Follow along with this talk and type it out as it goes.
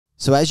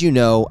So as you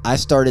know, I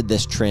started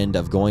this trend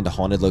of going to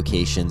haunted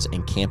locations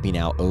and camping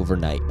out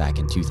overnight back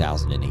in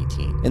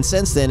 2018. And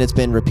since then, it's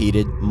been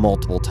repeated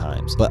multiple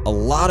times. But a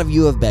lot of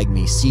you have begged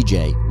me,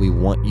 CJ, we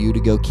want you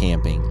to go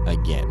camping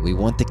again. We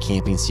want the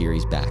camping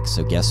series back.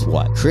 So guess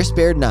what? Chris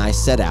Baird and I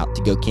set out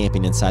to go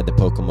camping inside the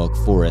Pocomoke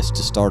forest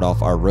to start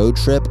off our road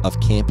trip of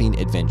camping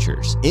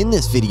adventures. In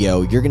this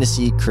video, you're going to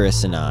see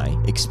Chris and I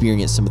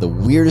experience some of the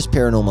weirdest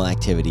paranormal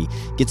activity,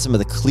 get some of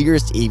the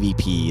clearest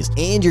EVPs,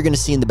 and you're going to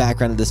see in the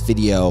background of this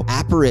video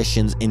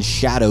apparitions and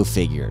shadow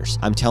figures.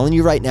 I'm telling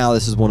you right now,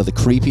 this is one of the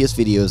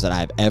creepiest videos that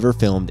I've ever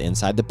filmed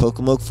inside the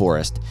Pocomoke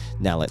forest.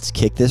 Now let's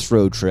kick this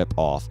road trip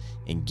off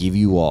and give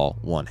you all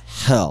one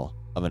hell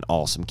of an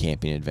awesome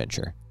camping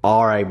adventure.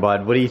 All right,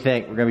 bud, what do you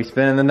think? We're gonna be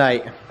spending the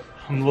night.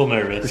 I'm a little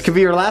nervous. This could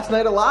be your last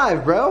night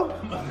alive, bro.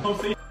 Don't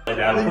say like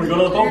that. We're going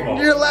to the Pocomoke.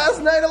 Your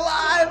last night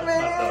alive,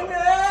 man.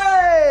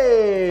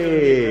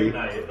 Hey!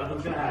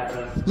 Nothing's gonna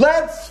happen.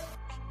 Let's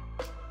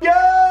go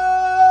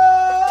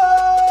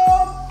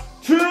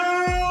to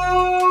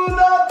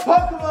the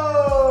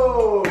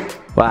Pocomoke!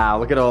 Wow,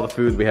 look at all the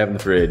food we have in the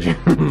fridge.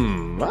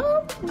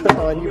 Well, come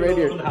on, you right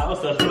here.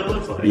 House, that's what it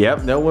looks like.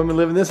 Yep, no women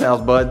live in this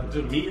house, bud.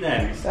 Just meat and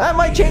eggs. That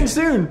might change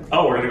soon.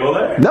 Oh, we're gonna go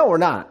there? No, we're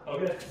not.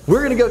 Okay.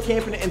 We're gonna go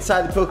camping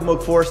inside the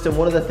Pocomoke forest, and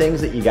one of the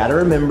things that you gotta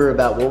remember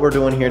about what we're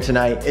doing here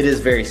tonight, it is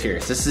very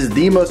serious. This is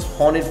the most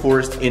haunted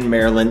forest in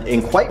Maryland,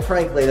 and quite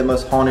frankly, the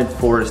most haunted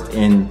forest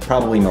in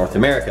probably North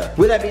America.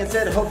 With that being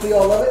said, hopefully you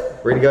all love it.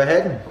 We're gonna go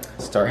ahead and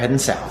start heading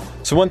south.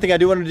 So one thing I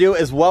do want to do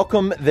is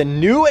welcome the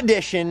new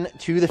addition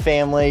to the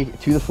family,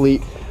 to the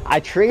fleet. I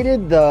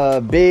traded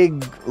the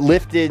big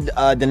lifted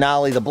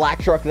Denali, the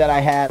black truck that I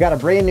had. Got a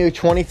brand new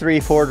 23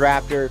 Ford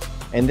Raptor.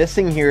 And this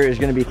thing here is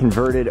gonna be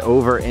converted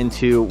over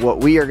into what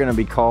we are gonna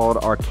be called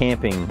our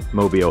camping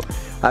mobile.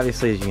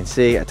 Obviously, as you can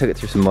see, I took it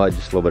through some mud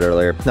just a little bit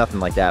earlier, nothing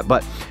like that.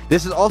 But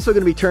this is also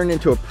gonna be turned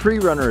into a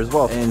pre-runner as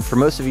well. And for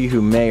most of you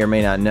who may or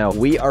may not know,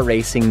 we are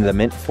racing the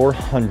Mint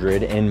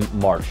 400 in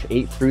March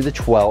 8th through the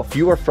 12th. If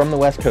you are from the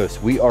West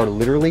Coast, we are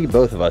literally,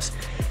 both of us,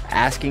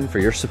 asking for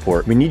your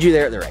support. We need you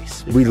there at the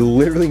race. We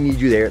literally need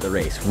you there at the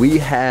race. We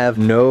have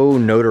no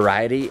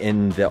notoriety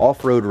in the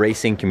off-road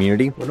racing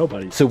community. We're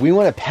nobody. So we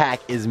want to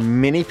pack as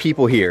many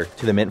people here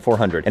to the Mint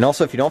 400. And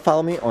also, if you don't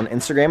follow me on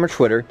Instagram or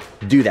Twitter,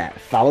 do that.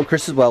 Follow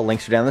Chris as well.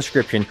 Links are down in the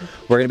description.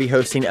 We're going to be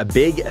hosting a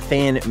big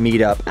fan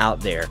meetup out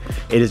there.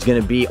 It is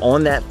going to be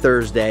on that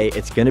Thursday.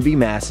 It's going to be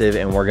massive,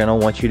 and we're going to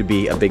want you to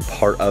be a big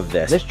part of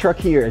this. This truck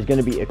here is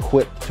going to be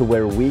equipped to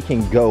where we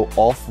can go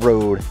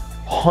off-road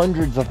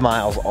hundreds of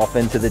miles off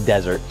into the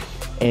desert.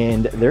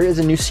 And there is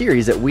a new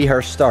series that we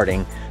are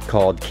starting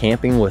called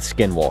Camping with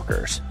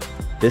Skinwalkers.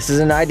 This is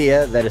an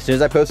idea that as soon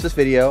as I post this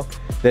video,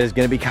 that is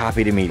going to be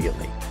copied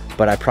immediately.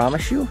 But I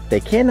promise you, they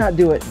cannot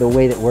do it the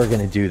way that we're going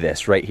to do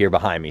this right here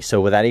behind me.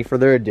 So without any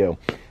further ado,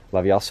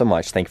 love y'all so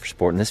much. Thank you for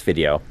supporting this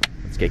video.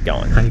 Let's get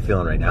going. How you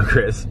feeling right now,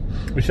 Chris?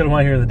 We should have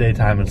went here in the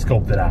daytime and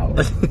scoped it out.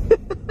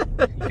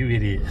 You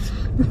idiot.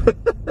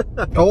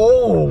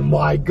 Oh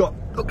my God.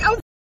 Look how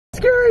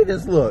scary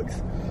this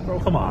looks. Bro,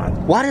 come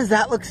on. Why does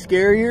that look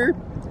scarier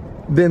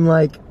than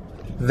like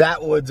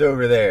that woods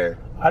over there?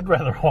 I'd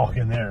rather walk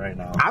in there right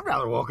now. I'd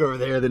rather walk over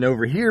there than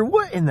over here.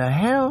 What in the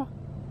hell?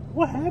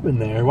 What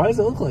happened there? Why does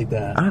it look like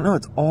that? I don't know.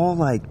 It's all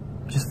like,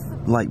 just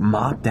like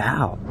mopped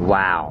out.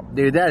 Wow.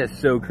 Dude, that is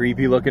so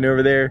creepy looking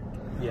over there.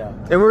 Yeah.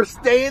 And we're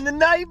staying the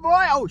night,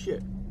 boy. Oh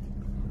shit.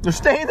 We're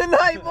staying the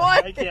night, boy.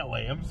 I can't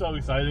wait. I'm so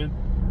excited.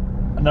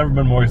 I've never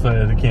been more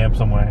excited to camp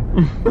somewhere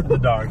in the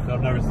dark that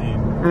I've never seen.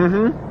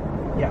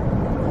 Mm-hmm.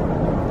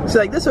 Yeah. So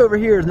like this over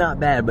here is not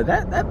bad, but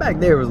that back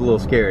there was a little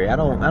scary. I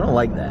don't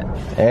like that.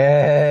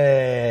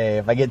 Hey,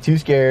 if I get too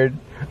scared,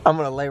 I'm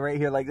gonna lay right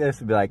here like this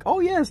and be like,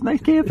 oh yes,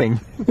 nice camping.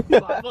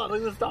 Look at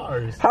the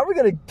stars. How are we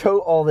gonna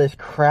tote all this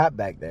crap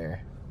back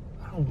there?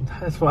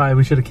 That's why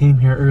we should have came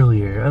here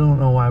earlier. I don't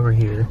know why we're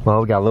here. Well,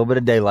 we got a little bit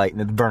of daylight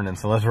and it's burning,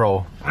 so let's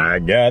roll. I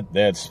got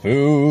that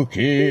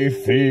spooky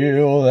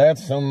feel that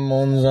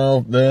someone's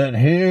off that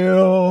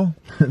hill.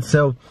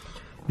 So,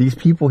 these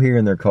people here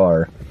in their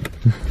car,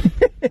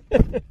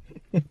 what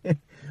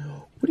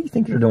do you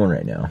think they're doing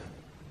right now?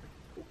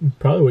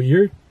 Probably what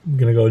you're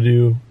gonna go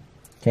do.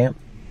 Camp?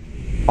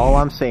 All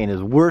I'm saying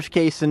is, worst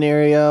case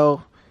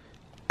scenario,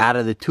 out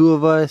of the two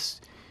of us,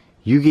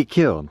 you get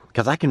killed,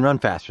 because I can run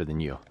faster than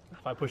you.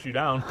 If I push you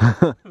down,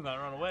 not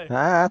run away.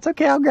 That's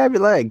okay, I'll grab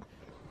your leg.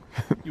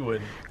 You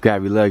wouldn't.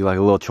 Grab your leg like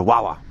a little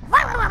chihuahua.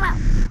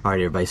 All right,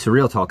 everybody, so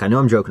real talk. I know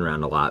I'm joking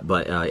around a lot,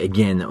 but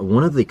again,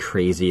 one of the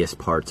craziest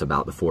parts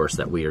about the forest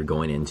that we are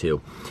going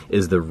into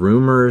is the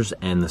rumors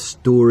and the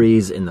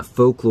stories and the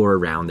folklore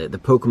around it. The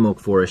Pocomoke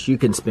Forest, you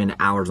can spend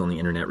hours on the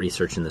internet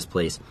researching this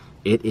place.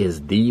 It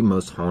is the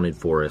most haunted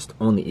forest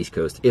on the East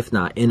Coast, if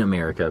not in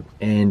America.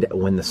 And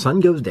when the sun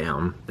goes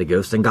down, the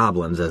ghosts and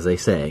goblins, as they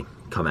say,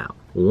 come out.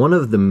 One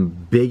of the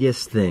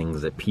biggest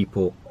things that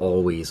people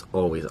always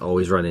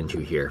run into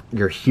here,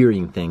 you're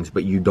hearing things,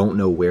 but you don't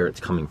know where it's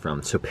coming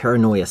from. So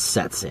paranoia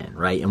sets in,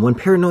 right? And when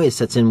paranoia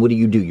sets in, what do?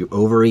 You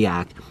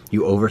overreact,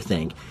 you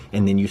overthink,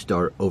 and then you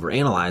start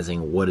overanalyzing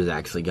what is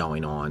actually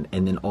going on.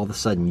 And then all of a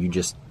sudden you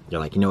just You're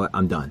like, you know what,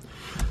 I'm done.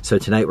 So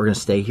tonight we're gonna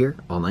stay here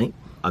all night.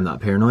 I'm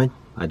not paranoid.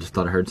 I just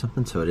thought I heard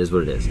something, so it is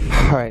what it is.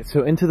 All right,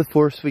 so into the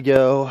forest we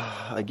go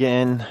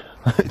again.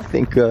 I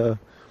think we're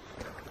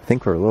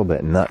a little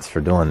bit nuts for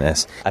doing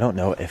this. I don't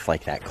know if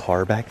like that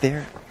car back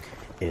there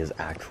is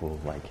actual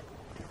like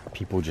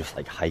people just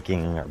like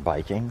hiking or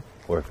biking,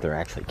 or if they're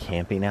actually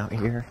camping out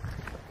here.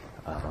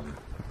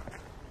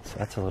 So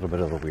that's a little bit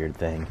of a weird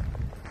thing.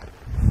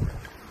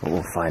 But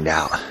we'll find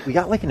out. We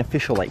got like an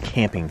official like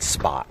camping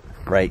spot,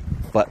 right?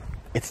 But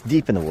it's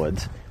deep in the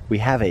woods. We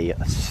have a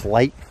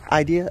slight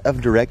idea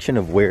of direction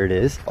of where it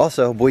is.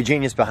 Also, Boy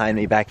Genius behind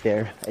me back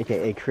there,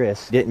 aka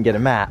Chris, didn't get a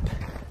map.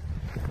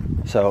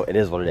 So it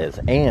is what it is.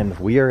 And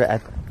we are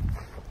at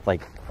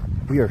like,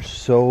 we are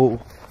so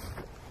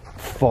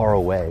far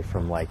away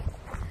from like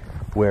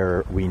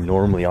where we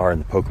normally are in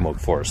the Pocomoke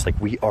forest. Like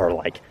we are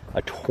like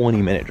a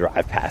 20-minute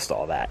drive past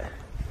all that.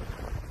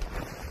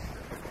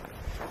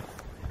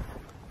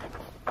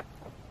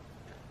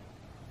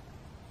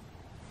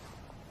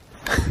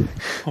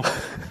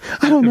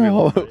 I don't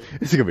know.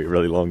 This is gonna be a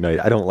really long night.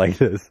 I don't like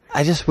this.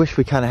 I just wish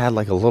we kind of had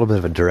like a little bit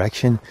of a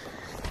direction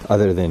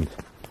other than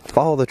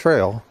follow the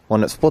trail.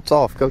 When it splits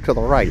off, go to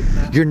the right.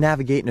 You're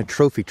navigating a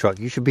trophy truck.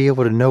 You should be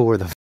able to know where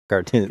the f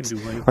our tents,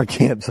 our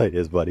campsite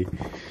is, buddy.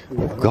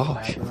 Oh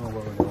gosh.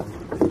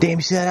 Damn,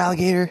 you see that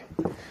alligator?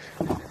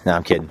 No,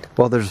 I'm kidding.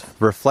 Well, there's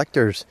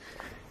reflectors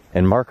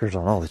and markers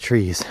on all the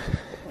trees.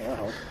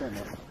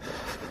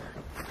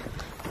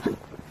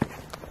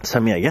 So I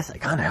mean, I guess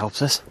that kind of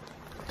helps us.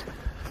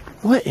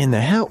 What in the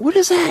hell? What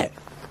is that?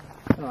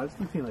 Oh, I've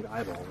just seen like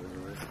eyeballs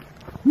everywhere.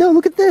 No,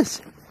 look at this.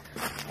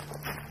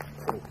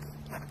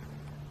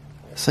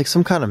 It's like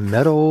some kind of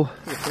metal.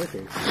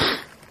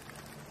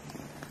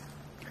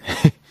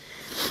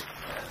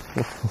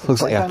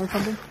 Looks like a,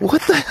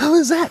 what the hell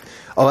is that?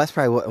 Oh, that's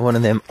probably one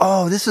of them.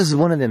 Oh, this is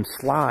one of them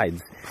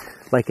slides.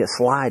 Like a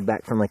slide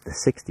back from like the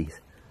 60s.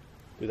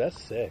 Dude, that's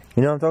sick.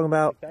 You know what I'm talking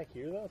about? Back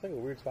here though, it's like a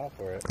weird spot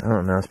for it. I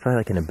don't know. It's probably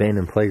like an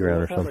abandoned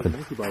playground or something.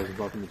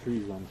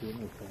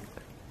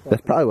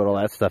 That's probably what all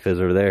that stuff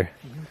is over there.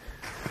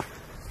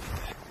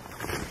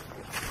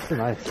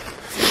 Nice.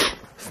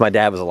 If my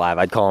dad was alive,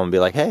 I'd call him and be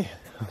like, hey,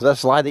 was that a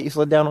slide that you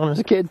slid down on as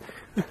a kid?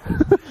 You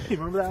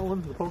remember that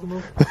one, the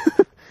Pocomoke?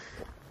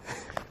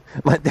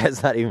 My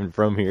dad's not even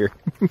from here.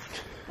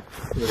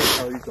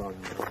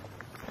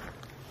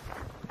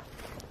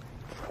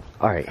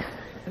 Alright. I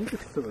think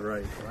it's to the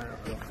right.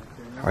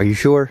 Are you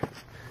sure?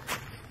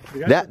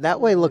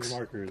 That way looks.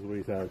 Markers, what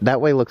he said.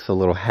 That way looks a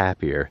little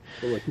happier.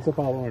 So look, he's a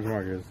follow orange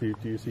markers. Do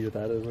you see what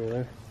that is over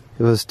there?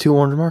 It was 2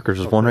 orange markers.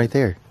 There's one right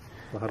there.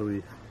 So how do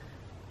we?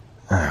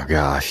 Oh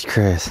gosh,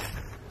 Chris.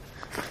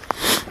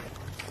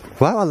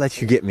 Why would I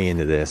let you get me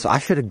into this? I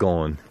should have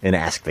gone and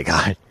asked the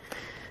guy.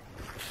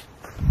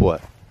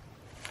 What?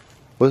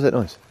 What was that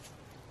noise?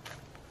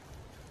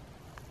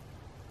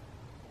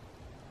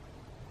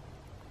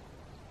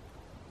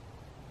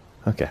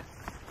 Okay.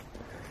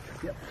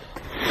 Yep.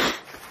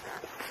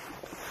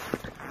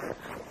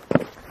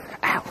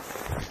 Ow.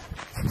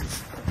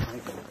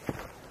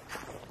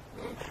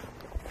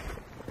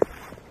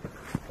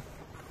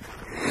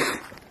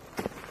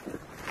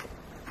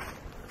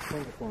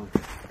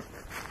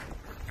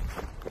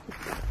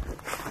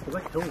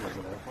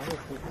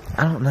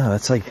 I don't know.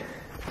 It's like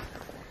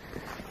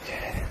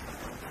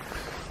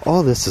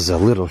all this is a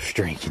little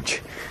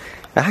strange.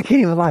 I can't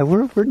even lie.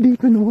 We're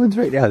deep in the woods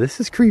right now. This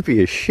is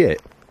creepy as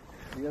shit.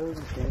 You ever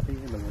been camping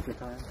in the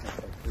wintertime? It's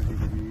like 30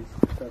 degrees.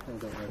 Definitely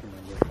don't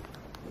recommend it.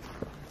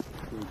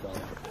 It's really dull.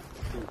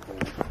 It's really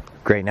cold.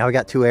 Great. Now we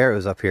got 2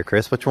 arrows up here,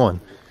 Chris. Which one?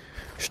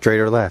 Straight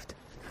or left?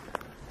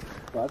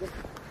 What?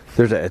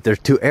 There's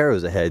 2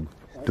 arrows ahead.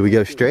 Do we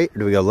go straight or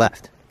do we go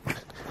left?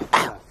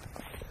 Ow.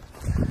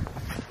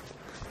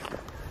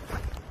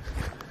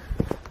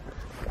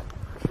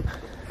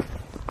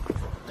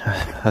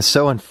 That's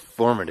so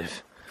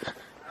informative.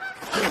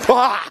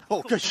 Ah!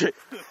 Oh, good shit.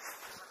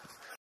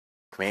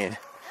 Man.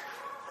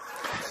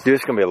 Dude,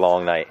 it's gonna be a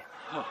long night.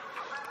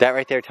 That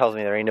right there tells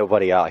me there ain't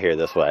nobody out here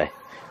this way.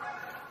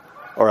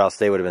 Or else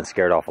they would have been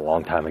scared off a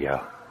long time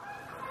ago.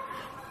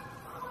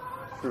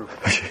 True.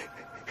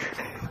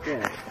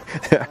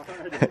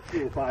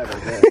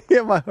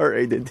 Yeah, my heart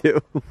rate did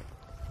too.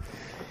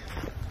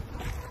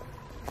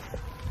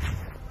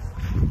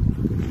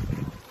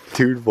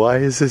 Dude, why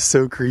is this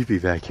so creepy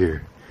back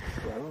here?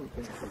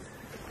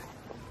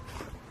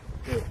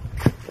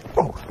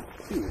 Oh,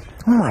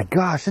 oh my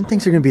gosh, them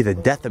things are gonna be the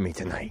death of me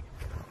tonight.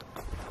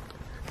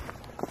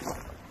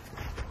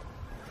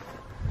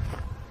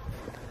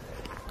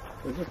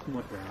 There's just too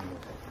much around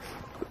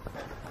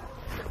it.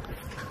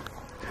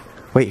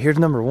 Wait, here's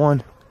number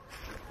 1.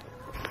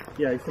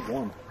 Yeah, he said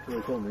 1. That's what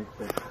he told me.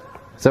 So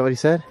Is that what he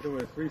said? there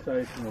were 3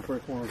 sites, and the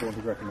first one was the one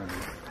he recommended.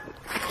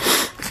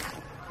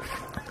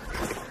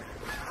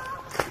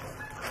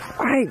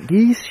 Alright,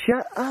 geese,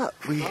 shut up.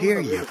 We hear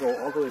you. Go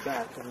all the way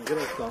back and get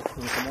our stuff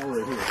and come all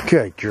the way here.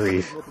 Good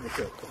grief.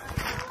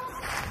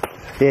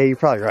 Yeah, you're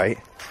probably right.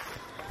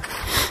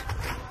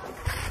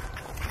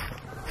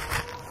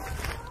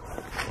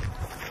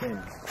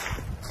 Damn.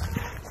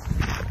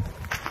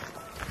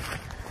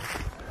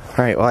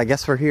 Alright, well I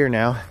guess we're here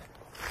now.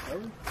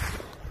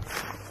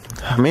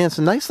 Oh, man, it's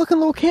a nice looking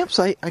little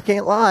campsite, I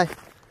can't lie.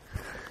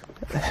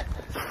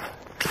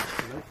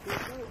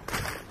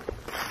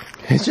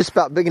 It's just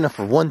about big enough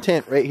for one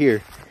tent right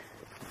here.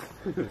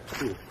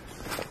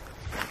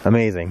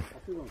 Amazing.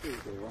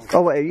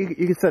 Oh wait, you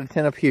can set a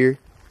tent up here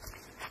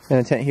and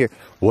a tent here.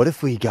 What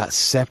if we got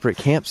separate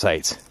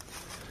campsites?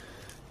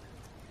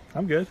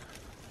 I'm good.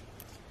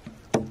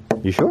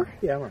 You sure?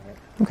 Yeah, I'm alright.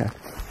 Okay.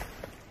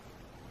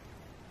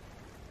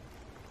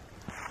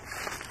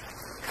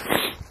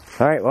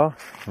 Alright, well,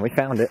 we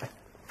found it.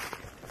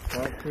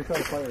 Well, can we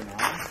start a fire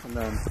now? And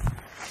then...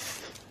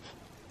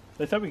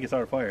 They said we can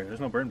start a fire. There's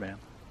no burn ban.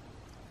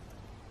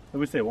 But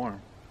we stay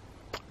warm.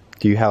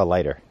 Do you have a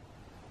lighter?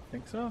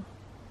 Think so?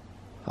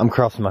 I'm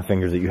crossing my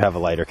fingers that you have a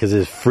lighter because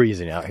it is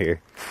freezing out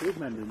here.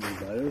 Cavemen didn't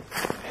need lighters.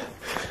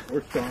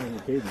 We're strong in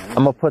the cavemen.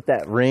 I'm gonna put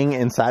that ring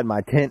inside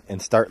my tent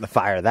and start the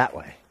fire that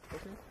way.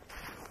 Okay.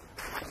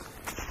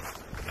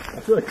 I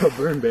feel like a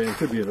burn ban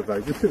could be in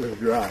effect just because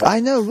it's dry. I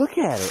know, look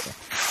at it.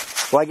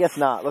 Well, I guess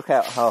not. Look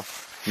at how...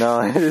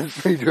 No, it is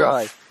pretty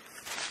dry.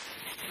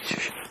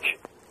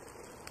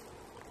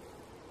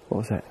 What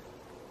was that?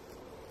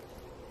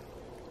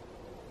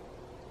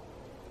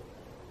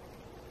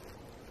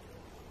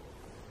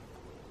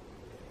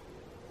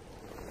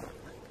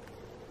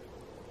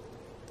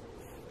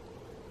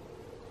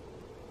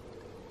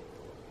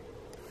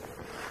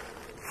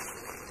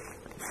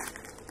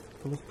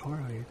 There's a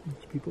car out here.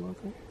 There's people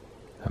out there.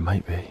 There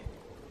might be.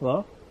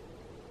 Hello?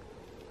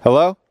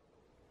 Hello?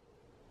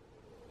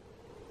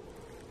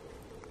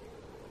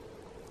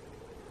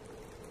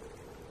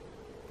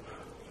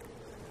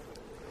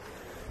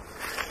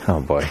 Oh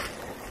boy.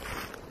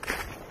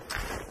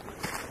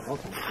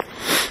 Awesome.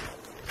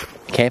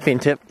 Camping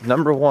tip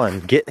number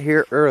 1, get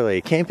here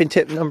early. Camping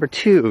tip number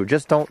 2,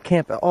 just don't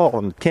camp at all.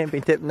 And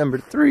camping tip number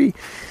 3,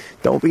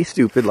 don't be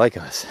stupid like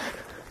us.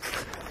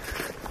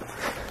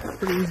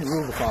 Pretty easy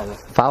rule to follow.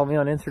 Follow me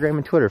on Instagram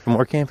and Twitter for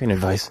more camping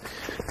advice.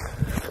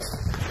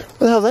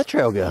 Where the hell did that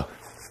trail go?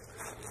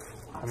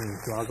 I mean,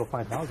 so I'll go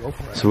find out. I'll go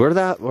for it. So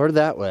we're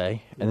that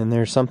way, and then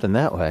there's something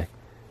that way.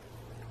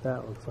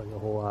 That looks like a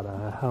whole lot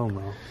of hell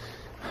no.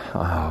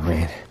 Oh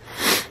man.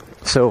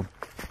 So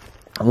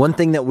one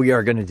thing that we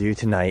are going to do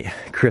tonight,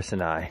 Chris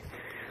and I,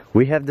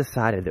 we have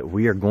decided that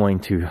we are going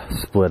to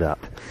split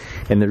up.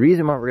 And the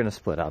reason why we're going to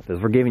split up is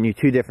we're giving you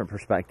 2 different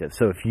perspectives.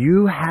 So if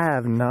you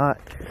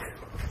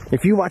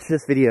watch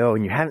this video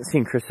and you haven't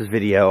seen Chris's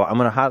video, I'm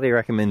going to highly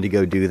recommend to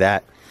go do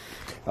that.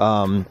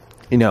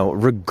 You know,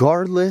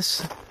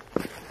 regardless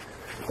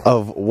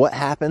of what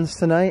happens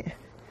tonight,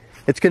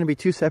 it's going to be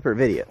 2 separate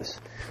videos.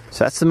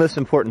 So that's the most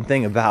important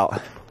thing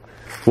about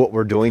what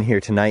we're doing here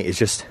tonight, is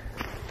just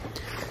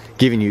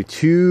giving you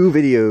 2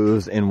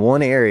 videos in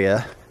one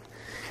area.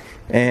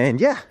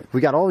 And yeah, we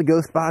got all the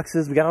ghost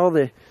boxes, we got all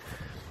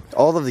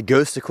of the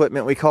ghost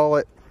equipment, we call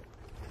it.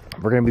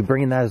 We're going to be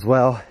bringing that as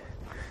well.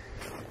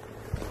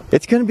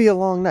 It's going to be a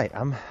long night.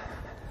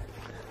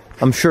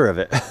 I'm sure of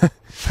it.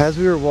 As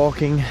we were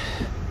walking,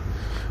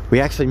 we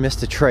actually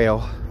missed a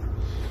trail,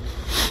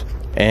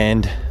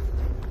 and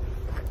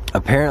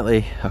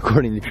apparently,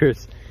 according to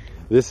Chris,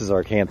 this is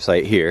our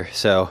campsite here.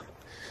 So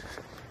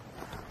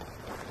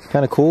it's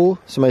kind of cool.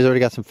 Somebody's already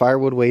got some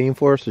firewood waiting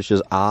for us, which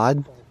is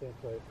odd.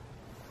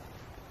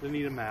 Didn't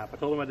need a map. I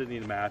told him I didn't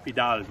need a map. He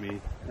doubted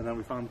me, and then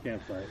we found the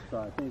campsite. So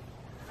I think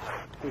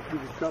if you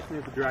just trust me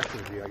with the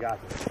directions here, I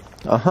got this.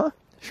 Uh-huh.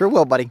 Sure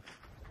will, buddy.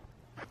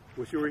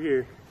 Wish you were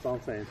here. That's all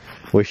I'm saying.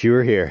 Wish you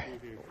were here.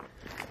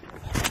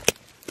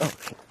 Oh.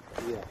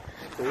 Yeah.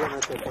 So we're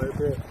at that fire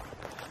pit.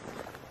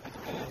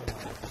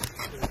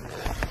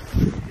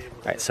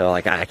 Alright, so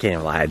like I can't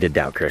even lie, I did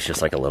doubt Chris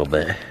just like a little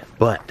bit.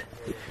 But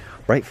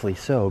rightfully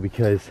so,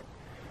 because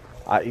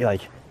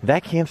like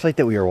that campsite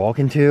that we were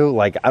walking to,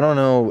 like I don't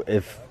know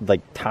if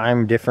like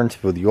time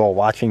difference with you all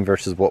watching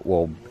versus what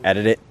we'll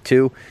edit it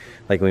to.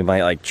 Like we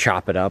might like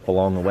chop it up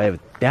along the way,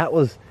 but that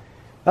was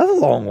a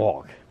long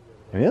walk.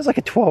 I mean, it was like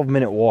a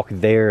 12-minute walk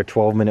there,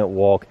 12-minute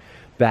walk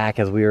back.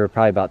 As we were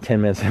probably about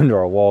 10 minutes into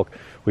our walk,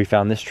 we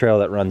found this trail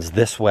that runs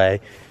this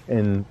way,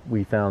 and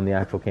we found the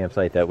actual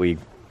campsite that we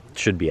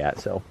should be at.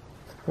 So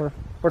we're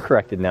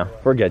corrected now.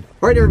 We're good.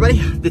 All right, everybody,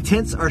 the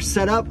tents are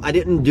set up. I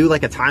didn't do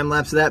like a time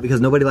lapse of that because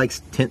nobody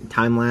likes tent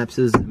time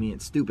lapses. I mean,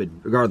 it's stupid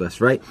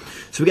regardless, right?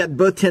 So we got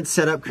both tents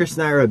set up. Chris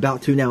and I are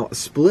about to now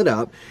split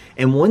up.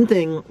 And one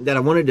thing that I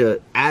wanted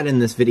to add in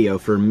this video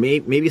for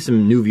maybe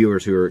some new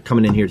viewers who are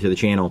coming in here to the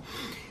channel,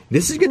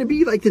 this is going to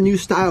be like the new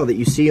style that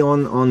you see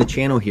on the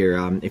channel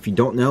here. If you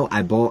don't know,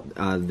 I bought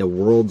the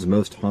world's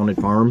most haunted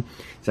farm.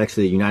 It's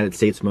actually the United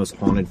States' most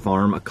haunted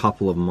farm a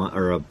couple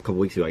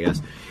weeks ago, I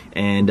guess.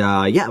 And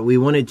yeah, we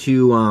wanted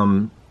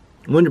to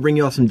bring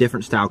you all some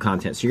different style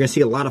content. So you're gonna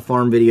see a lot of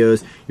farm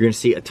videos. You're gonna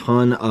see a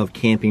ton of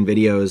camping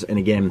videos. And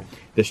again,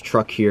 this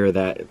truck here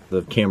that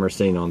the camera's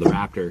sitting on, the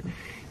Raptor,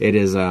 it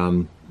is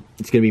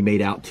it's gonna be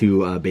made out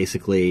to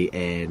basically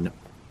an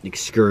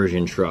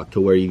excursion truck,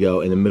 to where you go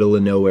in the middle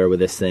of nowhere with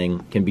this thing,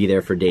 can be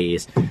there for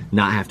days,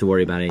 not have to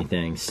worry about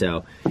anything.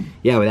 So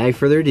yeah, without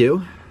further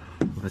ado,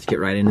 let's get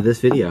right into this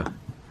video.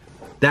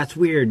 That's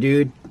weird,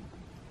 dude.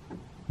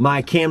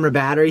 My camera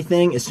battery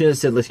thing, as soon as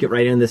I said let's get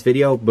right into this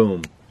video,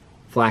 boom,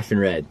 flashing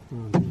red.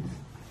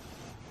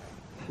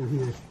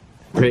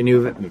 Brand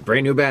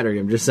new battery,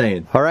 I'm just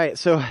saying. All right,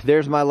 so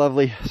there's my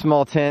lovely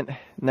small tent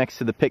next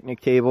to the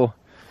picnic table.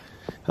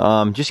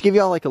 Just give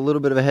y'all like a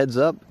little bit of a heads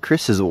up.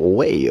 Chris is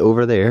way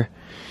over there.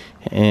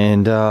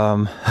 And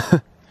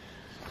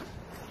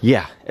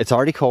yeah, it's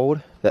already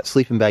cold. That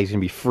sleeping bag is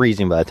gonna be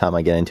freezing by the time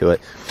I get into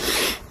it.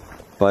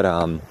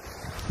 But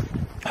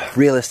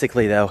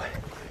realistically though,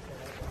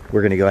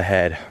 we're gonna go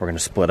ahead, we're gonna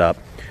split up.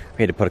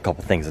 We had to put a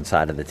couple things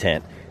inside of the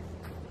tent.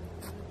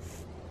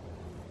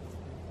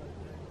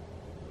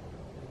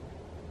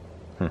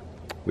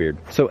 Weird.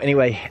 So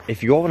anyway,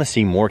 if you all want to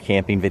see more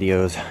camping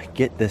videos,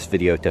 get this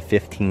video to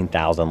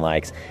 15,000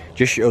 likes.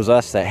 Just shows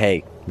us that,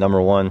 hey,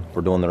 number one,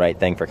 we're doing the right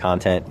thing for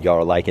content. Y'all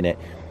are liking it,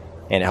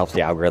 and it helps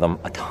the algorithm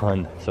a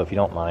ton. So if you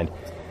don't mind,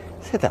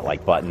 just hit that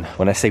like button.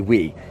 When I say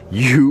we,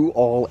 you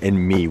all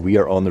and me, we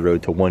are on the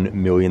road to 1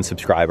 million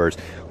subscribers.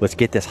 Let's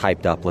get this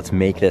hyped up. Let's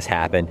make this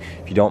happen.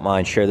 If you don't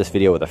mind, share this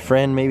video with a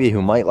friend maybe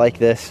who might like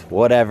this,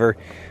 whatever.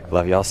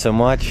 Love y'all so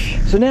much.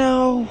 So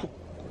now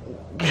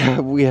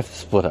we have to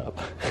split up.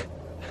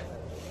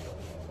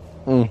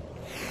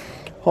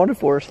 Haunted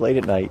forest, late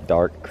at night,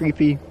 dark,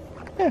 creepy.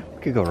 Yeah,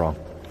 could go wrong.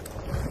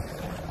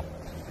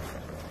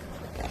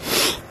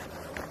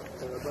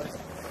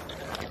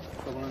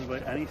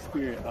 Any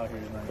spirit out here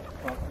tonight?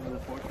 Talking to the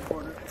force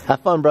reporter.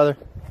 Have fun, brother.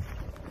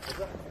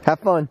 Have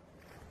fun.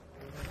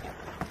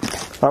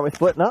 Aren't we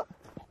splitting up?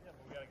 Yeah,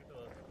 but we gotta get to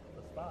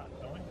the spot,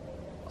 don't we?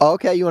 Oh,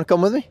 okay, you want to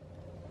come with me?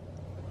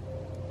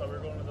 Thought we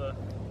were going to the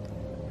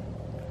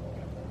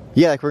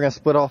Yeah, like we're gonna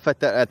split off at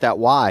that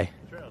Y.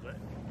 trails, right?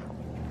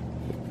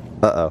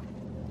 Uh-oh.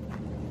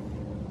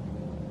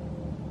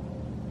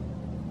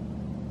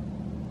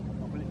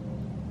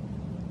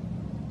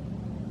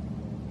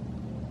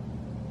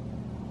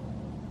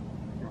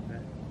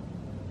 Okay.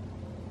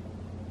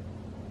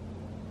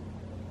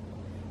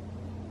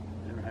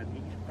 Never had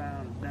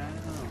eastbound down.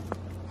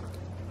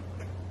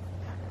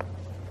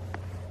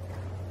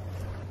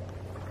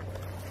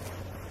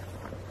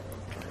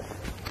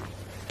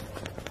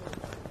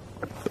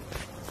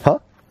 Huh?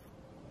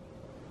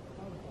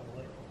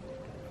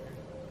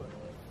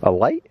 A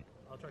light?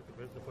 I'll check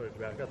the footage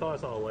back. I thought I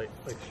saw a light,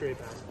 like straight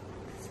back.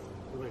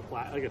 It was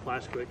like a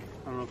flash quick.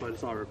 I don't know if I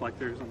just saw a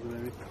reflector or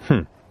something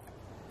maybe.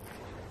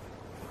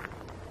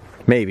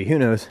 Maybe, who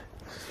knows?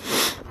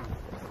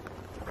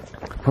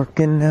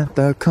 Working at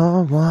the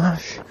car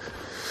wash.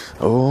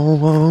 Oh,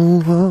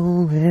 oh,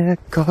 oh, yeah,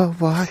 car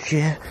wash,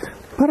 yeah.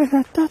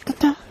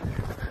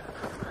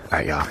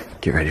 Alright, y'all,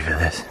 get ready for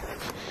this.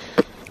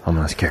 I'm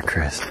gonna scare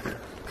Chris.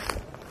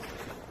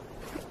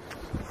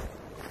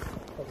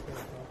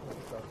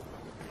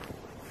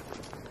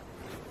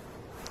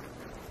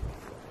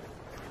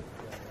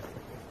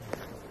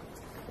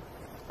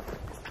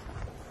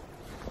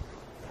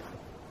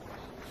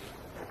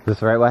 Is this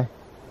the right way? I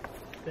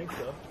think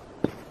so.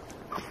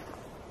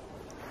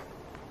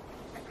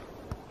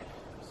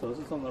 So this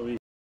is something that we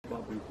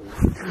bought briefly.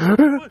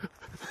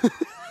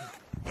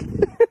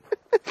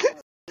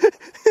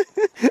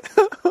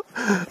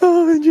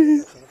 Oh,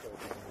 jeez.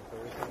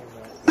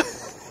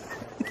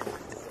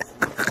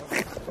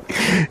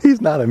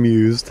 He's not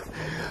amused.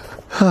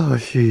 Oh,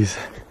 jeez.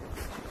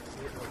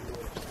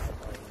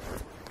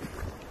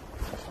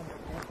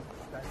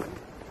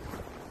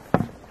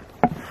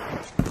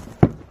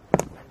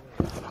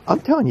 I'm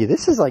telling you,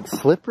 this is like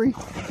slippery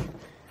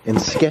and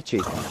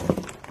sketchy.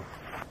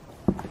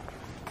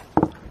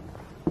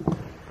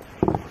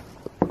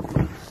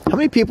 How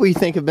many people you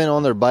think have been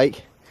on their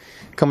bike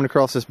coming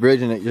across this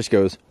bridge and it just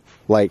goes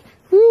like,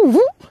 woo,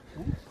 whoop?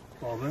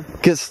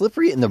 Because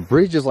slippery and the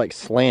bridge is like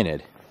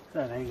slanted. It's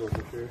at an angle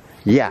for sure.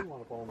 Yeah.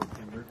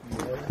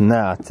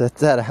 Nah,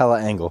 that's at a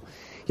hella angle.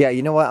 Yeah,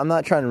 you know what? I'm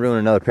not trying to ruin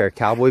another pair of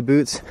cowboy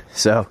boots,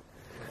 so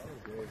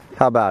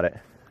how about it?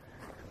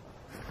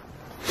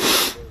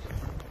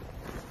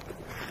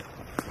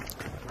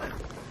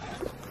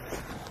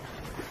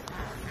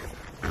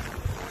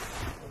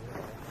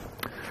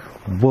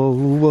 Whoa,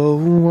 whoa,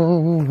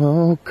 whoa,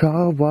 whoa,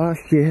 car wash,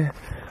 yeah.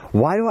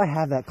 Why do I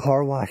have that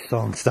car wash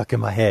song stuck in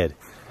my head?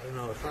 I don't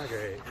know, it's not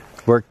great.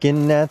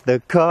 Working at the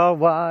car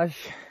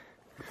wash.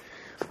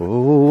 Whoa,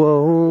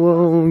 whoa,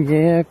 whoa,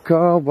 yeah,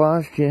 car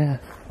wash, yeah.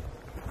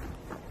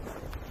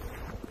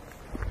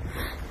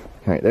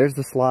 Alright, there's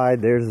the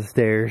slide, there's the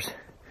stairs.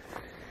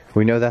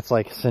 We know that's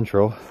like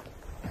central.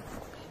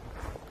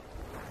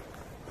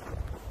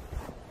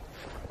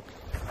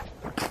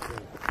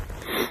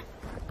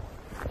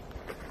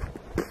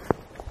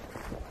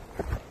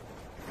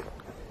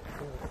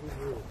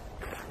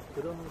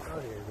 We don't know what's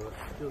out here, but it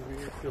feels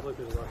weird. It feels like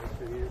there's a lot of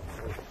history here.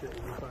 Like shit we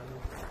can find them.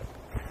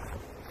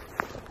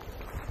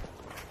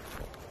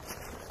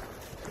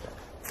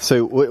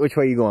 So which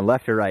way are you going,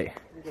 left or right?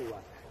 We'll go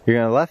left. You're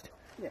going left?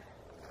 Yeah.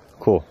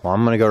 Cool. Well,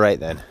 I'm going to go right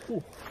then.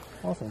 Cool.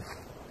 Awesome.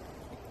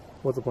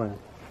 What's the plan?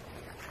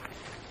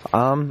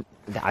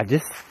 I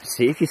just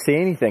see if you see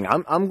anything.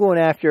 I'm going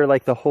after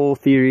like the whole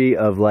theory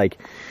of like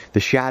the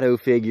shadow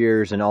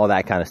figures and all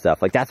that kind of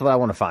stuff. Like that's what I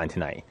want to find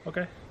tonight.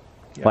 Okay.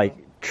 Yeah, like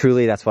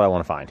truly, that's what I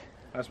want to find.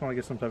 I just want to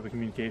get some type of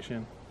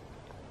communication.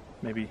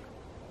 Maybe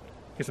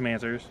get some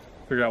answers.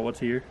 Figure out what's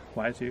here,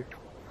 why it's here.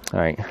 All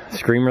right,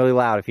 scream really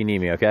loud if you need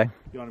me, okay?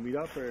 You want to meet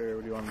up, or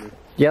what do you want to do?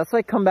 Yeah, let's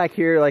like come back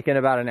here like in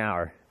about an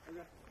hour.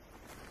 Okay.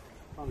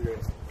 Sounds great.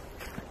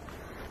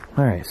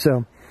 All right,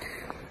 so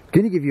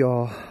gonna give you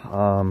all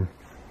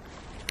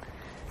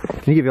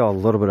a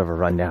little bit of a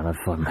rundown of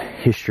some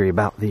history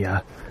about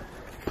the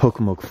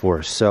Pocomoke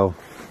Forest. So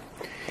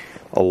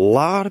a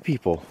lot of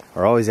people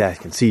are always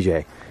asking,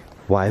 CJ,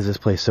 why is this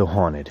place so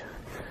haunted?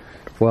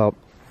 Well,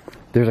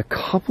 there's a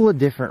couple of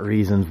different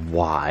reasons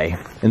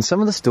why, and some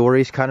of the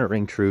stories kind of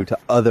ring true to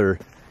other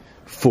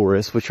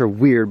forests, which are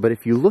weird, but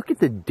if you look at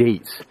the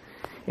dates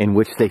in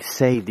which they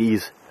say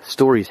these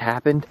stories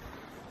happened,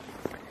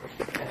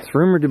 it's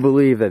rumored to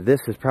believe that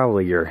this is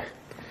probably your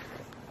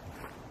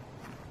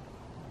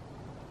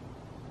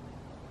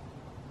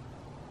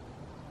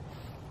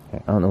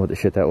I don't know what the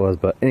shit that was,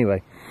 but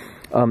anyway,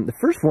 the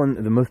first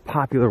one, the most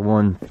popular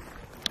one,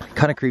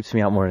 kind of creeps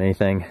me out more than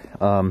anything.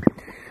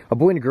 A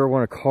boy and a girl were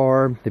in a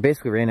car. They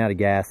basically ran out of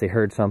gas. They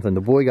heard something.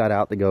 The boy got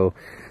out to go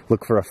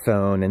look for a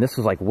phone, and this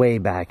was like way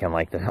back in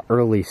like the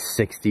early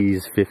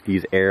 60s,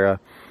 50s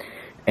era.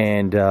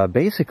 And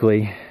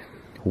basically,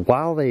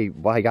 while he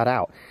got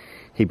out,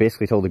 he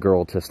basically told the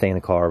girl to stay in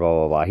the car, blah,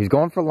 blah, blah. He's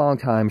gone for a long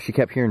time. She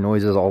kept hearing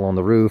noises all on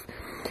the roof.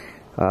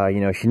 You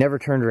know, she never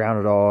turned around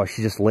at all.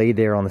 She just laid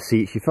there on the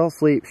seat. She fell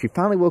asleep. She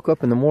finally woke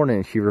up in the morning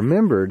and she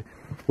remembered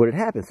what had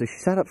happened. So she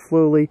sat up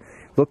slowly,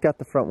 looked out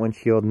the front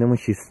windshield, and then when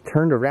she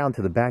turned around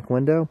to the back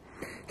window,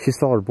 she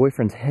saw her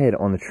boyfriend's head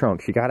on the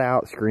trunk. She got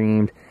out,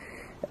 screamed,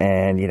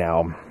 and, you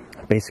know,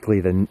 basically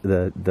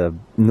the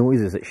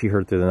noises that she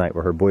heard through the night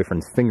were her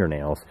boyfriend's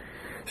fingernails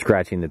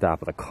scratching the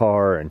top of the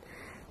car, and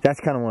that's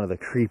kind of one of the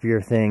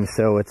creepier things.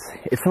 So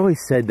it's always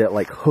said that,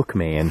 like,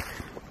 Hookman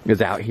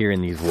is out here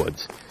in these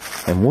woods.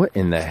 And what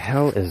in the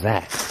hell is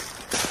that?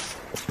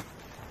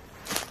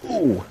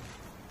 Ooh.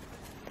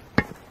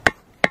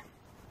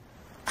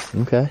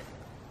 Okay.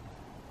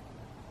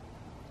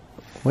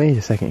 Wait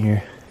a second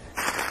here.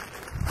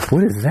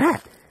 What is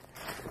that?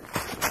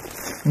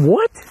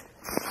 What?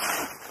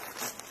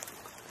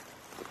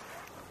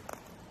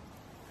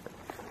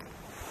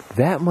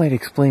 That might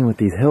explain what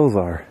these hills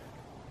are.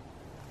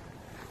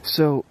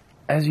 So,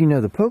 as you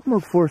know, the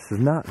Pocomoke Forest is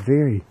not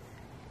very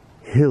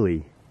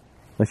hilly.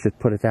 Let's just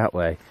put it that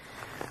way.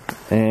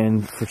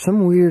 And for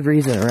some weird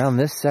reason, around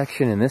this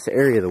section in this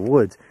area of the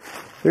woods,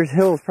 there's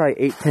hills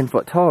probably 8-10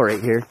 foot tall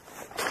right here.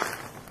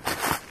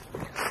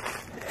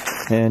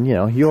 And, you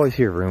know, you always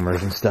hear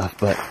rumors and stuff,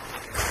 but,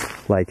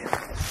 like,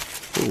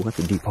 ooh, what's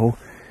a deep hole?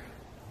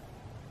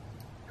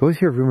 You always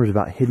hear rumors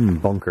about hidden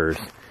bunkers.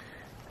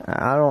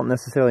 I don't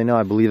necessarily know.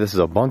 I believe this is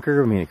a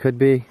bunker. I mean, it could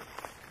be.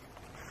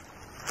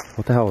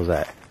 What the hell was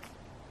that?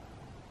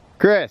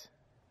 Chris!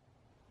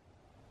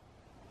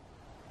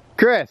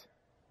 Chris!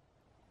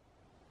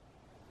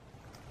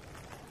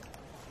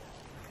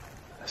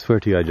 I swear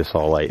to you, I just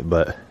saw a light,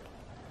 but...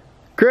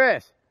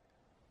 Chris!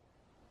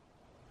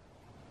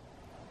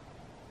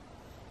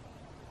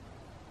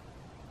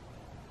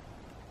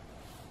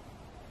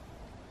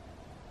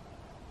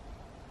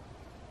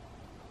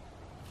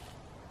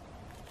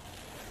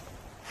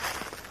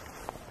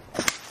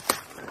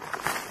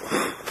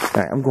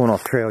 Alright, I'm going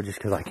off trail just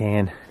because I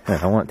can,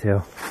 and I want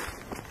to.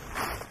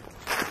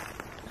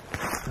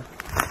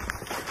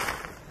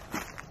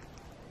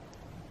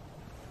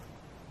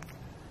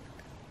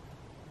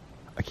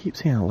 I keep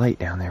seeing a light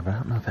down there, but I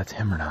don't know if that's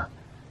him or not.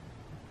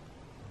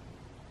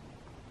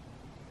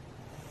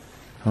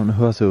 I don't know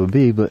who else it would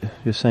be, but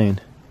just saying.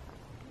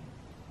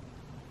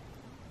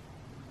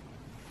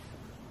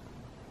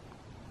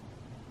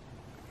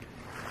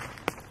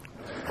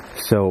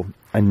 So,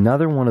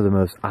 another one of the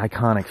most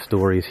iconic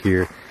stories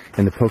here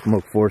in the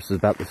Pocomoke Forest is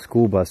about the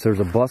school bus. There's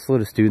a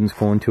busload of students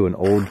going to an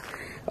old,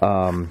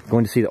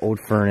 going to see the old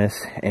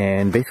furnace,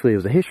 and basically it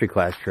was a history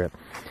class trip.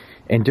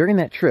 And during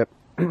that trip,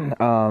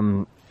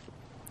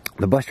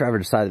 the bus driver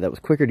decided that it was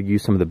quicker to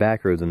use some of the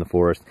back roads in the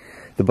forest.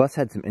 The bus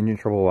had some engine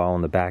trouble while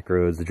on the back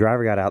roads. The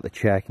driver got out to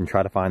check and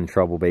try to find the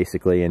trouble,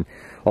 basically, and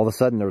all of a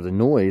sudden there was a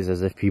noise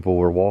as if people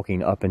were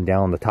walking up and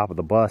down the top of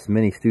the bus.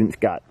 Many students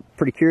got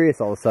pretty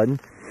curious all of a sudden,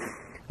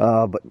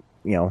 but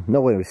you know,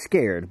 nobody was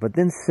scared. But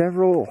then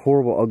several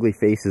horrible, ugly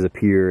faces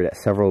appeared at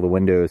several of the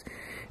windows,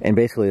 and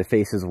basically the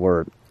faces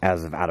were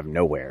as of out of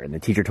nowhere. And the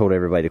teacher told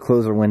everybody to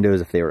close their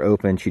windows if they were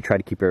open. She tried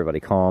to keep everybody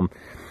calm.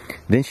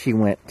 Then she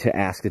went to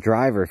ask the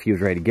driver if he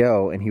was ready to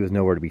go, and he was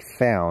nowhere to be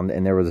found,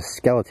 and there was a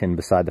skeleton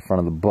beside the front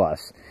of the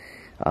bus.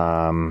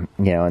 You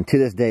know, and to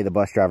this day, the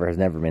bus driver has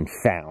never been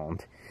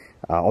found.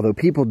 Although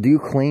people do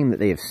claim that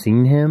they have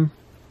seen him,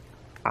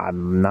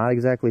 I'm not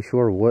exactly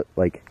sure what,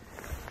 like,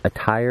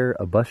 attire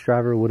a bus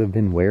driver would have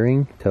been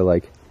wearing to,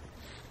 like,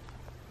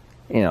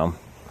 you know,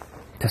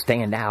 to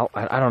stand out.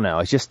 I don't know.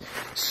 It's just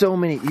so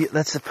many.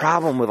 That's the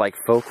problem with, like,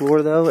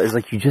 folklore, though, is,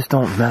 like, you just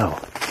don't know.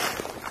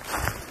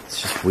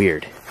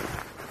 Weird.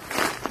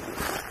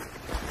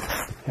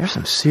 There's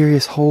some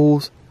serious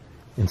holes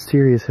and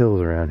serious hills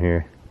around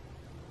here.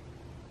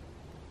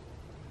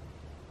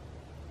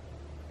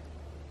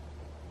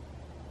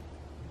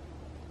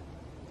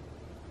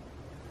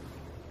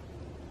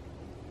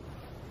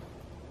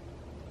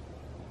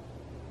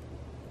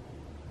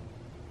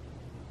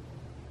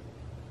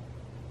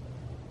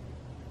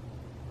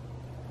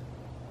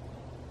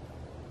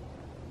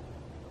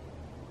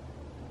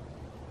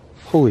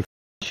 Holy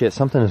shit,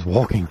 something is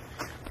walking.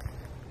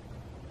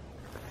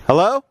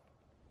 Hello?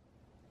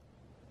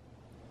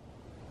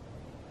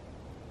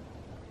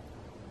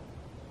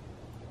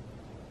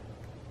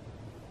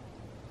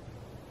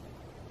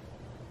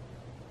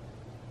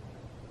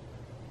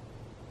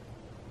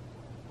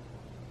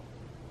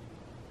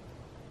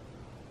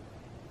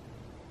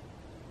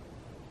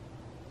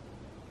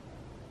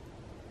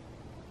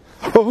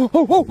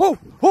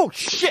 Oh,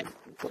 shit!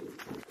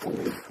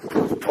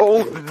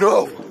 Oh,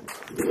 no!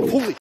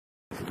 Holy...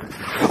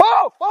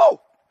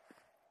 Oh!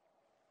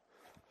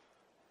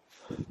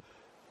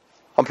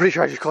 I'm pretty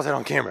sure I just caught that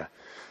on camera.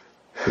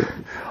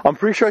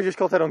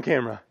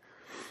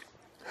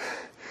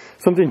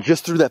 Something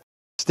just threw that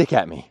stick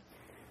at me.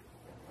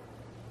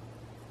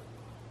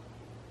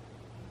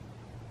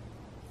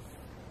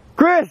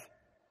 Chris!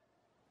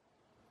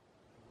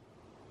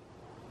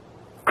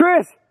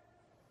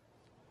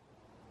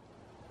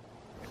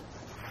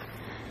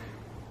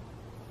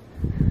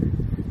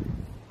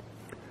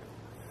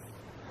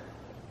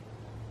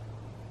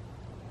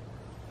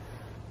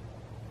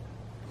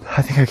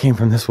 I think I came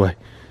from this way.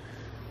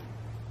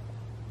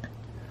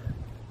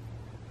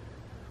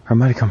 Or I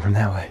might have come from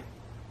that way.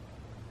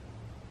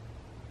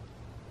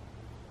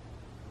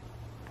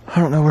 I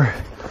don't know where.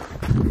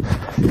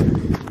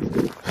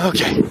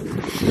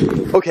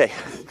 Okay.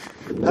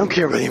 I don't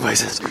care what anybody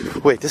says.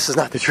 Wait, this is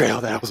not the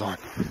trail that I was on.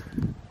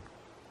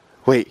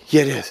 Wait,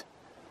 yeah it is.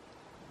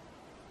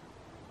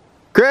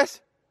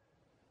 Chris?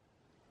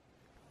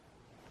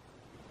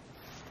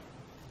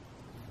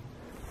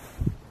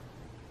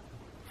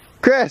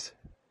 Chris!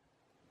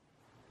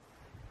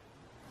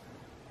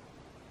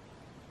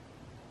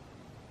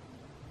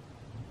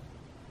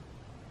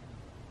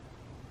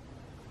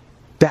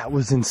 That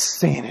was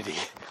insanity.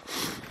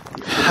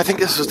 I think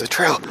this was the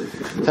trail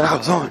that I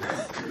was on.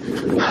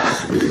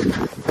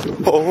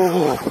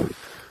 Oh.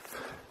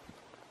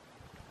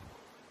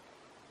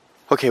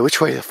 Okay, which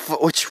way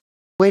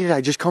did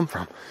I just come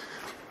from?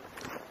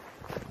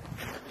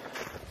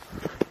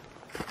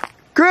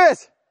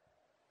 Chris!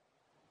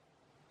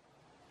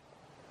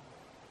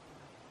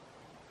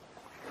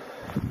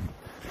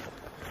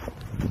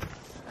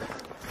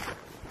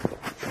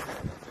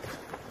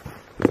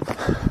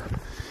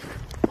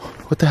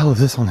 What the hell is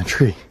this on the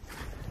tree?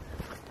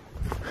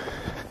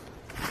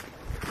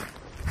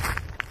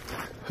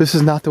 This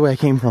is not the way I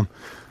came from.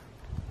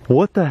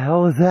 What the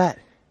hell is that?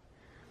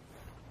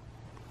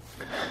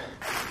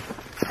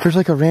 There's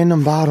like a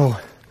random bottle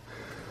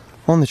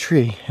on the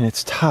tree and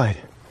it's tied.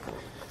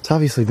 It's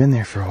obviously been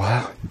there for a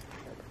while.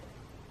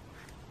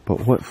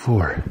 But what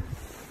for?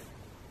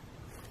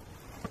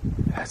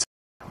 That's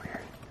weird.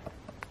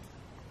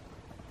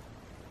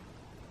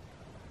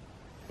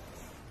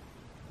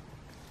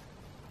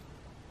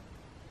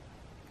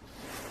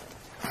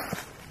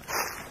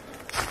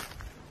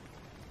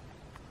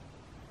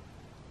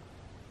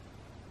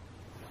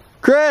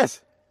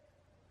 Chris!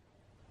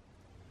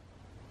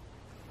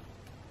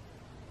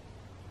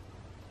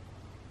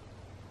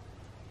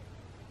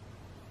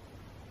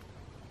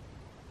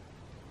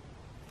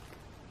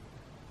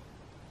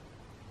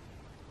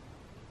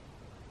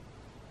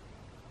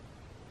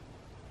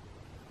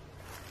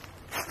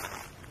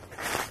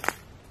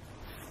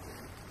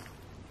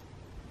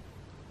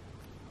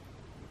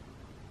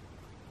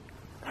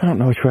 I don't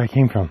know which way I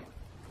came from.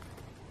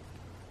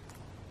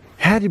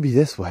 It had to be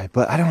this way,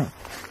 but I don't...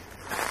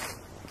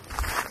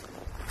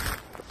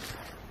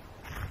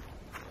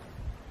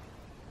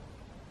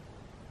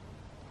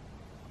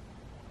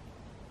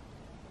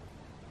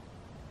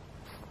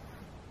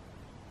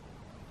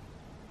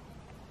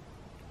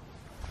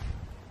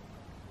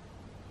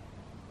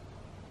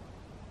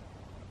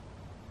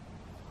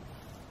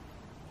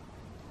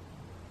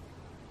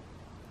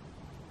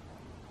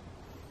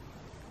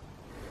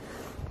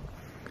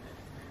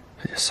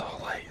 I just saw a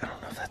light. I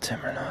don't know if that's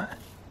him or not.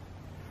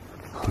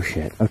 Oh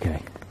shit,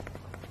 okay.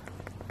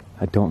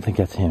 I don't think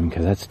that's him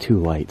because that's two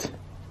lights.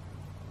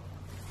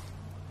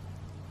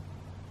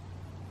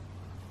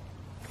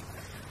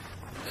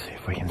 Let's see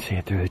if we can see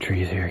it through the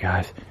trees here,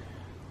 guys.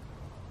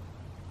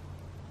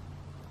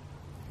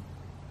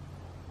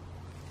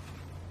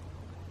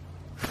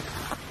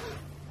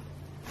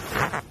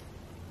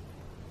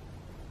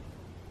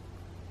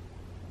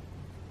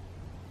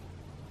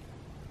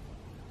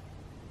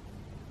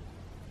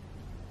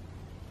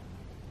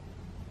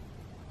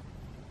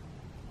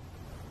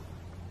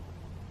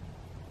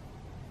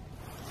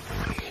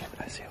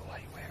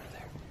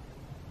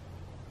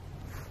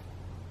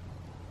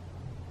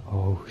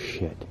 Oh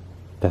shit,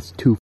 that's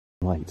two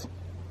lights.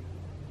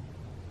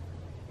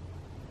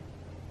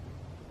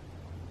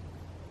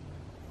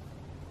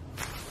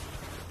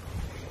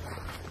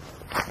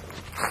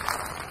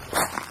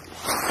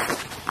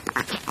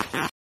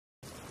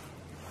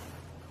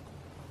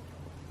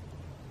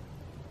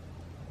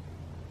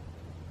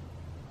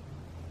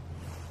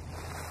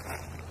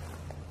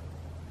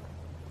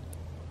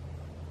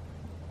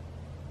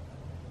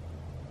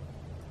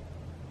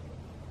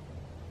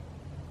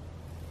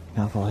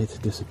 Now the lights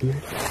have disappeared.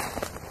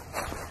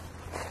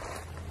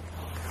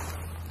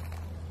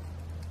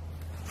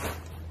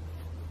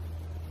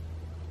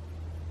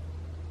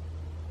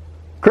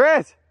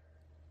 Chris!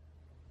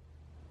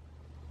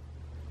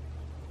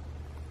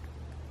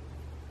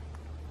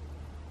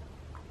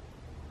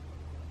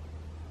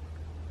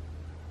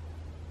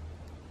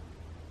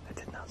 That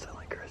did not sound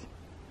like Chris.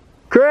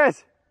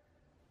 Chris!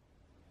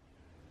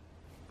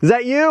 Is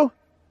that you?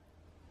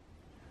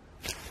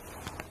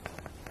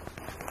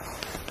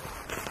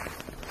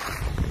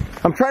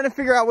 I'm trying to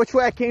figure out which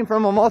way I came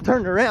from. I'm all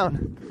turned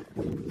around.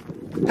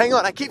 Hang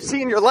on, I keep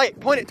seeing your light.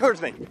 Point it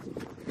towards me.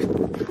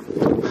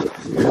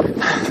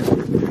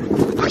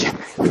 Okay.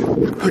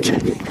 Okay.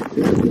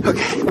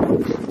 Okay.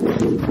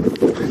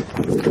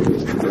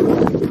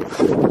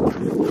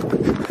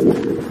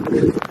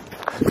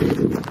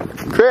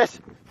 Chris?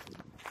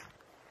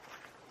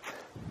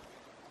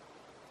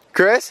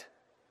 Chris?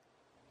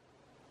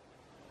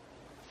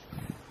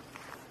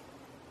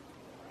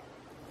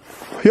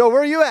 Yo, where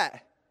are you at?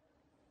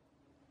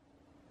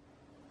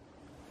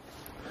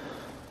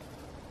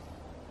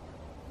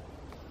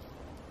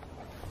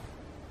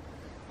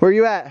 Where are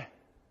you at?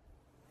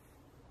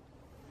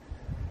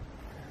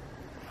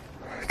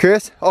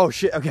 Chris? Oh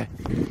shit, okay.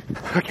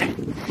 Okay.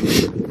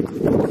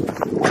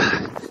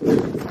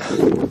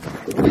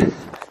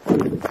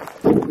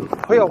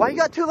 Oh yo, why you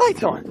got two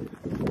lights on?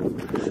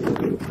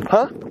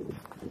 Huh?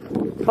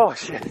 Oh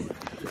shit.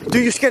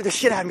 Dude, you scared the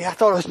shit out of me. I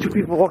thought it was two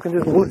people walking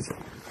through the woods.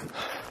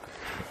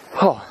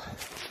 Oh.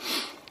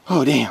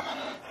 Oh damn.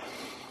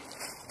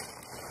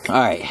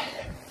 Alright.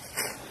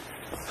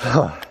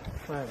 Oh.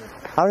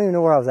 I don't even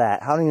know where I was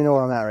at. I don't even know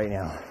where I'm at right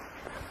now.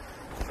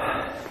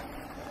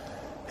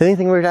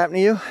 Anything weird happen to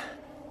you?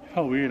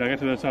 How weird. I got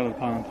to that side of the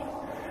pond.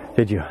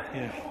 Did you?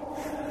 Yeah.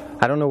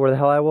 I don't know where the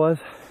hell I was.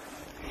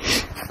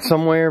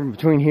 Somewhere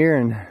between here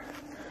and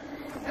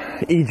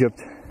Egypt.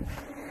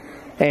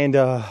 And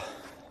I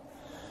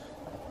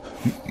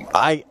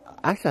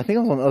think I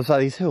was on the other side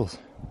of these hills.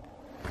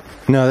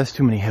 No, that's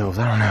too many hills.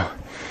 I don't know.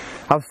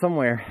 I was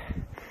somewhere.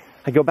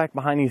 I go back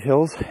behind these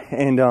hills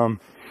and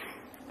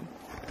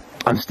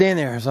I'm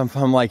standing there as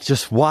I'm like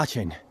just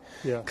watching.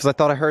 Yeah. Because I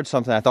thought I heard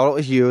something. I thought it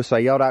was you, so I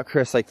yelled out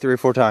Chris like 3 or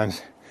 4 times.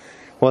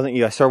 It wasn't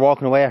you. I started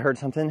walking away. I heard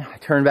something. I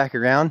turned back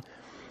around.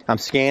 I'm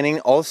scanning.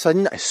 All of a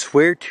sudden, I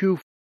swear to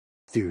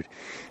dude,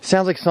 it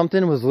sounds like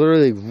something was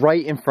literally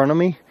right in front of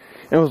me.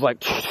 And it was like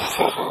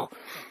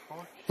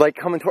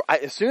coming toward.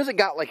 As soon as it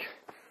got like,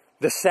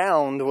 the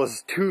sound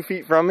was 2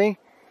 feet from me.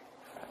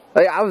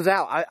 Like I was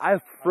out. I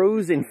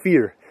froze in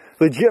fear.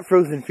 Legit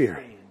froze in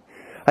fear.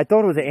 I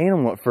thought it was an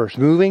animal at first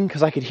moving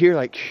because I could hear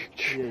like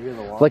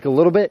a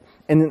little bit,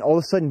 and then all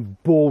of a sudden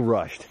bull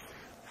rushed.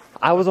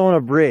 I was on a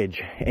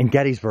bridge in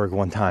Gettysburg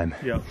one time.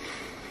 Yeah.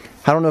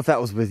 I don't know if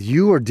that was with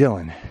you or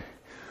Dylan,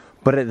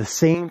 but the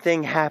same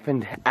thing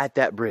happened at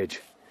that bridge.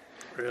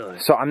 Really?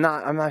 So I'm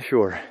not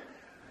sure.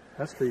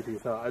 That's creepy.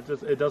 So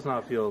it does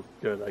not feel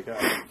good. Like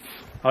I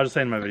was just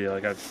saying in my video,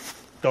 like I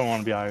don't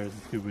want to be higher than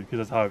stupid because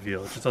that's how I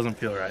feel. It just doesn't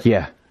feel right.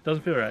 Yeah. It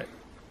doesn't feel right.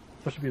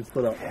 Especially being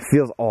split up. It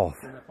feels off.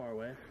 Isn't that far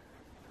away?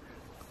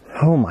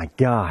 Oh my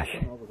gosh.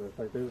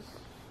 Like there's,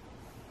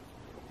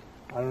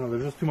 I don't know,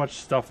 there's just too much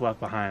stuff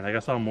left behind. Like I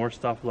saw more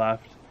stuff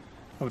left.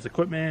 If it's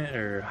equipment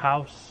or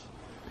house.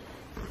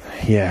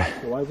 Yeah.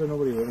 So why is there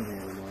nobody living here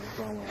anymore?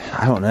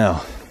 I don't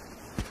know.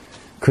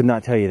 Could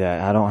not tell you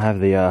that. I don't have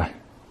the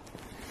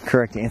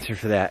correct answer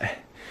for that.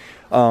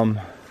 What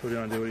do you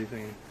want to do? What do you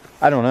think?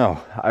 I don't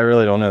know. I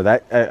really don't know.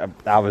 That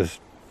I was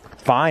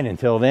fine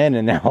until then,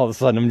 and now all of a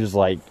sudden I'm just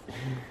like.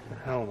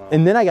 Hell no.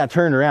 And then I got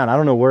turned around. I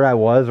don't know where I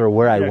was or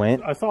where I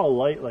went. I saw a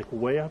light like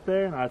way up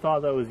there, and I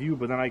thought that was you.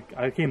 But then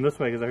I came this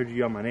way because I heard you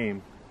yell my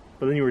name.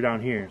 But then you were down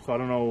here, so I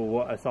don't know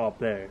what I saw up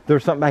there. There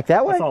was something back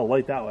that way? I saw a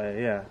light that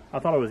way. Yeah. I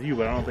thought it was you,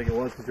 but I don't think it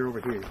was because you're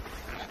over here.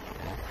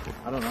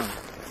 I don't know.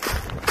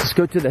 Let's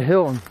go to the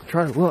hill and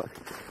try to look.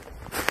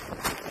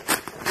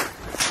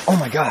 Oh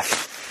my gosh.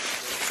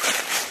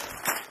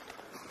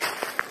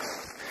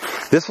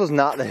 This was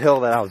not the hill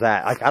that I was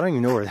at. Like, I don't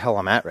even know where the hell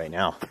I'm at right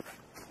now.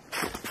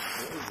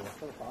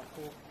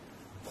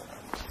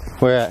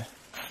 Where at?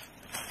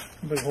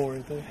 Big hole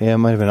right there. Yeah, it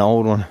might have been an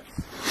old one.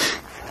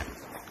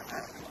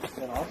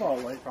 Yeah, I saw a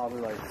light probably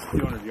like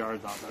 200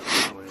 yards out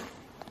that way.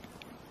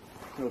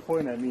 It was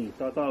pointing at me,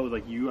 so I thought it was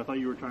like you. I thought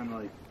you were trying to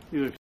like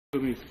either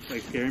with me,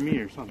 like scare me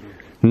or something.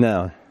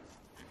 No.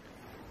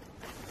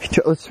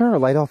 Let's turn our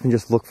light off and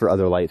just look for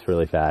other lights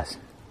really fast.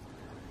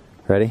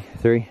 Ready?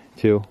 3,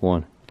 2,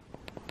 1.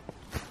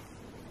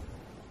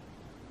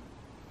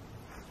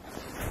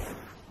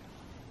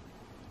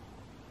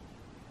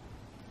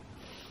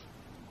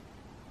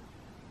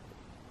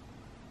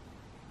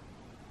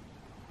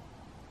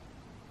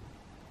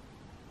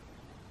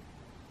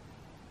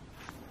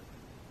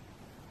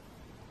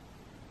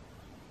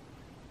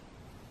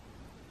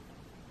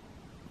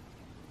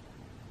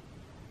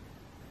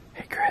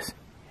 Hey Chris,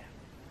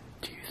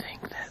 do you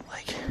think that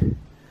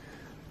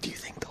do you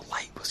think the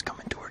light was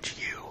coming towards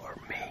you or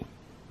me?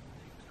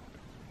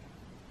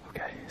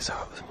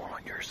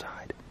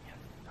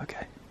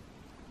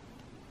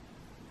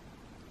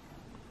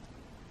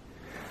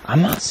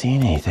 I'm not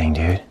seeing anything,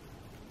 dude.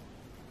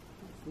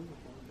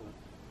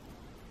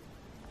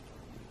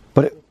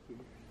 But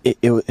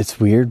it's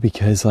weird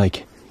because,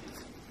 like,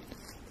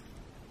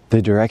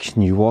 the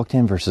direction you walked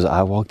in versus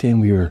I walked in,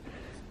 we were...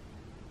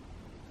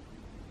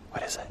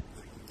 What is it?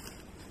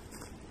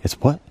 It's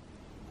what?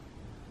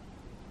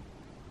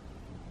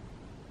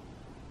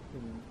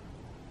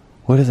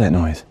 What is that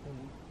noise?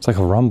 It's like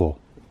a rumble.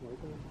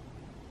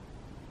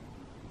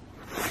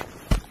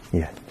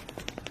 Yeah.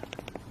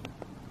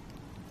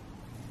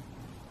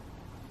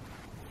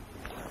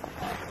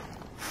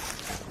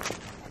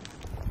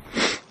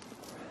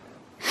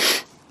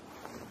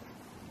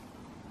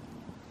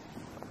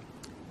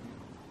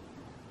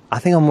 I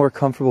think I'm more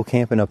comfortable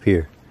camping up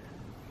here.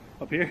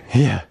 Up here?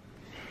 Yeah.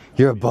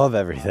 You're above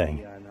everything.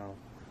 Yeah, I know.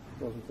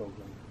 Wasn't so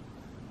good.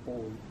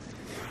 Holy.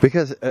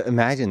 Because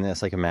imagine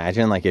this, like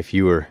imagine like if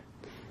you were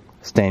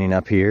standing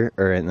up here,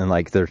 or and then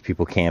like there's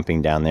people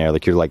camping down there,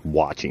 like you're like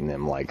watching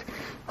them, like,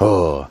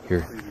 oh,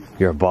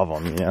 you're above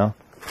them, you know?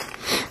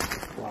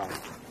 Wow.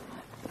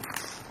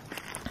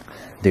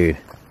 Dude,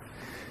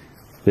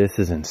 this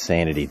is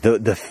insanity.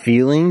 The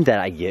feeling that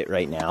I get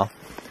right now,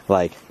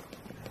 like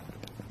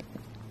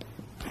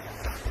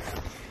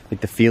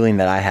the feeling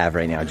that I have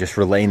right now, just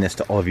relaying this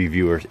to all of you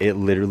viewers, it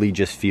literally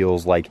just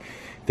feels like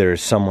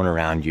there's someone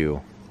around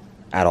you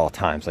at all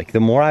times. Like the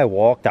more I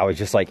walked, I was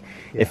just like,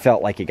 it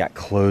felt like it got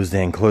closed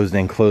in, closed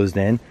in, closed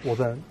in. Well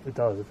then, it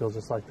does. It feels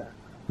just like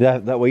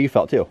that. That way you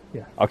felt too?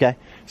 Yeah. Okay,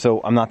 so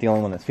I'm not the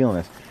only one that's feeling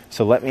this.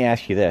 So let me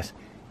ask you this.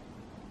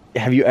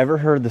 Have you ever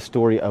heard the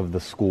story of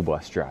the school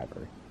bus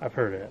driver? I've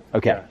heard it.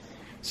 Okay, Yes.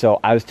 so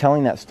I was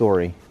telling that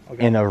story,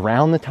 and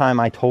around the time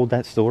I told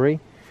that story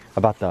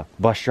about the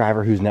bus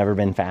driver who's never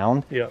been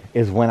found,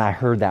 is when I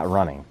heard that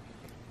running.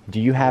 Do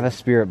you have a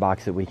spirit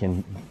box that we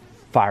can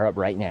fire up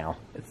right now?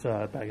 It's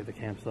back at the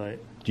campsite.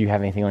 Do you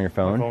have anything on your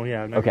phone? My phone,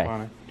 yeah. I've never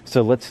found it.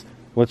 So let's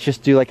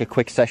just do like a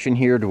quick session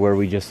here to where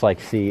we just like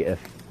see if...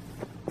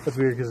 That's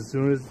weird because as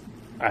soon as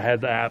I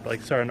had the app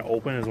like starting to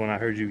open is when I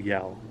heard you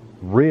yell.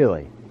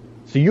 Really?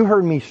 So you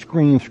heard me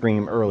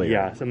scream earlier?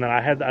 Yes, and then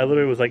I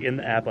literally was like in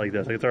the app like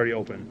this, like it's already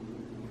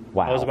open.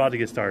 Wow. I was about to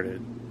get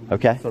started.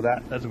 Okay. So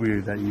that's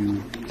weird that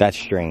you... That's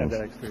strange.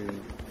 Had that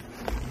experience.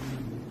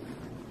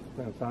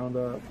 Got sound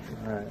up.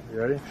 Alright, you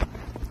ready?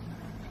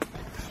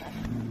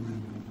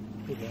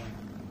 Okay.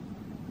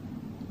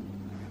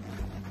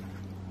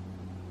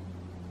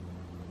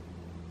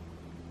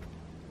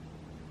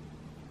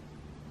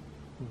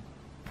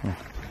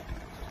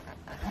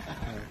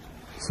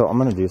 So I'm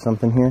gonna do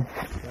something here.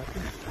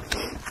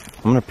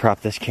 I'm gonna prop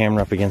this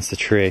camera up against the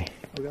tree.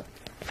 Okay.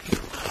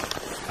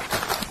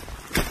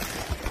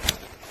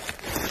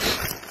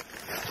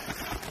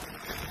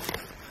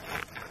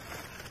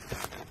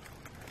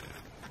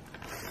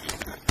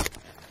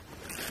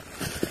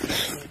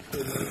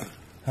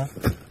 Huh?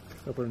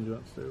 I'll put him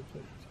upstairs.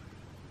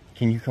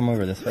 Can you come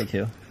over this way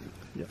too?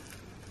 Yeah.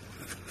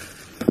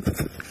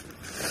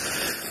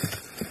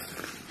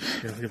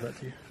 Okay, I'll give that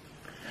to you.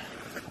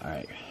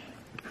 Alright.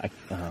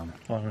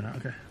 Oh, we're not,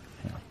 okay.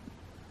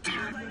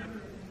 Yeah.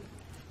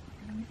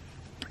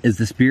 Is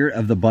the spirit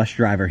of the bus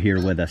driver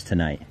here with us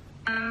tonight?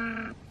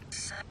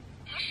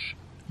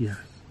 Yes.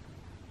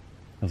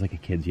 That was like a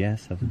kid's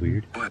yes? That was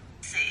weird.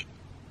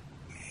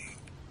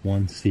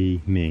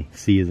 1C, me.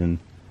 C is in...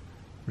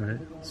 Right.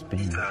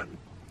 Spanish.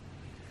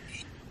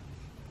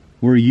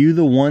 Were you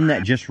the one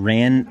that just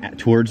ran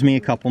towards me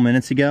a couple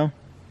minutes ago?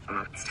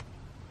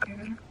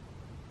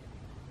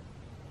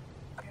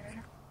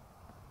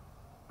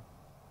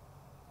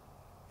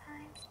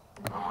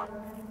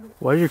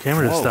 Why did your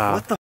camera just stop?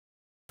 What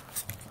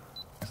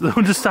the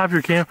Don't just stop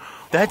your camera.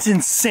 That's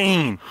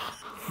insane.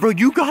 Bro,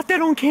 you got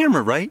that on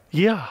camera, right?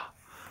 Yeah.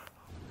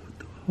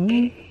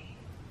 I'm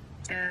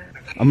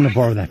gonna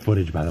borrow that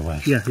footage, by the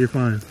way. Yeah, you're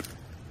fine.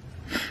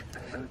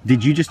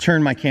 Did you just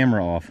turn my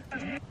camera off?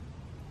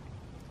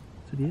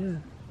 Yeah.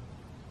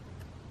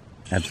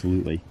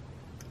 Absolutely.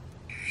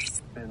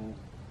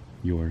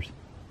 Yours.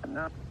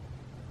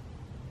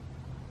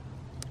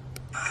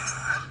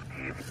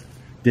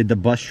 Did the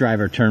bus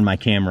driver turn my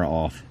camera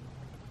off?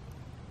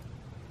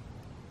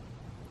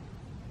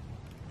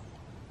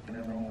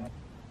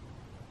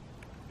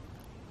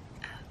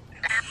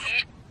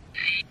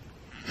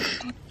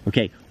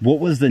 Okay,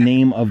 what was the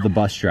name of the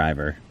bus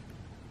driver?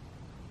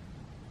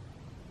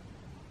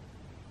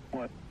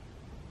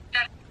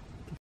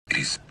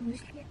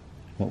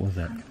 What was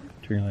that?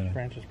 Turn your light on.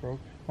 Branch is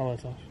broke. Oh,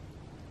 that's off.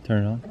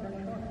 Turn it on.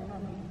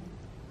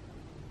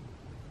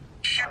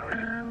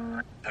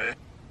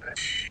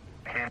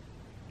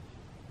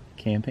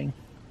 Camping?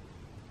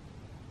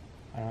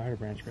 I heard a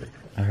branch break.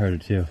 I heard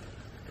it too.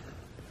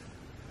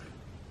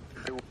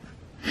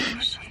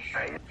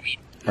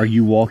 Are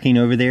you walking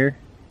over there?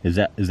 Is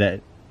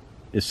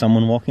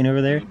someone walking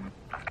over there?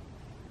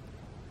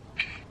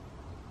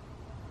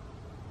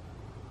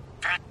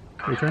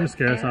 Are you trying to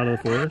scare us out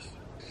of the forest?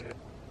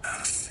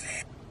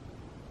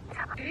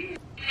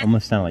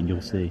 Almost sound like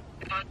you'll see.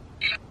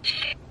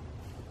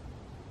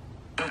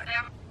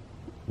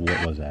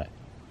 What was that?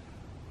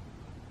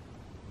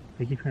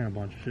 They keep hearing a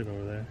bunch of shit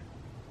over there.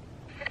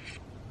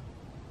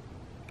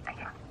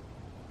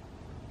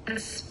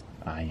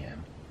 I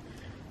am.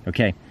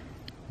 Okay.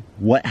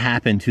 What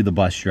happened to the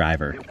bus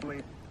driver?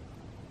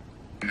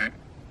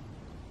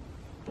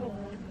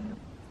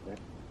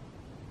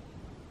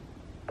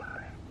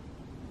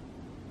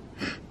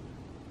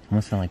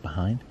 Almost sound like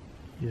behind?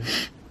 Yeah.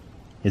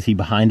 Is he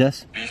behind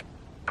us?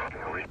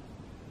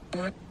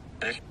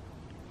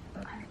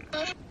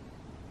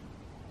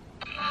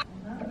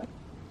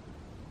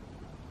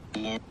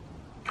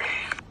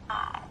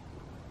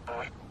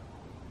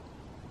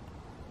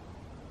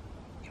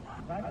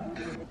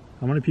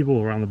 How many people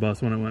were on the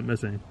bus when it went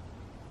missing?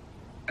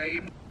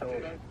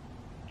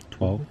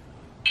 12.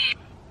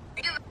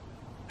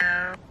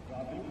 That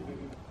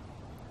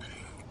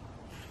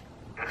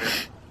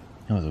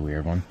was a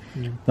weird one.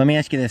 Yeah. Let me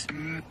ask you this.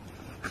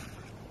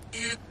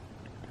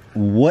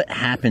 What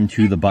happened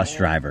to the bus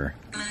driver?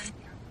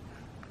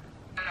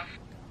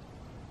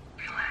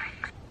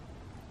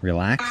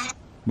 Relaxed?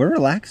 We're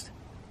relaxed.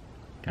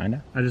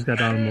 Kinda. I just got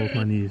down on both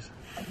my knees.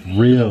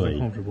 Really?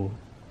 Comfortable.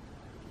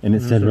 And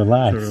it said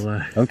relax.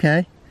 Relax.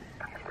 Okay.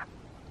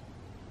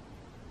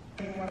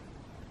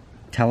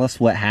 Tell us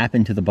what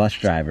happened to the bus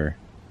driver.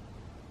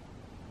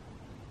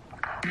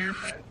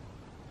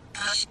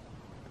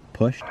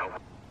 Pushed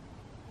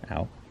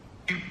out.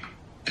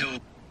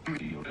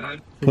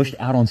 Pushed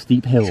out on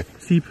steep hill.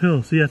 Steep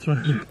hill. See, that's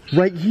right.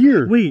 Right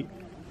here. Wait,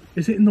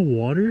 is it in the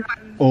water?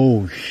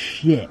 Oh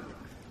shit.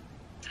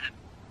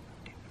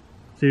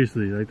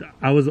 Seriously, like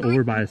I was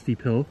over by a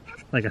steep hill,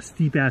 like a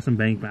steep ass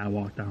embankment I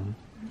walked down.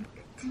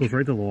 So it's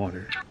right to the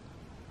water.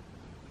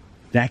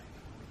 That.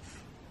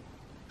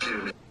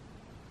 I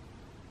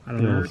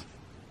don't know.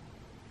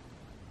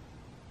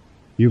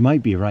 You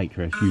might be right,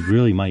 Chris. You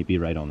really might be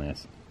right on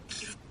this.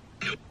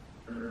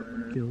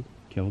 Killed.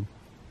 Killed.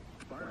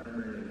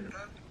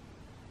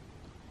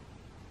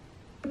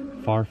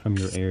 Far from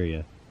your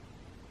area.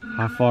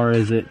 How far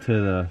is it to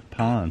the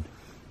pond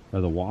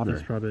or the water?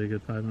 That's probably a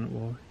good 5-minute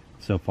walk.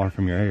 So far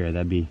from your area,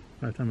 that'd be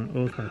 5-10 minutes.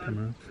 Oh, it's 5-10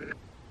 minutes.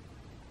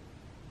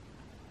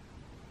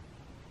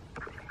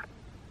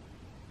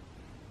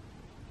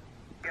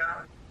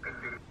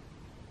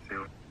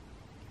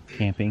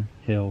 camping,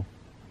 hill.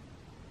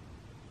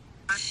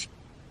 It's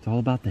all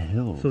about the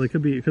hills. So it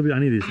could be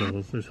any of these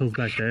hills. There's hills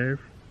back there.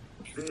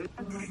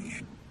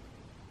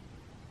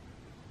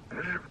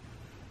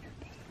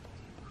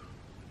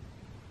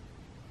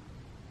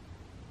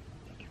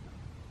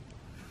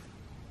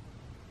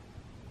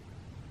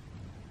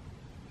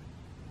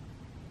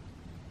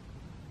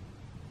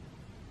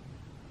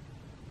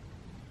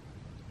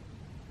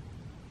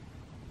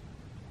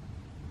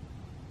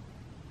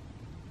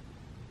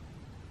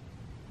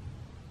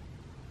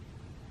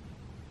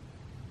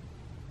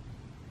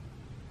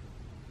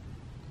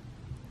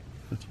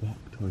 Let's walk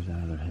towards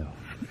that other hill.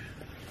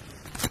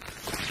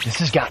 This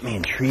has got me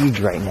intrigued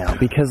right now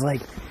because,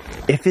 like,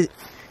 if it,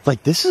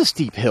 like, this is a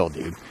steep hill,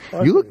 dude.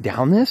 You look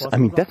down this, I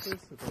mean, that's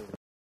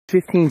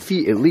 15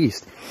 feet at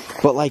least.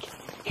 But, like,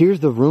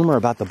 here's the rumor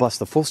about the bus.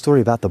 The full story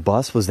about the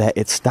bus was that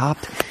it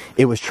stopped.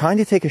 It was trying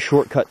to take a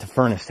shortcut to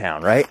Furnace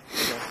Town, right?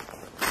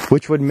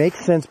 Which would make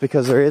sense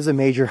because there is a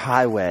major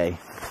highway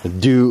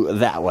due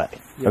that way,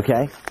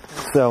 okay?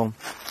 So,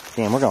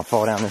 damn, we're gonna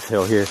fall down this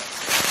hill here.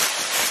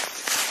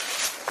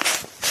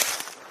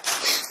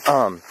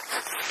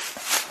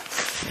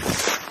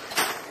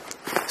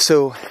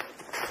 So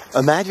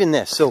imagine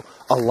this. So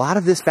a lot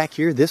of this back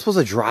here, this was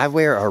a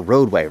driveway or a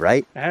roadway,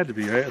 right? It had to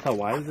be, right? That's how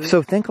wide is it?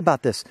 So think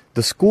about this.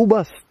 The school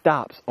bus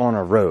stops on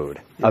a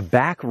road, a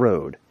back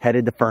road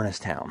headed to Furnace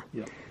Town.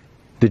 Yep.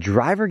 The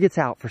driver gets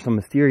out for some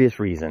mysterious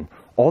reason.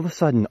 All of a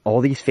sudden, all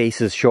these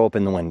faces show up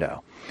in the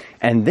window.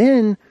 And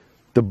then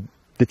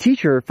the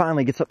teacher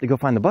finally gets up to go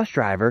find the bus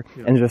driver,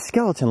 and there's a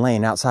skeleton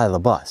laying outside of the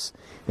bus.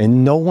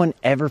 And no one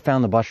ever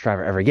found the bus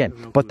driver ever again.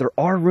 But there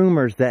are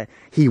rumors that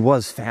he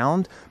was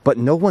found, but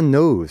no one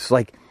knows.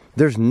 Like,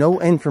 there's no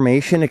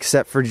information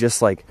except for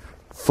just, like,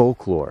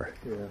 folklore.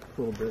 Yeah,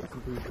 a little bit.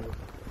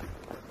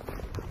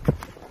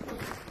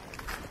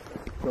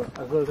 So that's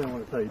another thing I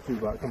want to tell you, too,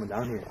 about coming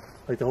down here.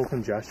 Like, the whole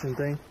congestion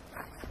thing.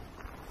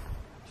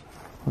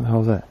 What the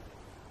hell is that?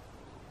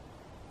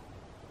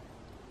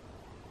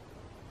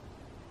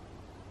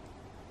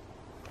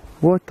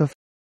 What the f?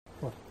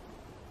 What?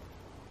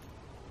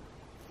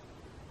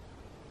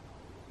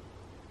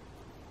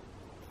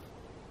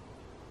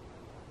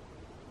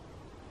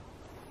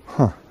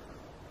 Huh.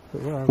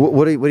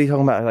 What are you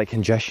talking about, like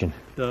congestion?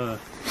 When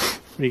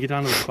you get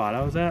down to the spot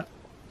I was at,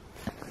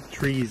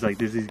 trees, like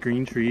there's these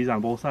green trees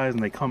on both sides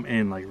and they come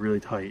in like really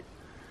tight.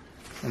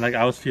 And like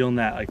I was feeling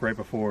that like right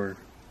before.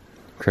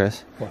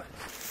 Chris? What?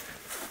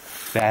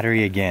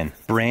 Battery again.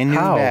 Brand new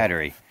How?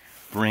 battery.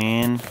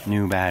 Brand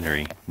new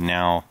battery.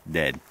 Now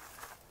dead.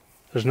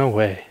 There's no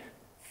way.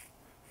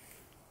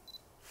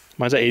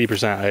 Mine's at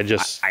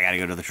 80%. I gotta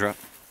go to the truck.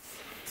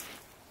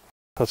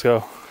 Let's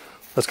go.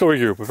 Let's go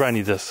regroup. We probably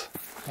need this.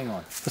 Hang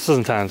on. This is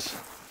intense.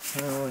 I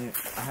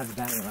have the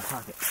battery in my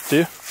pocket. Do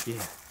you?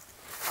 Yeah.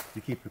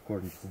 You keep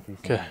recording just in case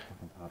Okay.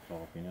 something pops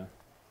off, you know?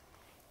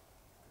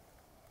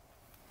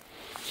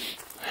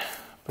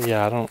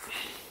 Yeah, I don't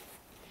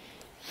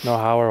know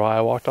how or why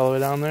I walked all the way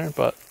down there,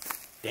 but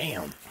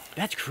Damn,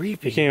 that's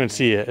creepy. you can't even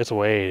see it. It's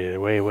way,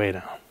 way, way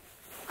down.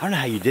 I don't know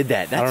how you did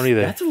that. That's, I don't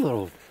either.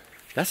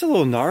 That's a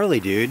little gnarly,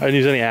 dude. I didn't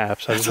use any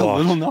apps. I That's just a walked.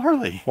 little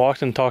gnarly.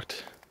 Walked and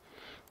talked.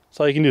 That's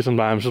all you can do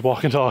sometimes, just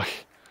walk and talk.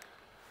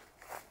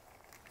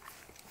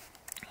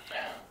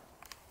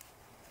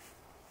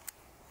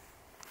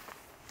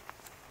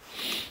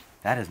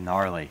 That is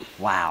gnarly.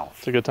 Wow.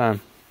 It's a good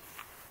time.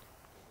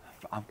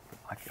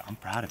 I'm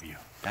proud of you.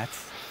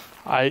 That's.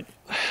 I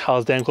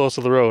was damn close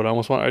to the road. I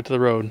almost went right to the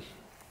road.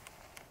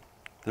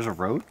 There's a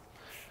road?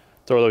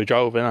 The road that we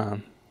drove in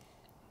on.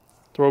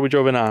 The road we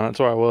drove in on, that's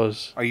where I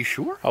was. Are you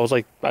sure? I was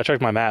like, I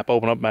checked my map,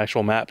 opened up my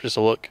actual map just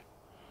to look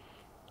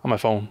on my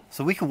phone.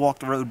 So we can walk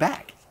the road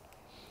back.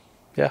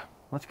 Yeah.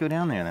 Let's go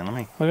down there then. Let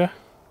me. Okay.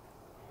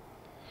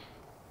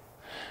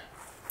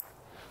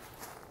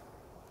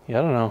 Yeah,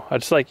 I don't know. I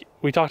just like,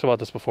 we talked about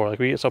this before. Like,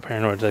 we get so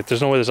paranoid. Like,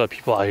 there's no way there's other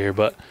people out here,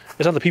 but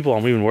it's not the people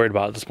I'm even worried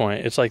about at this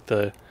point. It's like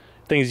the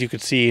things you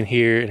could see and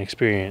hear and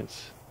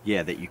experience.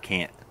 Yeah, that you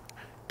can't.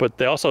 But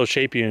they also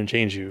shape you and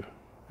change you.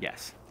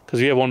 Yes. Because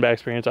if you have one bad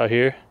experience out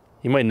here,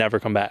 you might never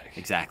come back.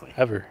 Exactly.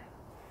 Ever.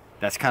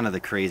 That's kind of the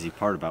crazy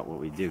part about what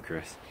we do,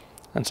 Chris.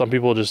 And some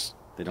people just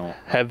They don't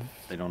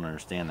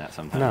understand that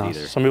sometimes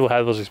either. Some people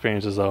have those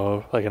experiences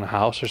though, like in a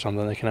house or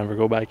something, they can never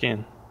go back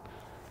in.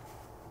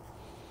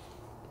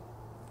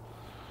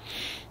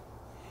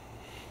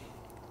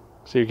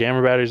 So your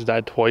camera batteries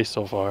died twice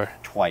so far.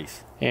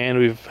 Twice. And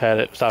we've had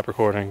it stop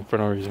recording for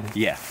no reason.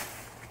 Yeah.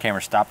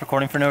 Camera stopped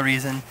recording for no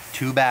reason.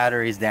 2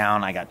 batteries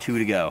down. I got 2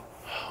 to go.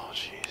 Oh,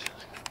 Jesus.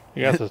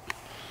 You got to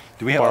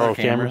Do we have borrow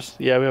other cameras?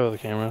 Yeah, we have other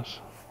cameras.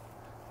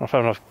 I don't know if I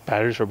have enough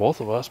batteries for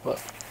both of us,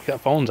 but we got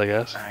phones, I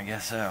guess. I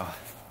guess so.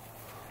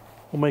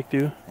 We'll make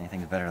do.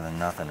 Anything's better than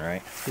nothing,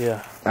 right?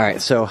 Yeah. All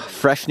right, so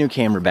fresh new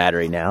camera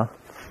battery now.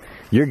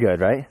 You're good,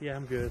 right? Yeah,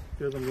 I'm good.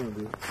 Good as I'm going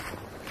to do.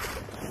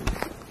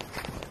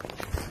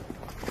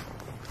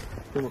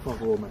 I'm almost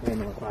comfortable with my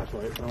hand on my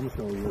flashlight, so I'm just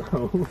going to leave it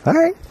alone. All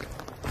right.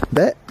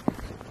 Bet.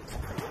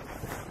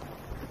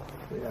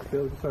 So yeah, I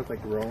feel like it starts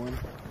like growing.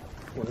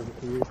 Whatever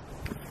it is.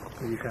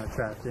 Maybe kind of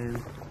trapped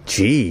in.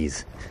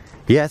 Jeez.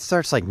 Yeah, it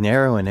starts like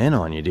narrowing in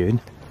on you, dude.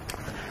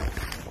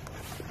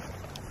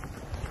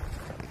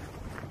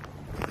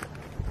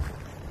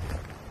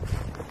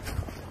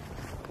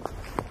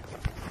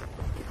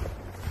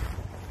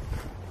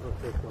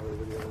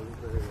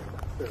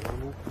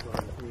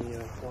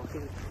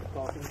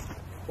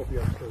 Hope you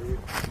have to read.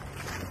 But I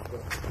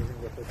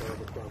think what they thought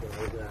was probably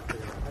was after I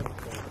haven't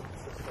gone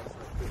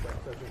that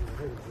session in the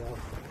woods now.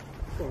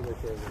 Just want to make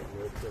sure everyone's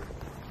good. So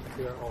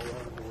we are all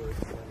around the woods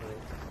and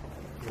like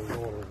the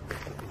water.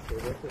 So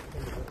that's just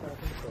things that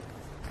happen. So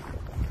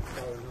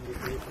probably number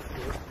 3 for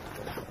sure.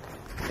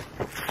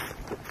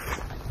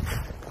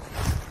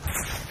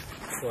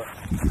 What? I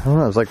don't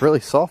know, it was like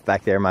really soft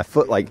back there. My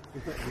foot like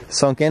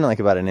sunk in like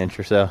about an inch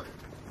or so. What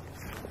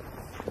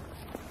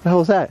the hell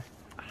was that?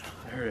 I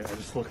heard it. I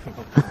just looked up.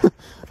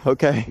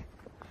 Okay.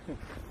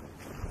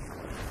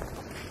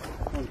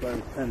 I'm glad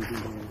the pens didn't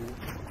hear anything.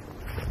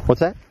 What's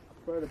that?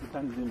 Glad the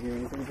pens didn't hear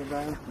anything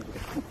sometimes.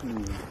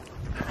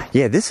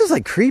 Yeah, this is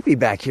like creepy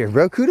back here,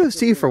 bro. Kudos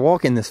to you for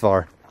walking this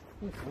far.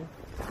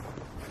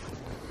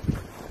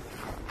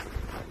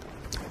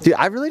 Dude,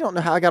 I really don't know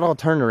how I got all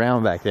turned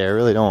around back there. I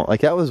really don't. Like,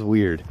 that was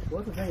weird.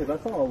 Well, the thing is, I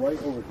saw a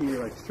light over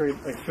here, like straight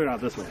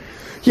out this way.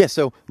 Yeah,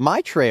 so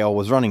my trail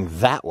was running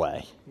that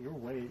way.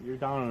 You're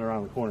down and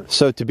around the corner.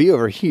 So to be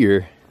over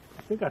here.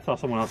 I think I saw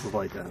someone else's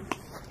light then.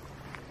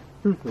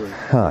 Truthfully.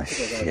 Oh,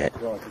 shit.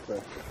 All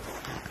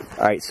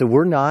right, so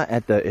we're not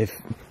at the,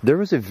 if there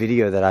was a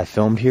video that I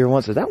filmed here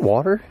once, is that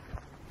water?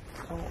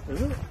 Oh,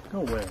 is it?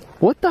 No way.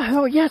 What the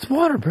hell? Yeah, it's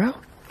water, bro.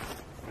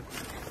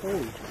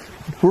 Holy.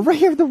 We're right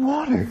here at the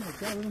water. Oh my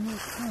God, what am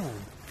I doing?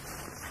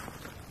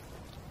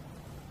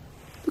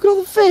 Look at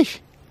all the fish.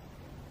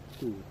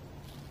 Dude.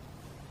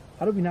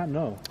 How did we not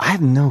know? I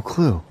have no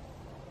clue.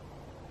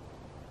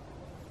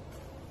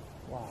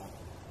 Wow.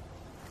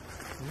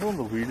 This is one of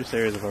the weirdest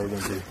areas I've ever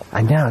been to.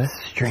 I know, this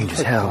is strange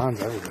as hell.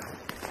 Ponds everywhere.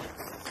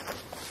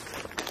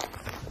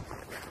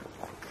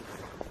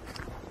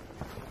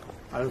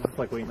 I was just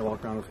like waiting to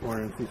walk around this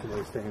corner and see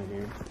somebody standing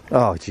here.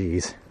 Oh,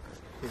 jeez.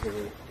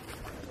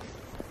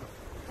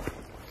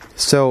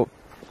 So,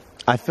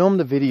 I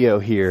filmed a video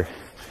here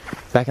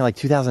back in like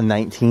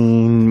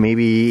 2019,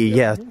 maybe,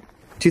 yeah,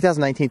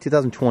 2019,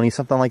 2020,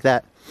 something like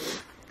that.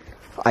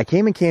 I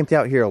came and camped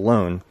out here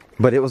alone,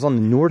 but it was on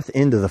the north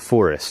end of the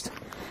forest.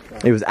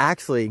 It was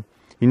actually,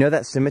 you know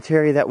that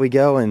cemetery that we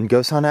go and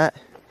ghost hunt at?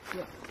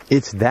 Yeah.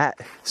 It's that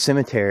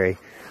cemetery.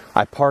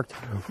 I parked,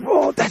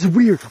 oh, that's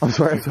weird. I'm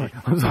sorry.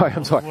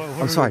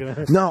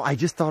 No, I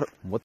just thought,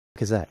 what the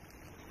fuck is that?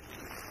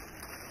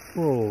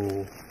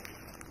 Whoa.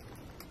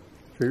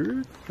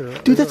 Dude,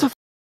 that's a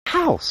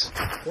house.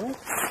 What?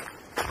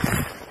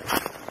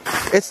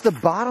 It's the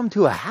bottom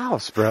to a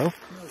house, bro.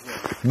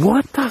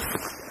 What the?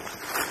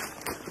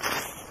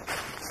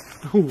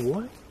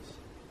 What?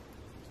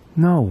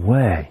 No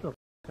way. Get the f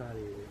out of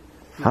here.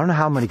 I don't know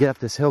how I'm gonna get up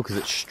this hill because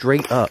it's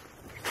straight up.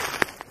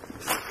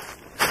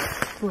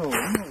 Bro, no way,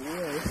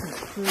 this is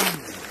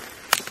crazy.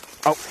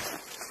 Oh.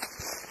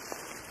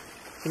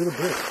 Look at the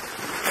brick.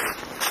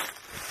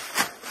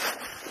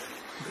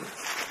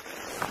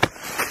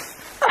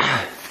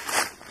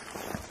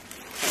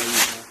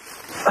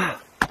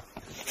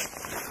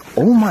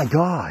 Oh my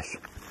gosh.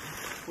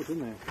 What's in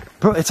there?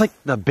 Bro, it's like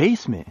the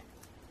basement.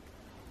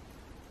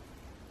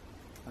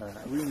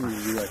 Alright, we need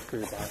to do like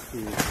clear back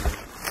here.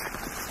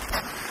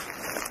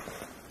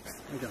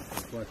 I got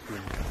some questions.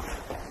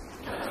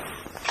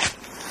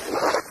 I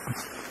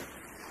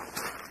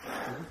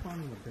just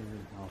found an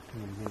abandoned house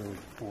in the middle of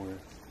the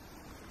forest.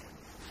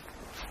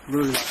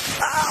 Really?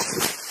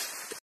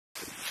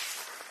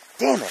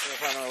 Damn it.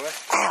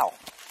 Ow.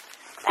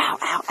 Ow,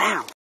 ow,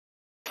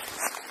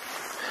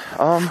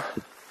 ow.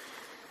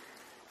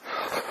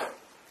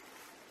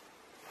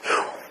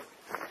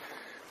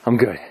 I'm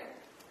good.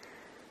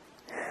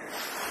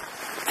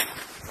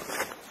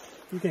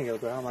 You can't go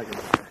there, I'm like it.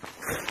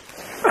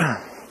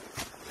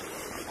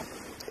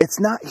 It's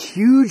not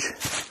huge.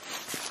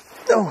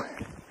 No.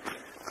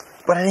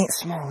 But it ain't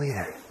small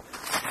either.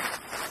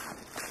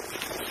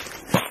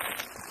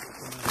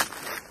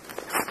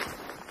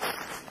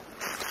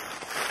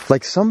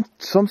 Like some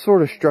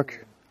sort of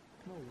structure.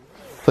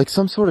 Like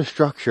some sort of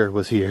structure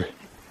was here.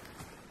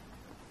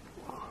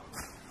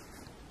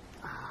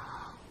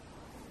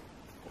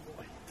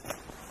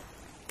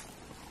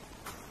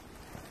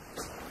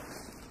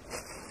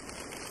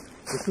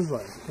 This is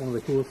like one of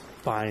the coolest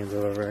finds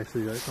I've ever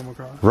actually like come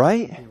across.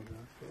 Right? Like,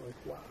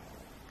 wow.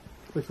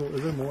 Wait, so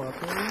is there more up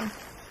there?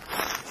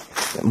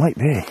 It might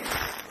be.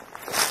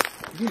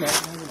 Could you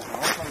imagine having a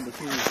house on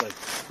between like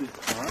these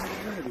farms?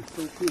 That'd be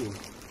so cool.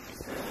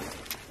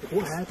 Like,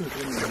 what happens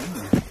when you're in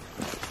there?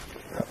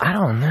 I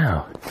don't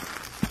know.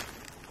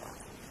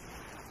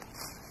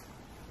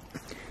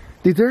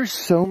 Dude, there's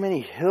so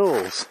many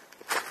hills.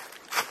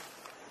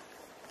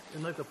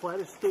 In like the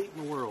flattest state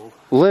in the world.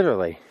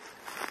 Literally.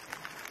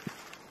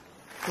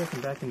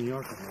 I'm back in New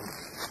York right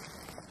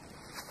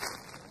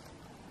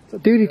now.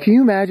 Dude, can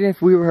you imagine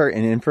if we were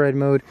in infrared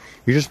mode?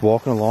 You're just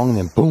walking along and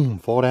then boom,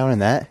 fall down in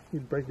that?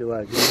 You'd break your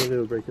leg. What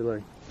would break your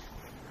leg?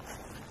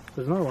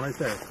 There's another one right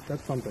there.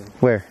 That's something.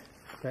 Where?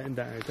 That and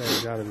that right there.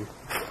 It's gotta be. Is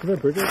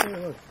that bridge right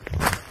there? Look.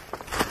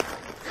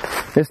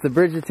 It's the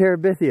bridge of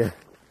Terabithia.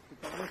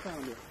 I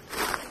found it.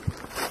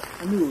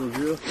 I knew it was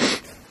real.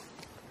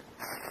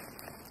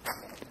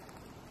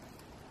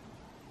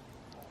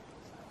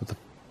 What the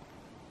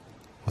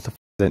f is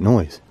that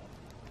noise?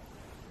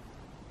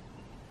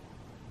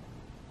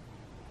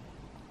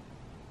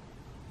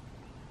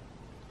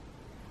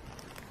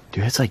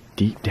 Dude, it's like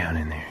deep down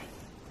in there.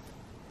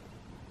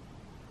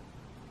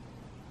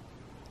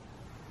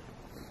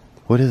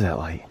 What is that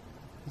light?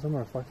 There's something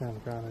reflecting on the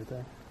ground right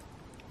there.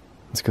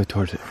 Let's go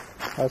towards it.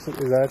 Is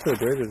that actually a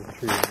bridge or is it a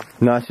tree?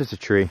 No, it's just a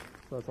tree.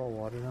 So it's all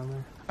water down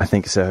there? I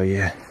think so,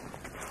 yeah.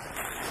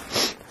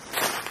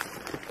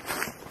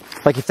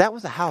 Like, if that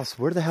was a house,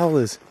 where the hell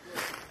is...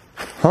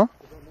 Huh?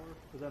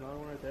 Is that another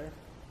one right there? Is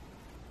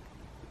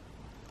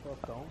that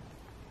stone?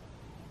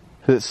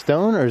 Is it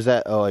stone or is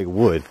that, oh, like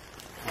wood?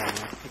 I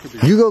don't know. It could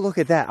be. You go look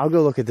at that. I'll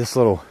go look at this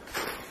little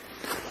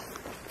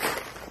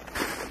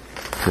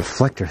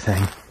reflector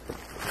thing.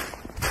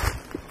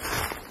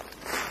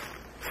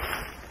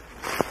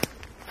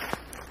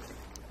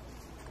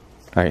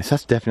 Alright, so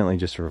that's definitely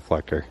just a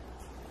reflector.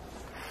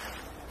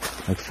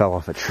 Like fell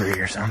off a tree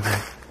or something.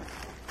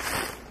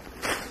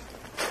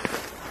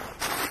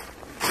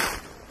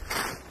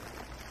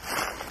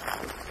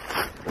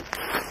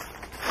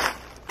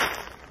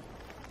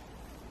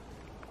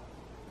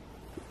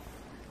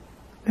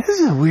 This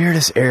is the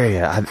weirdest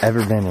area I've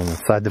ever been in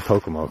inside the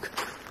Pocomoke.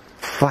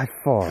 By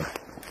far.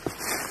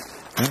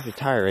 There's a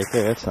tire right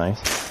there, that's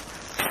nice.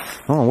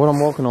 I don't know what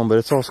I'm walking on, but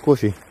it's all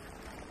squishy.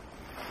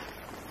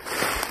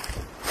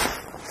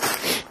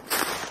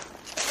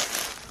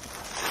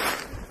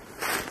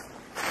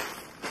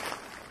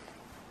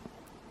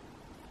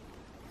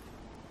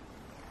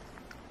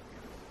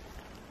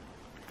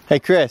 Hey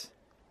Chris,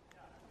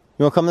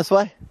 you wanna come this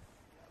way?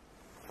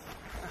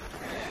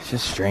 It's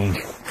just strange.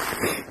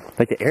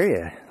 Like the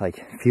area,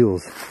 like,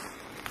 feels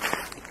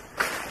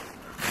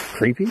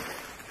creepy,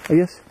 I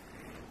guess,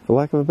 for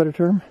lack of a better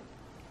term.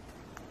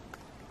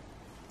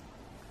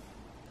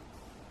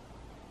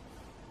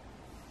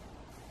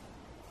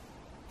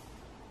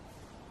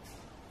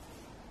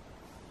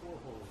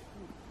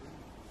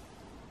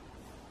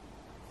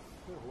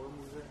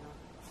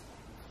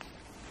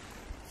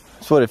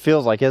 That's what it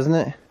feels like, isn't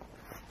it?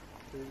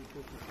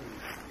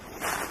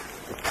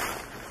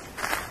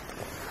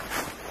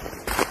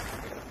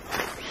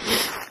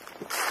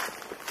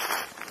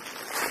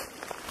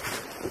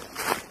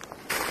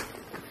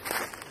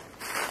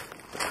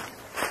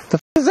 The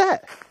f is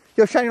that?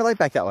 Yo, shine your light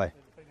back that way.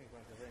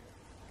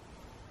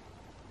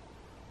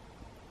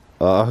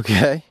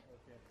 Okay.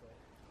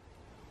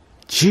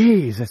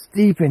 Jeez, that's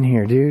deep in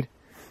here, dude.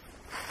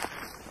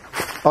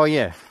 Oh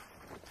yeah,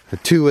 a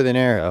 2 with an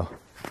arrow.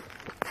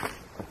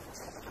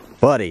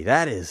 Buddy,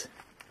 that is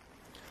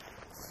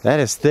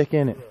thick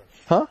in it.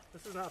 Huh?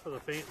 This is not for the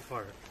faint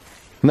part.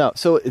 No,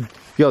 so,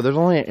 yo, there's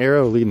only an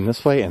arrow leading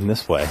this way and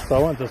this way. So I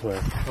went this way.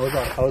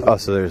 Oh,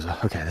 so there's,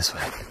 okay, this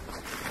way.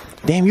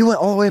 Damn, you went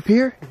all the way up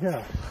here?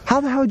 Yeah.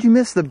 How the hell did you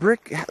miss the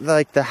brick,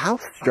 like the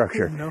house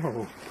structure?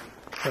 No.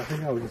 I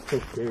think I was just so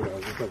scared. I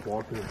was just like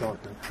walking in the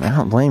darkness. I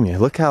don't blame you.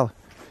 Look how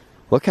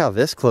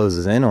this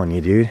closes in on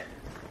you, dude.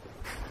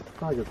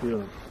 Not a good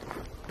feeling.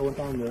 I went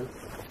down this.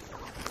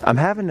 I'm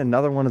having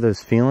another one of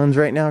those feelings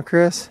right now,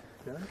 Chris.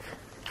 Okay.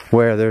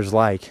 Where there's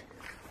like,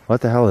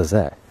 what the hell is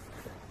that?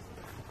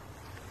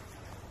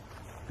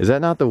 Is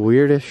that not the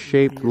weirdest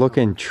shaped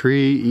looking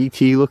tree,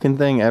 ET looking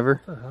thing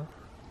ever? What the hell?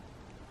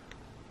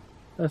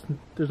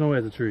 There's no way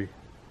it's a tree.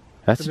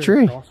 That's a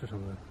tree. Or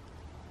something.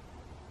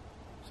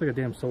 It's like a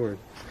damn sword.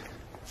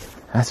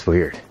 That's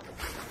weird.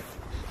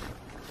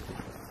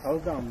 I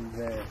was down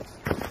there.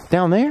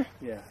 Down there?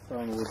 Yeah,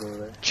 down the woods over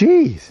there.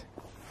 Jeez.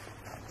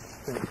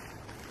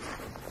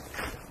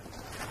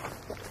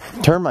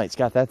 Termites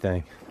got that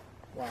thing.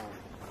 Wow.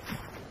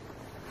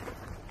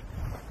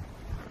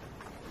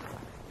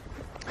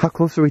 How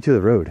close are we to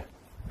the road?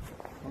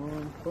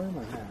 Where am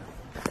I at?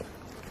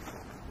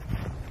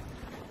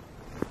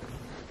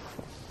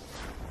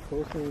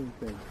 Closer than you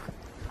think.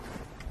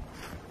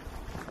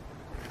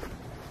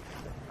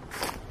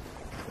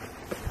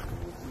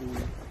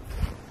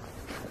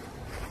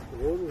 The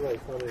road is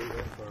like probably in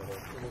front of us,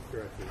 in this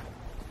direction.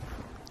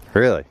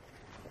 Really?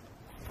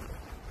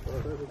 Well,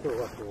 it's a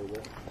left a little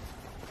bit.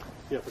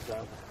 Yeah, for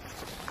down.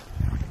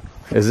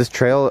 Is this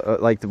trail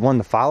like the one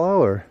to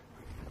follow, or?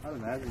 I'd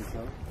imagine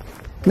so.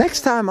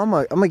 Next time, I'm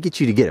gonna get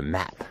you to get a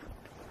map.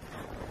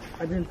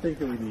 I didn't think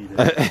that we needed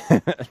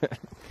it.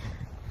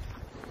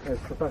 As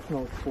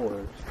professional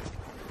explorers.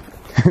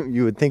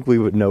 You would think we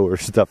would know where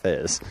stuff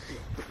is,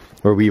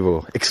 or we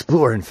will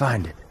explore and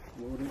find it.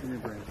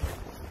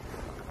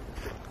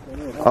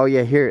 Oh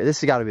yeah, here.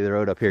 This has got to be the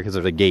road up here because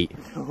there's a gate.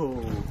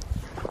 Oh.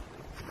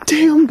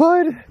 Damn,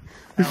 bud,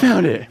 we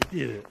found it.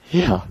 Did it?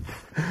 Yeah.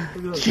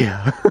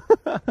 Yeah.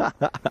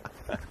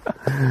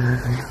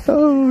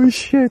 Oh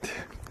shit.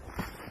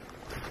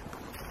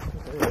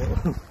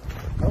 That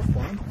was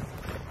fun.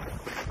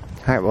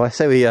 All right. Well, I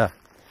say we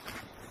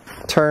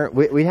turn.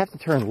 We have to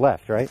turn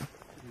left, right?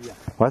 Yeah.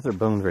 Why is there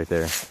bones right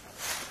there?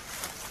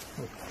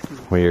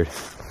 Weird.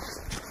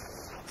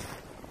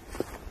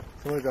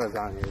 Somebody drives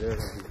down here. They're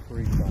gonna be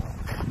freaked out.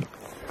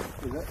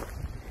 Is that?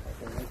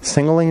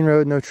 Single lane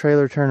road, no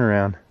trailer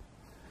turnaround.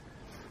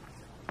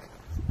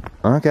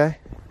 Okay.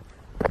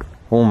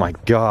 Oh my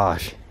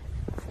gosh.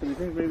 Do you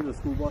think maybe the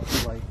school bus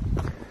was like,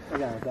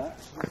 again, if that,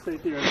 let's say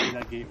theoretically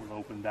that gate was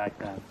open back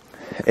then.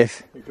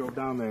 If They drove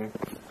down there.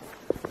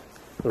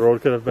 The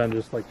road could have been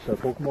just like the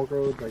Pocomoke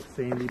road, like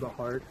sandy but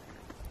hard.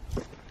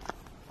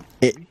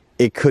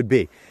 it could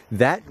be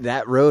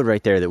that road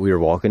right there that we were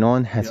walking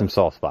on had some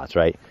soft spots,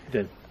 right? It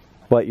did.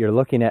 But you're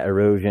looking at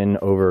erosion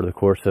over the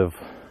course of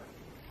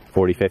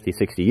 40, 50,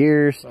 60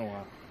 years, Oh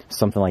wow.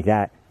 something like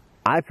that.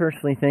 I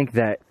personally think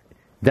that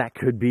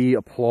could be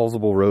a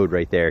plausible road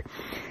right there.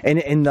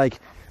 And like,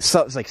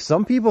 so it's like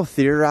some people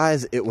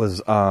theorize it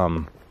was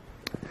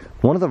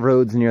one of the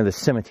roads near the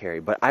cemetery,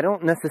 but I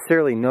don't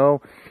necessarily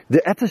know.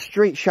 That's a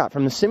straight shot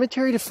from the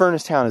cemetery to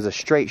Furnace Town is a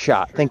straight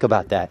shot. Think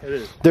about that.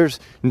 It is.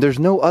 There's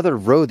no other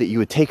road that you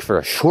would take for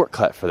a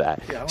shortcut for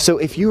that. Yeah, so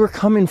if you were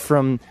coming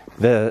from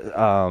the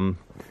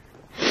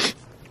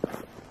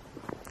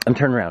I'm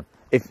turning around.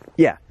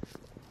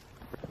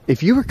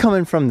 If you were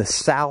coming from the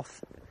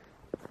south,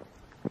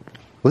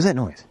 what was that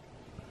noise?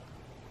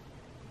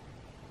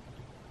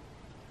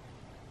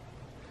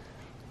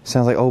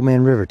 Sounds like Old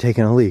Man River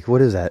taking a leak.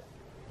 What is that?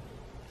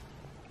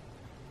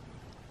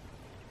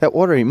 That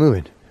water ain't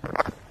moving.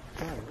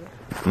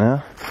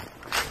 No?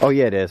 Oh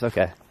yeah, it is.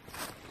 Okay.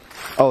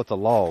 Oh, it's a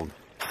log.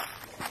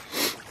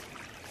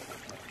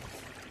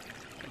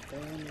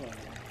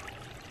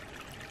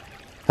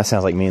 That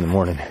sounds like me in the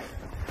morning.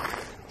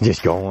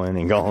 Just going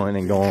and going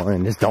and going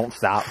and just don't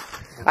stop.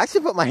 I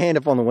should put my hand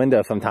up on the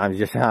window sometimes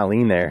just to kind of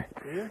lean there.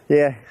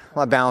 Yeah,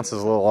 my balance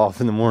is a little off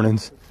in the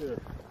mornings.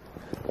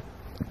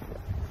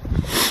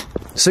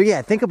 So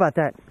yeah, think about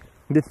that.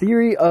 The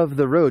theory of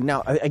the road.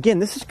 Now, again,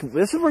 this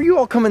is where you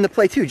all come into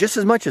play too, just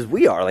as much as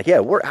we are. Like, yeah,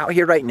 we're out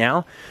here right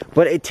now,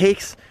 but it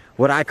takes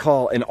what I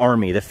call an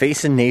army, the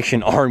Faison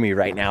Nation army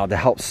right now to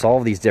help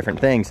solve these different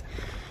things.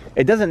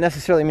 It doesn't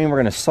necessarily mean we're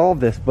going to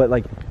solve this, but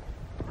like,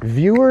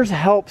 viewers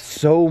help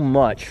so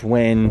much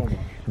when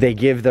they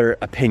give their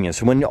opinions.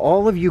 So when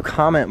all of you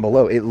comment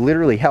below, it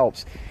literally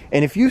helps.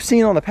 And if you've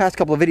seen on the past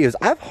couple of videos,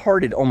 I've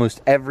hearted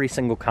almost every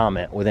single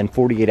comment within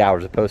 48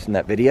 hours of posting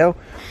that video.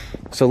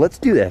 So let's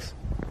do this.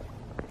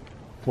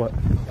 What?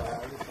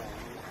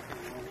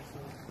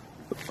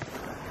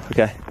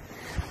 Okay.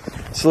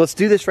 So let's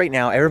do this right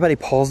now. Everybody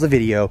pause the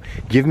video.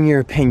 Give me your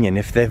opinion.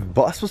 If the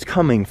bus was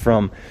coming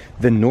from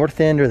the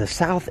north end or the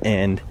south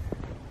end,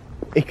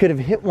 it could have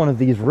hit one of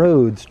these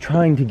roads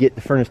trying to get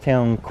to Furnace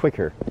Town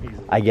quicker,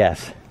 I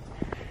guess.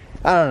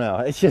 I don't know.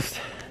 It's just...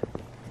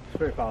 It's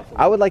very possible.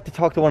 I would like to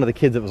talk to one of the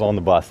kids that was on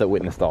the bus that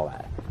witnessed all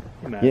that.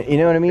 You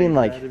know what I mean?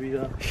 Like...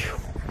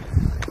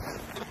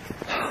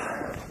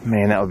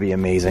 Man, that would be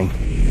amazing.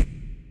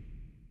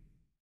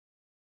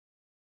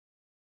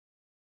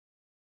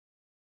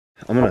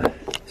 I'm gonna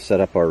set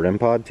up our REM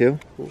pod too.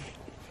 Cool.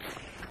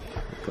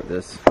 Put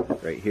this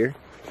right here.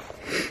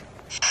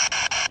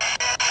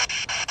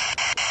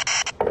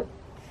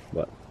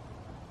 What?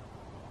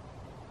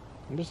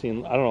 I'm just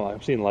seeing, I don't know,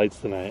 I'm seeing lights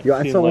tonight. Yo,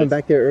 I saw one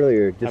back there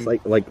earlier, just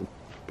like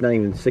not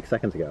even 6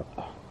 seconds ago.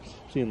 Oh,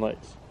 seeing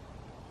lights.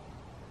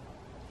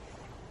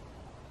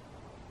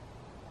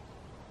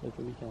 Like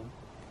the weekend.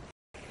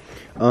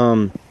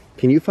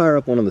 Can you fire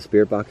up one of the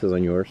spirit boxes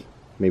on yours?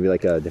 Maybe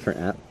like a different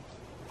app?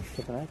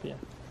 Different app, yeah.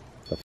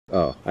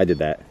 Oh, I did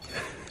that.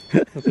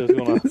 Let's see what's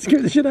going on. It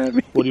scared the shit out of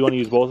me. What, do you want to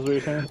use both, is what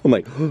you're saying? I'm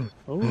like,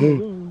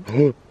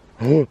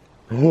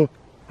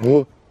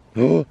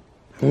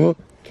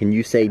 can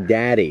you say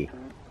daddy?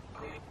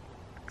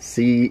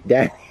 See,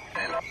 daddy.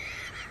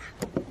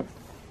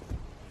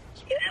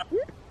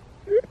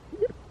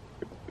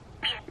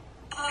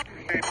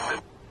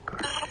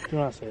 Do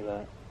not say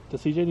that.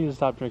 Does CJ need to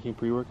stop drinking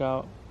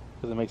pre-workout?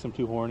 Because it makes him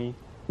too horny?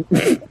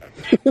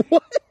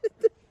 What?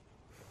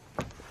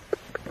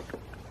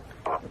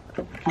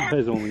 You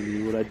guys only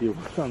knew what I deal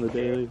with on the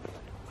daily.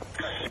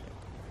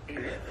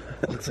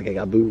 Looks like I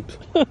got boobs.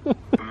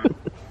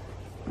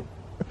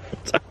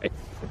 Sorry.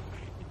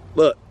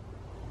 Look.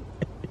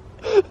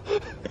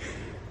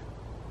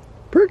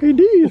 Perky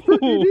D's,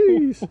 Perky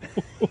D's.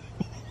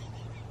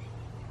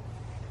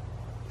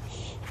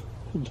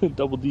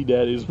 Double D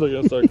Daddy is what they're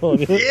gonna start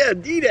calling you. Yeah,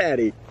 D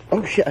Daddy.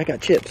 Oh shit, I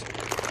got chips.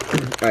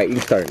 Alright, you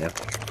can start it now.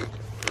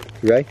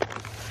 You ready?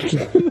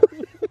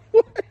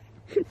 What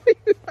are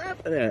you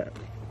laughing at?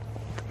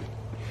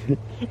 I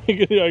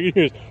can hear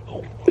it.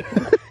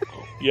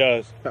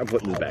 Yes. I'm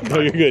putting this back. No,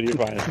 you're good. You're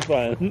fine. It's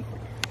fine.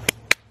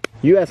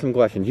 You ask some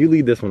questions. You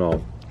lead this one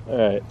off.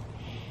 Alright.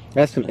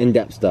 Ask some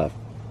in-depth stuff.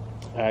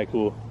 Alright,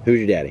 cool. Who's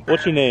your daddy?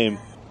 What's your name?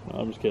 No,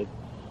 I'm just kidding.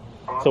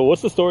 So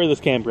what's the story of this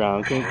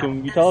campground?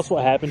 Can you tell us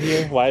what happened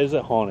here? Why is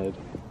it haunted?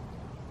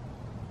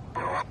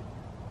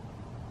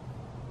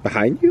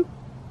 Behind you?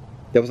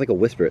 That was like a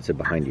whisper. It said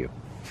behind you.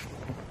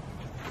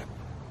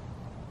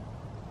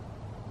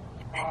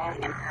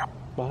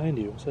 Behind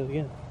you. Say it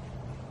again.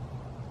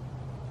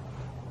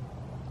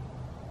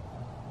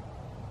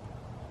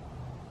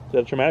 Did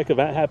a traumatic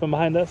event happen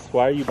behind us?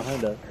 Why are you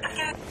behind us?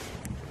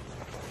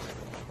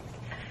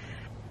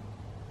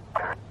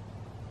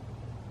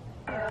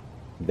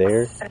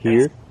 There,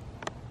 here.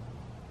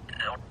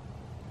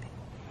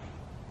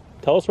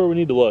 Tell us where we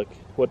need to look.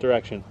 What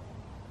direction?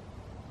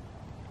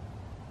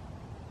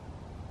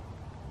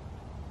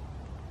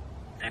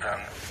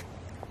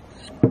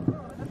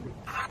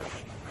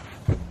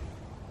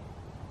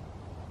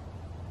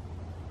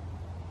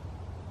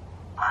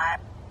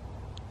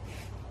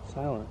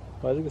 Silent.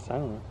 Why does it get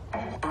silent?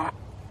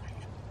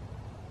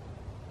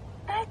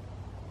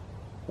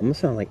 Almost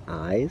sound like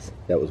eyes.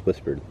 That was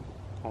whispered.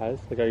 Eyes?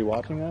 Like, are you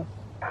watching us?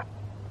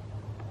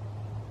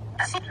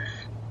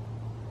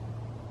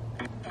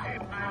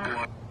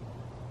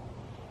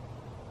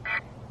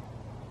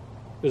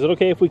 Is it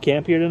okay if we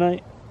camp here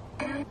tonight?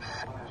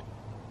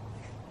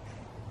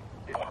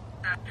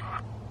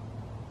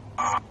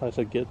 I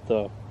said get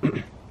the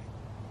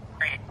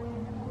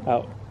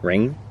out.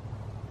 Rain?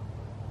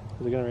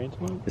 Is it gonna rain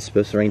tonight? It's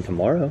supposed to rain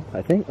tomorrow,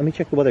 I think. Let me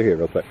check the weather here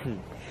real quick.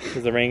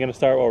 Is the rain gonna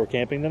start while we're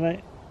camping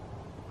tonight?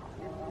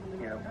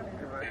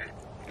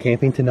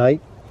 Camping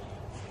tonight?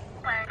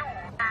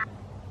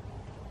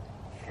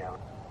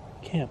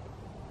 Camp.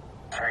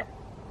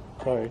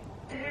 Sorry.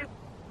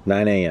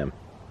 9 a.m.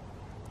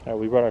 Alright,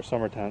 we brought our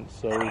summer tents,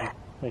 so we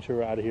make sure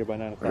we're out of here by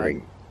 9 o'clock.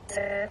 Right.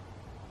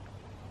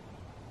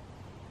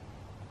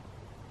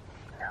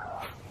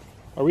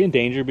 Are we in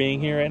danger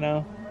being here right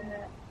now?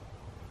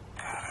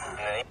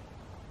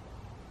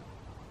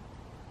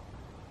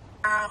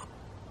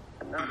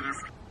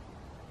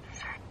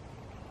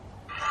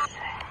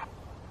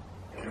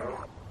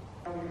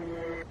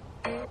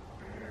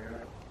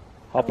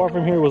 How far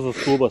from here was the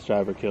school bus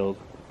driver killed?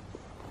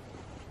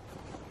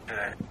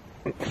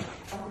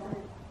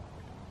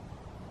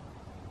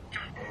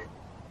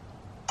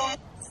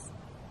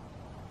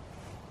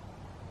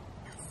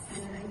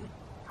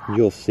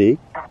 You'll see.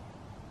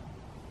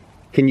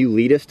 Can you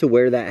lead us to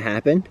where that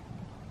happened?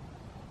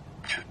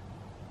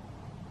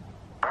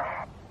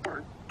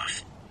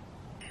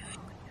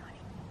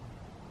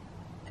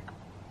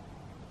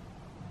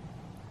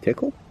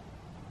 Tickle?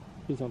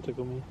 Please don't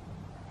tickle me.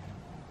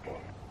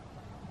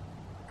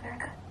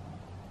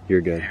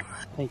 You're good.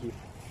 Thank you.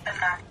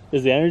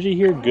 Is the energy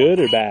here good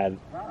or bad?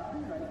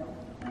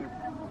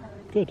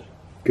 Good.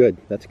 Good.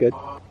 That's good.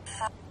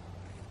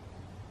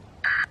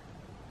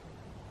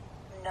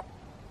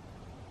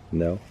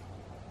 No.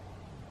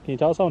 Can you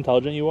tell us how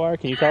intelligent you are?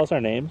 Can you tell us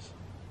our names?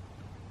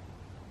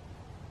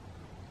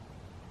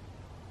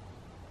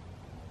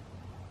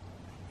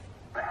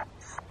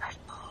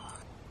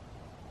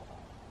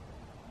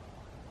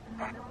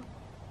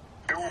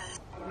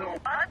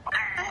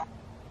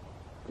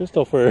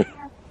 Christopher.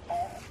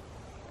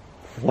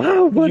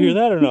 Wow, buddy. Did you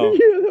hear that or no?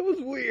 Yeah, that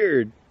was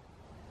weird.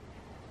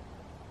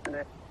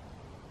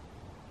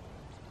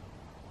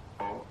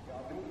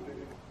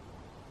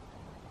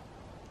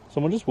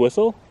 Someone just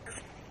whistle?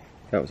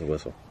 That was a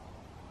whistle.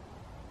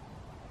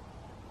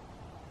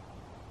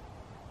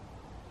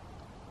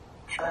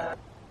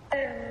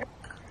 Can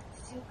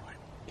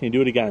you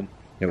do it again?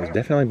 It was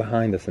definitely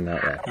behind us in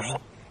that way.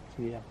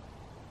 Yeah.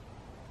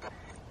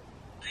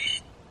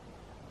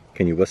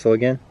 Can you whistle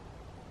again?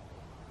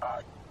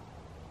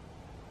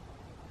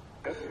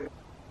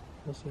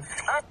 We'll see.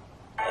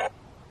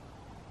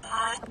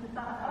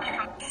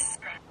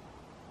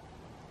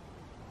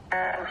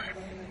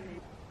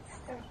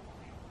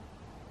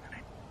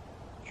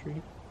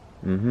 Tree.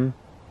 Mm-hmm.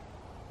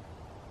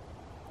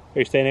 Are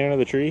you standing under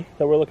the tree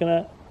that we're looking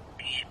at?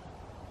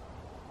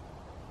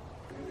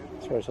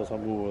 Sorry, I saw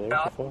something move over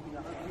there before.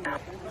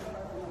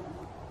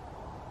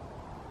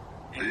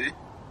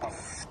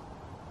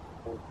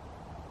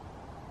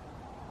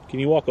 Can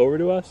you walk over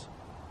to us?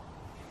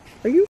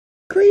 Are you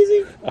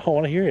crazy? I don't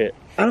want to hear it.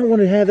 I don't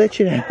want to have that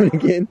shit happen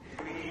again.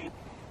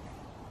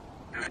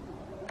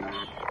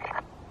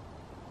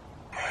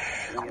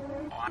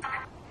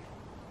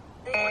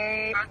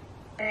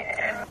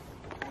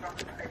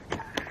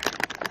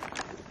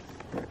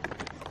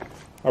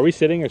 Are we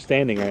sitting or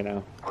standing right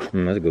now?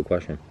 That's a good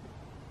question.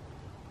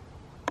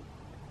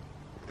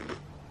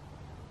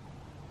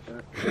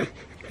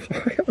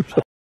 Sorry, I'm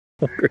so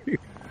hungry.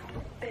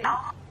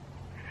 I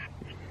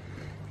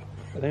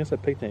think it's a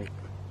picnic.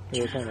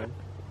 Or something.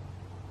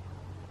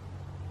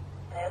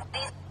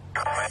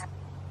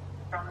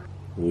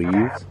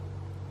 Leaves?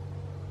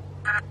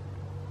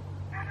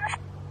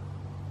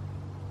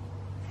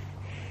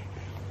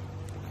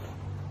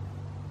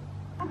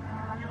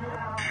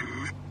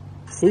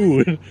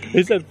 Food.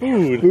 It said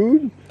food.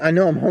 Food? I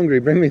know I'm hungry.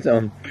 Bring me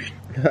some.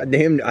 God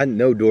damn, I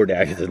know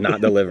DoorDash does not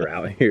deliver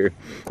out here.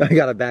 I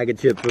got a bag of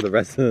chips for the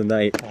rest of the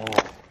night. Oh,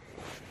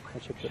 I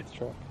chipped at the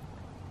truck.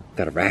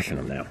 Gotta ration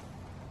them now.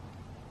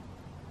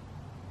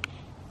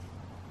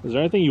 Is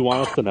there anything you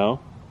want us to know?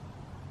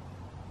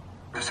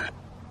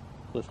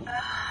 Listen.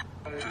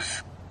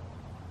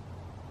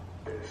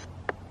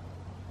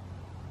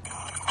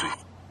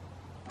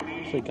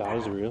 Say God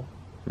is real.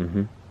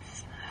 Mm-hmm.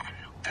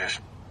 It's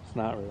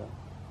not real.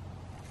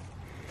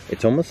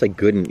 It's almost like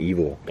good and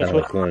evil, kind of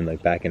like going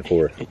like back and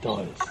forth. It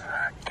does.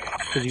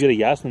 Because you get a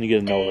yes and then you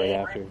get a no right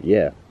after.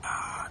 Yeah.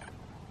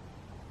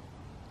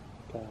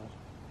 God.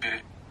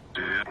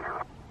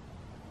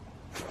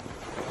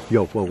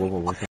 Yo, whoa, whoa, whoa,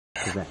 what the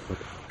f is that? What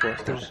the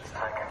Blasters.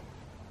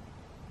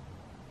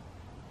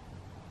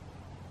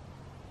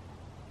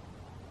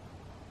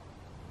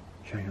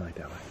 Shine your light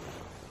that way.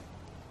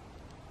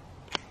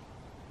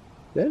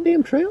 Is that a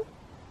damn trail?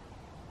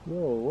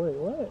 Whoa, wait,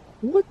 what?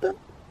 What the?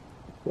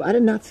 Well, I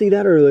did not see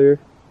that earlier.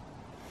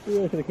 We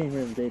really could have came here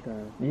in the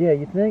daytime. Yeah,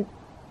 you think?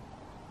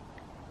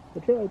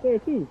 The trail right there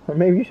too. Or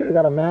maybe you should have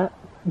got a map.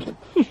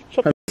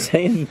 I'm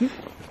saying.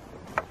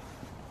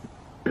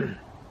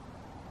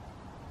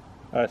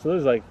 Alright, so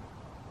there's like...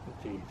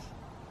 Jeez.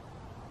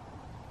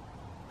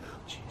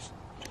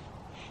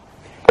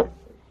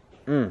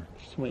 Mm.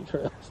 So many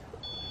trails.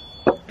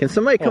 Can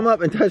somebody come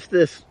up and touch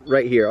this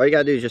right here? All you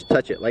gotta do is just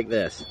touch it like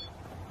this.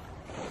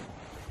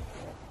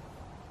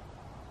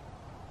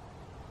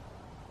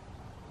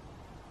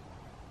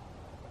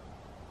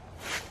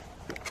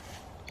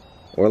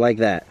 Or like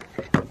that.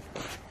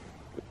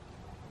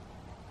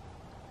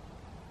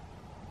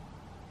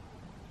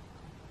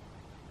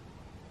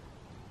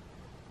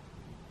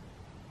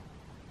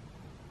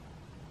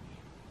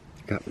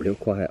 Got real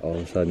quiet all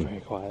of a sudden.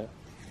 Very quiet.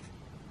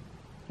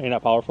 Are you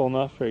not powerful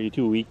enough, or are you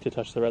too weak to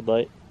touch the red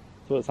light?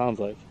 That's what it sounds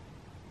like.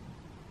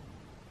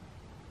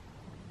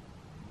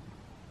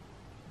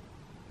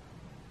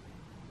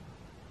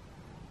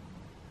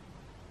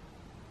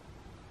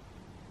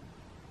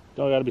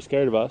 Don't gotta be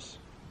scared of us.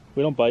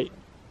 We don't bite.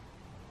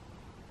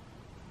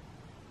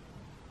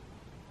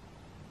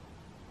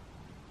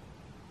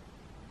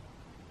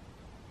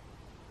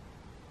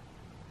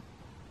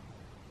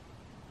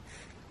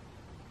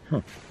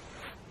 Huh.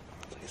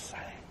 It's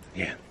exciting.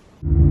 Yeah.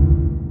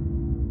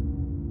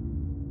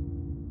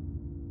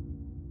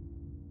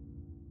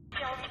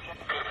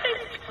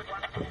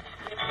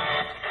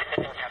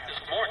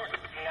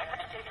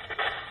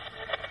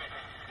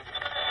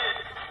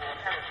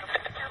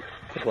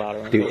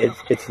 Dude,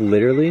 it's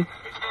literally,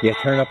 yeah,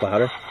 turn it up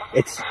louder.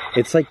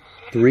 It's like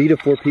 3 to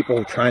 4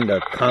 people trying to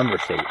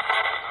conversate.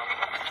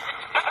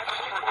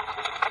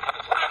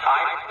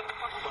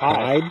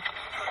 Hide?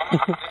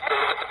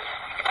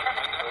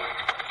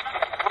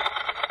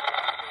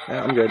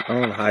 Yeah, I'm good. I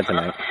don't want to hide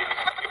tonight.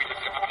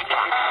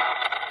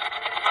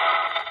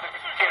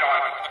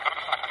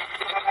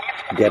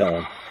 Get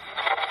on.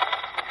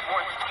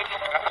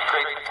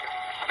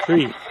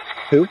 Tree.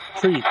 Who?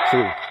 Tree.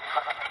 Tree.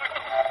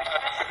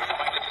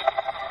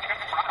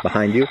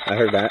 Behind you, I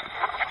heard that.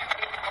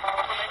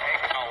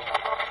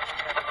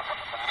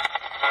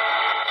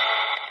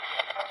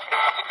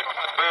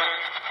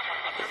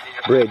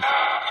 Bridge.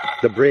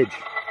 The bridge.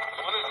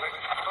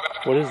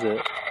 What is it?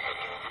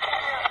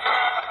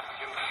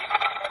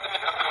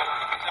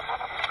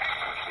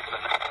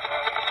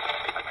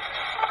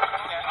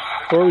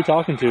 Who are we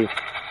talking to?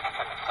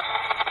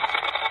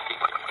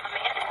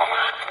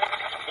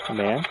 A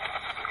man?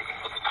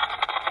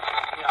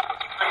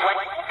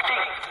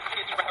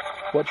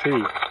 What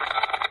tree?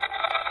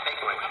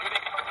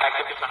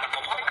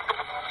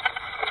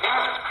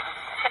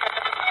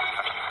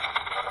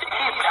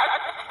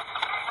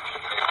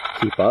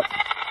 Keep up.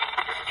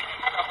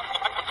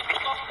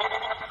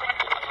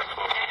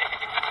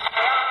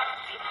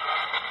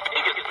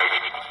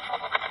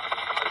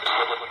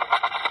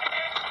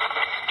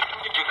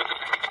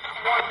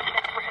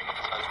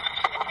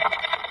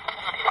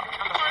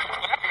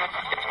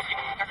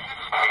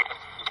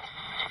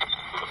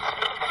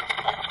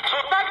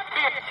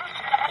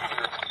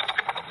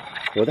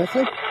 What'd that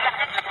say?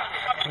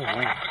 Oh,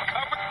 wow.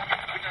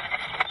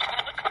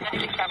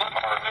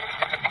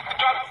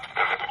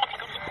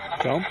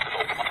 Jump?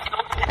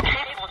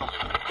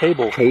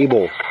 Table.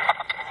 Table.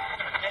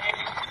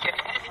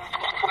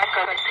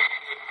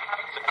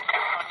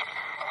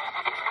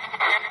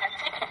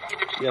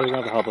 Yeah, they're gonna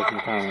have to help us in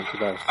the comments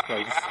with us.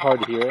 Like, it's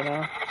hard to hear right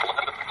now.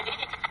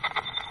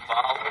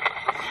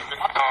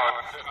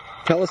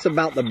 Tell us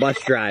about the bus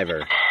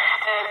driver.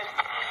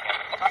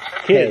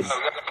 Kids.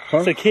 Head.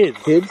 Huh? So kids.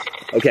 Kids?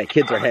 Okay,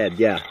 kids are head,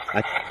 yeah.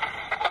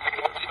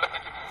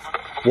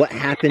 What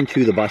happened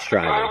to the bus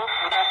driver?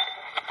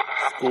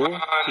 School?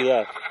 He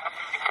left.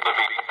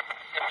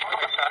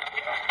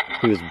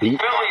 He was beat?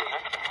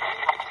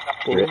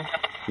 Bully?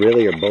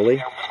 Really, or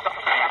bully?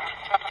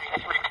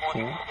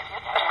 Yeah.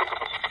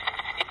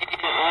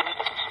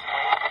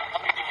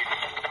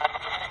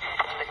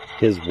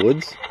 His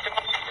woods?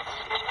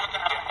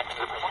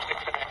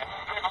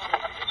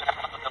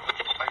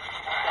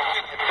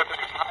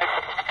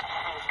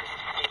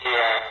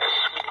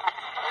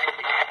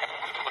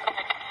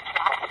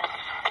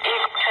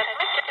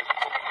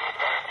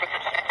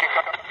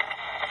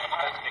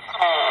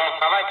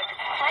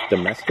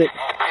 Domestic?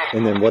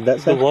 And then what'd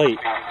that say? The light.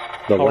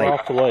 The Power light.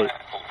 off the light.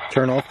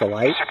 Turn off the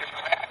light?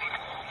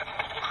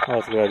 Oh,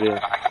 that's a good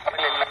idea.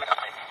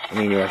 I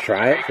mean, you want to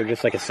try it for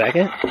just like a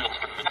second?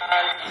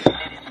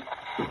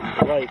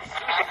 The lights.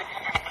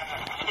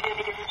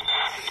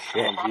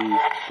 Yeah. Oh, geez.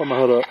 Put my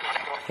hood up.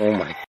 Oh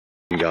my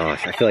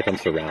gosh, I feel like I'm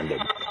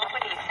surrounded.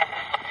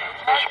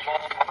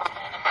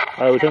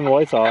 Alright, we turn the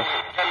lights off.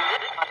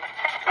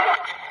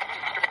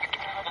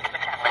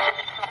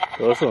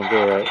 Oh, this don't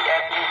feel right.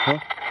 Huh?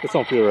 This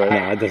don't feel right.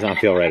 No, it does not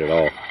feel right at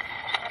all.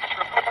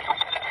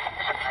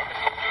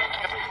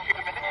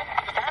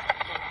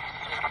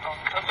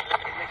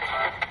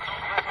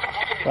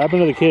 What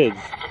happened to the kids?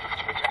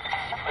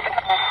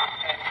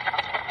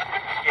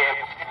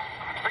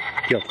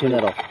 Yo, turn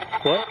that off.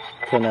 What?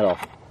 Turn that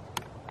off.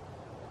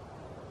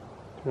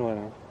 Turn the light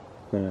on.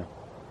 No.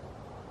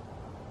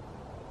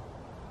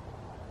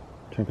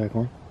 Turn it back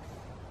on.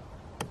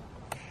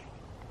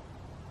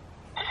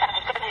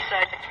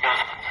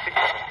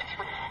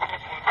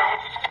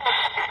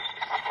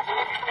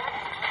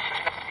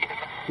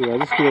 Dude, I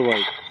just feel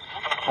like,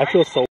 I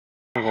feel so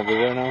over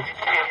there now.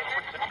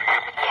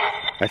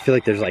 I feel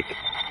like there's like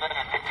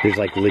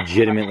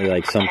legitimately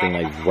like something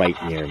like right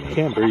near I me.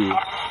 can't breathe.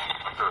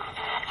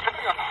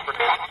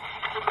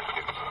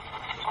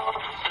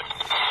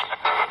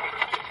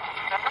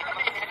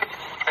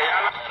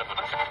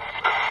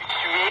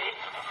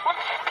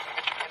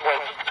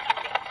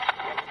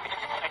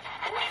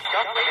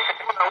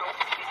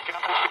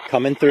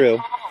 Coming through.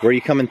 Where are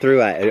you coming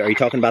through at? Are you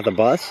talking about the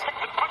bus?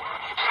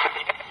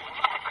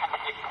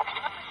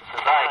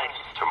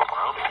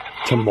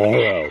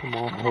 Tomorrow.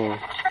 Tomorrow.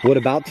 What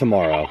about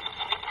tomorrow?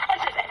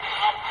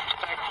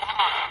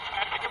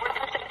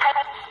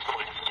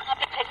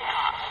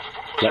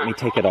 Let me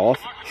take it off?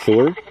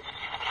 Sure.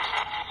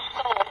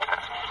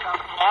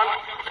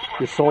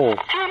 Your soul.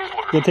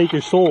 You're gonna take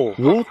your soul.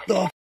 What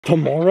the?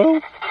 Tomorrow?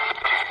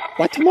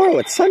 Why tomorrow?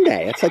 It's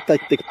Sunday. It's like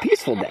the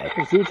peaceful day.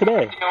 Let's do it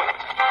today.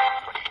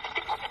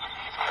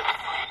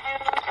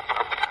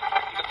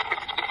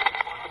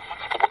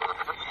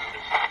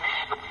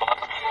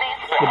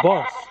 The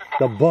bus.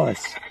 The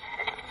bus.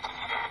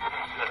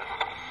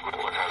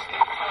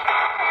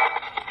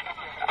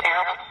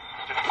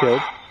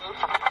 Killed.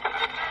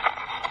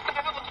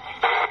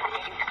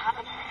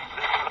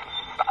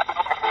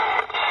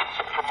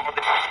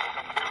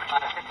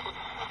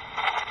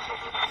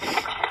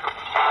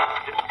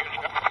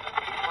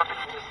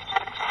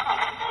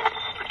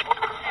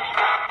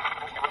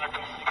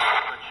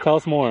 Tell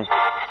us more.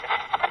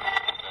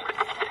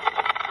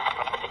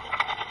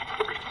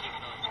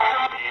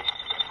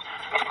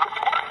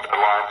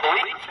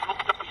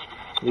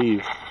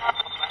 Leave.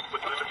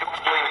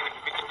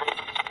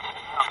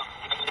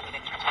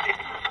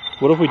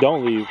 What if we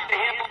don't leave?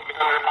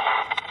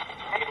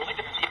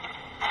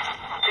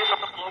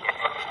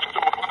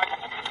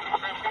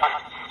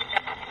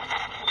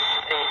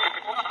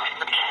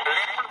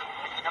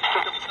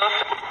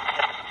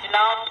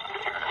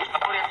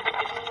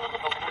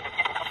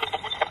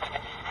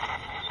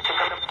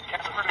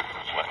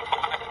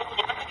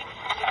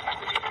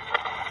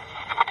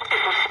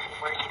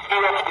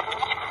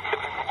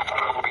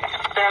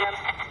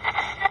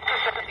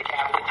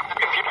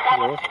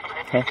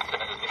 Huh?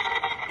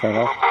 Turn it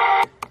off.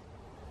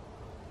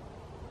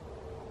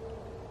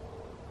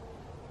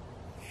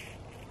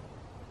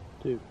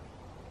 Dude.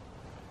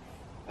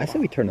 I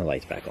said we turn the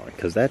lights back on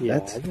because that's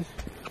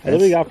I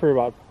literally got for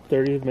about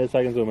 30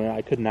 milliseconds to a minute.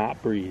 I could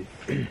not breathe.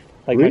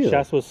 Like Really? my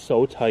chest was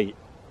so tight.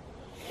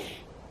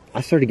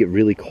 I started to get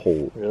really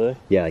cold. Really?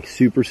 Yeah, like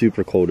super,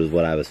 super cold is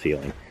what I was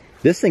feeling.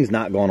 This thing's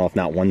not gone off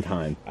not one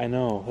time. I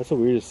know. That's the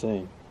weirdest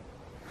thing.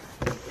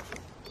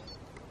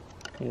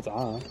 And it's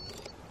on.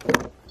 I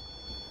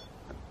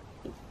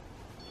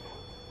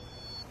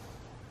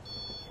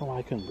don't know why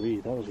I couldn't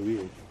breathe. That was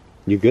weird.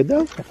 You good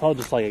though? I felt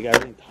just like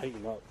everything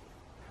tightened up.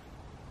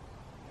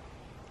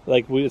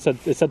 Like it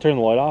said turn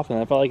the light off, and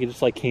I felt like it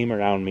just like came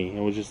around me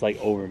and was just like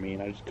over me,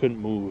 and I just couldn't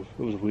move.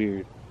 It was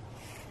weird.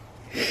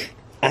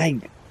 I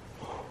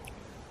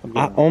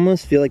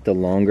almost feel like the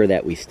longer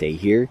that we stay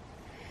here,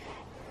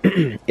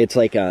 it's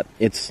like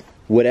it's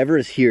whatever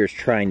is here is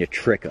trying to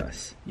trick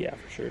us. Yeah,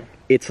 for sure.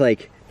 It's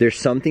like there's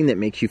something that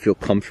makes you feel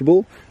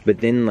comfortable, but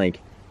then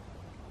like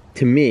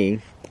to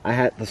me,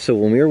 so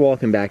when we were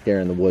walking back there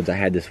in the woods, I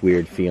had this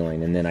weird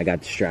feeling, and then I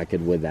got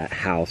distracted with that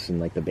house and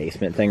like the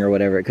basement thing or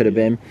whatever it could have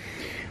been.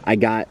 I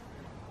got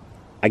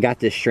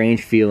this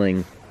strange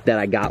feeling that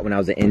I got when I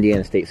was at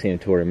Indiana State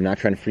Sanatorium. I'm not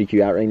trying to freak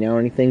you out right now or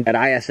anything. At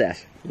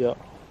ISS, Yeah.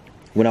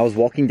 when I was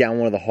walking down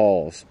one of the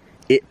halls,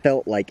 it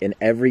felt like in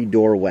every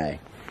doorway,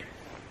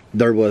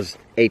 there was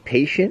a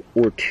patient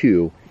or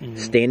two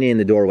standing in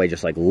the doorway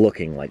just like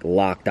looking, like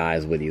locked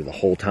eyes with you the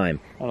whole time.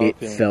 It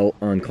felt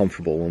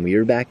uncomfortable. When we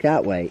were back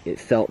that way, it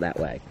felt that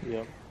way.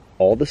 Yeah.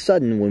 All of a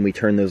sudden, when we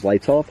turn those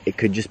lights off, it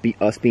could just be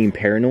us being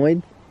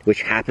paranoid,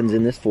 which happens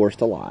in this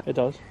forest a lot. It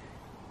does.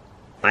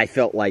 I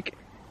felt like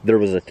there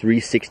was a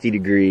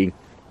 360-degree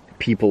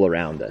people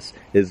around us.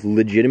 Is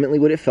legitimately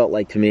what it felt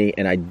like to me,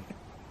 and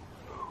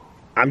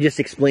I'm just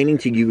explaining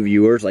to you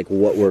viewers like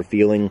what we're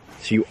feeling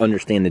so you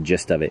understand the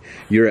gist of it.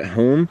 You're at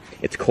home,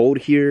 it's cold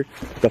here.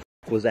 The f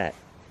was that?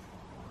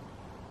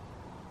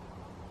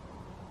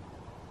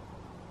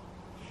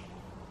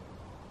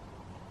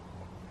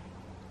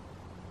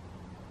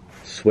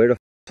 Swear to f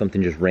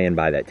something just ran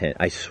by that tent.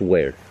 I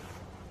swear.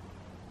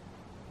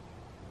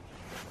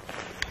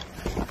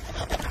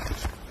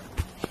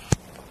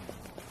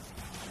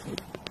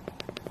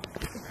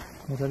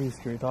 Was that these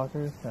scary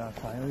talkers? Yeah,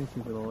 finally,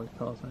 see if it'll like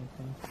tell us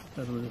anything.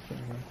 That's what it's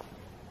saying here.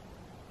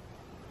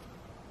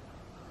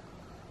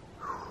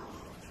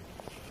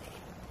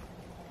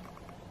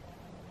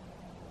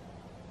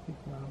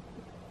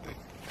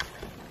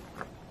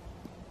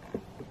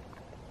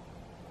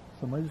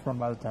 Somebody just run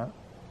by the tent.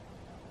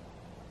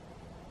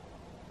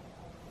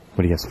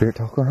 What do you got, spirit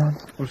talk going on?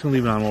 I'm just gonna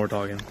leave it on while we're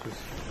talking.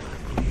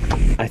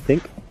 I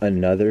think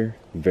another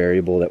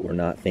variable that we're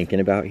not thinking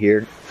about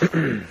here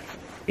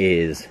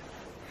is...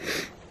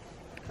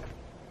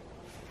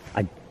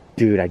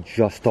 Dude, I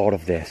just thought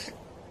of this.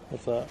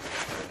 What's that?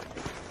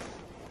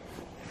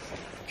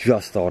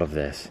 Just thought of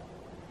this.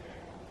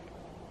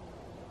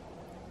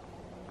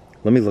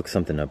 Let me look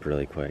something up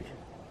really quick.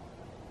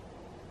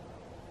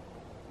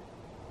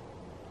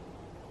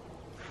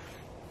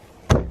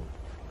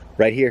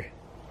 Right here.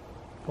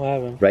 What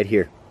happened? Right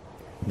here.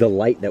 The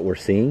light that we're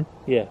seeing.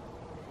 Yeah.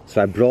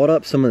 So I brought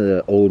up some of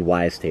the old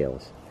wives'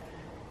 tales.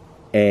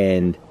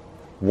 And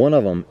one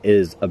of them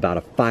is about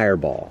a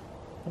fireball.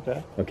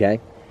 Okay. Okay?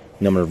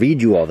 Now I'm going to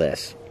read you all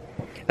this.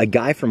 A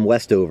guy from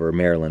Westover,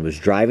 Maryland, was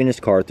driving his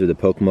car through the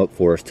Pocomoke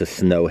forest to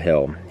Snow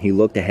Hill. He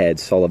looked ahead,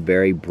 saw a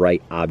very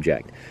bright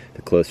object.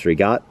 The closer he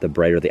got, the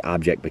brighter the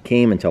object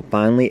became, until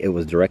finally it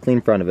was directly in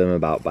front of him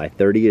about by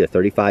 30 to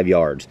 35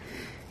 yards.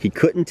 He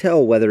couldn't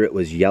tell whether it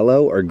was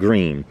yellow or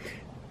green.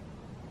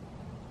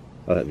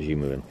 Oh, that was you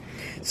moving.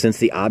 Since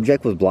the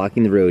object was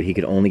blocking the road, he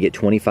could only get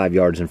 25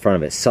 yards in front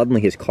of it. Suddenly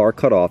his car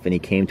cut off and he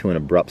came to an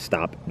abrupt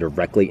stop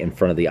directly in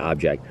front of the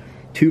object.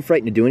 Too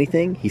frightened to do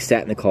anything, he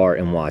sat in the car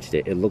and watched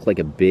it. It looked like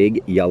a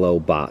big yellow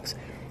box.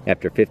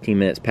 After 15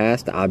 minutes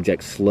passed, the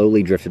object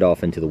slowly drifted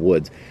off into the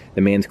woods.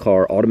 The man's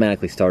car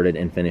automatically started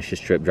and finished his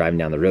trip driving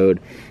down the road,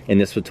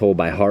 and this was told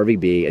by Harvey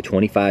B., a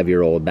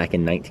 25-year-old, back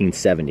in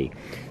 1970.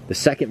 The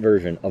second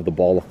version of the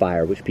ball of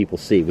fire, which people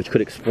see, which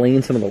could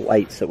explain some of the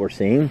lights that we're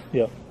seeing,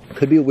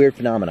 could be a weird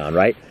phenomenon,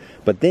 right?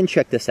 But then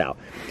check this out.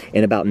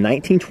 In about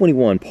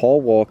 1921,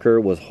 Paul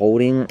Walker was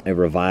holding a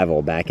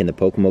revival back in the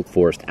Pocomoke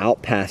Forest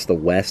out past the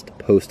West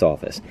Post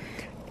Office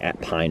at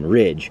Pine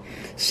Ridge.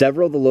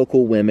 Several of the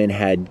local women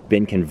had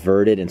been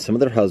converted and some of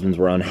their husbands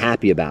were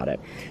unhappy about it.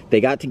 They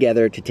got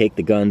together to take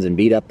the guns and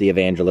beat up the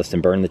evangelist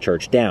and burn the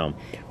church down.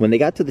 When they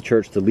got to the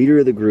church, the leader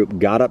of the group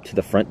got up to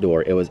the front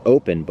door. It was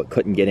open but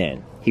couldn't get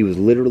in. He was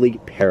literally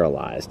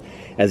paralyzed.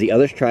 As the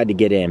others tried to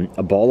get in,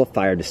 a ball of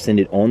fire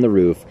descended on the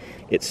roof.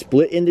 It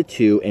split into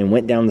two and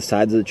went down the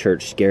sides of the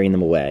church, scaring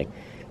them away.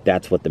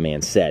 That's what the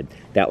man said.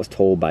 That was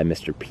told by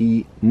Mr.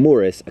 P.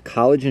 Morris, a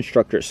college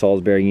instructor at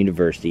Salisbury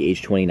University,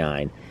 age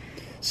 29.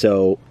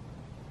 So,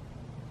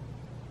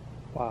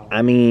 wow.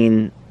 I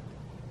mean,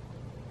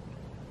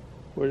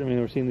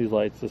 we're seeing these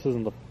lights.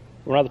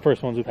 We're not the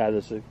first ones who've had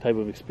this type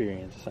of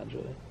experience,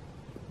 essentially.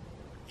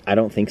 I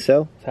don't think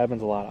so. This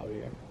happens a lot out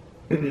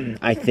here.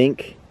 I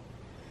think...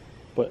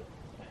 But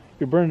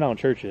you're burning down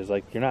churches.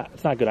 Like you're not.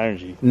 It's not good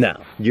energy.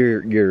 No,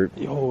 you're.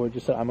 Yo, it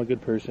just said I'm a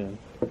good person.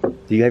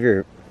 Do you have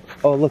your?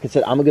 Oh, look! It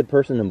said I'm a good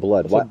person in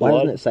blood. Why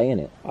isn't it saying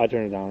it? I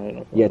turned it down. I don't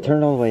know Yeah,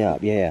 turn it all the way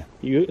up. Yeah.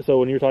 So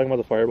when you were talking about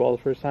the fireball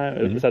the first time,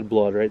 it said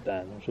blood right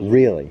then.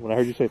 Really? When I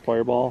heard you say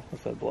fireball, it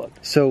said blood.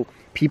 So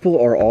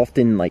people are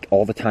often like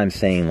all the time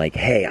saying like,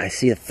 "Hey, I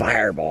see a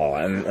fireball,"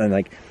 and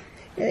like,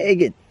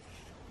 hey,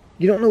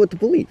 you don't know what to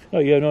believe. No,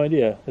 you have no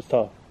idea. It's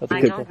tough. That's I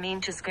don't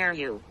mean to scare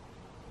you.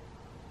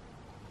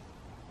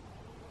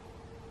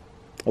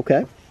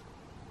 Okay.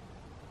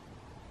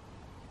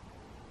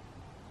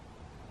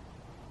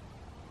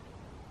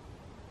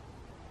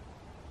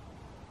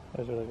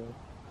 Is there like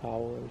a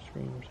howl or a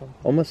scream or something?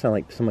 Almost sound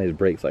like somebody's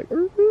brakes like.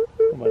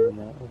 It might have been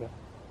that. Okay.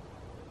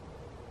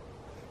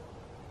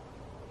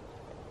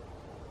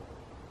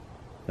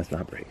 That's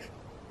not brakes.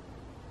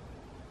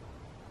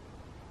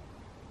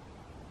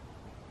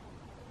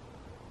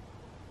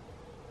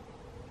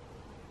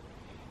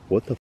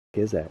 What the f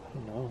is that? I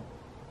don't know.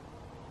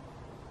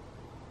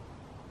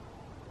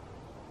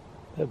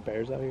 They have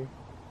bears out here?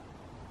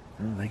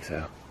 I don't think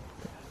so.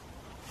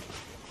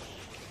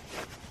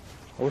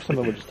 I wish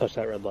someone would just touch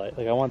that red light.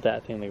 Like, I want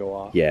that thing to go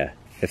off. Yeah.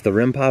 If the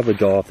rim pod would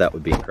go off, that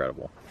would be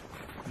incredible.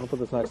 I'll put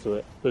this next to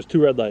it. There's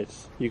 2 red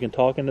lights. You can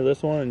talk into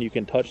this one, and you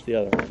can touch the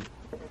other one.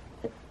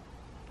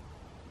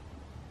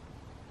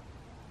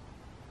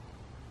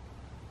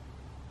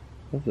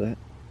 What's that?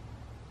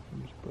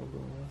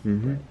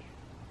 Mm-hmm.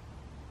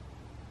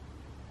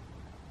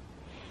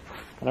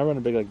 And I run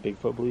a big, like,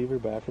 Bigfoot believer,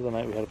 but after the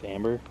night we had with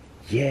Amber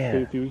Yeah.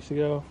 a few weeks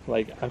ago,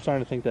 like, I'm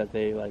starting to think that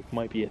they, like,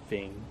 might be a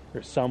thing,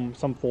 or some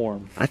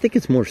form. I think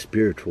it's more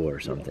spiritual or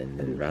something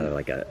than rather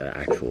like a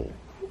actual.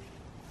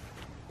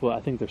 But I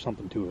think there's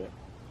something to it.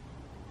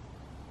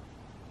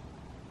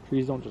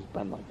 Trees don't just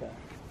bend like that.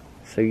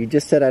 So you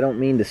just said I don't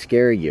mean to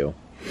scare you.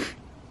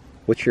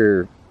 What's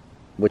your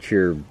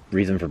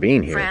reason for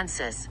being here?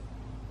 Francis.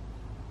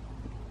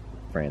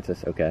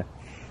 Francis, okay.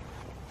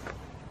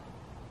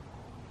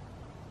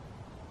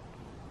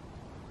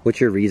 What's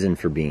your reason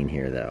for being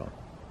here, though?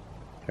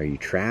 Are you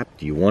trapped?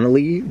 Do you want to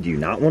leave? Do you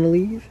not want to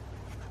leave?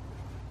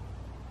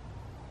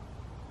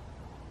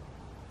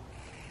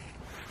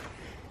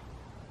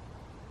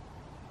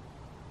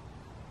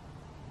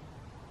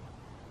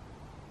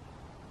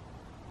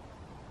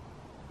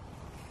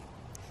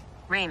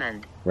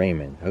 Raymond.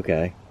 Raymond,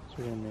 okay. That's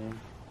a real name.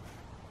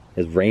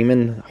 Is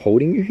Raymond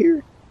holding you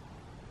here?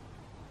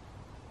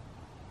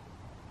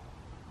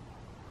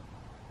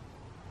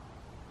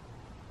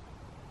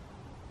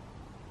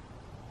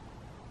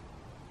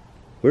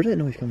 Where's that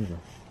noise coming from?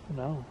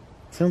 No.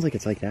 Sounds like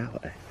it's like that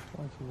way.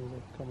 Why does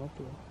somebody come up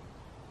to it?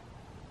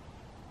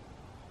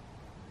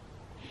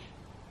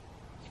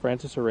 Is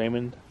Francis or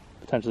Raymond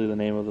potentially the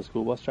name of the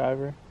school bus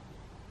driver?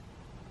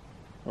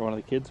 Or one of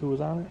the kids who was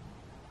on it?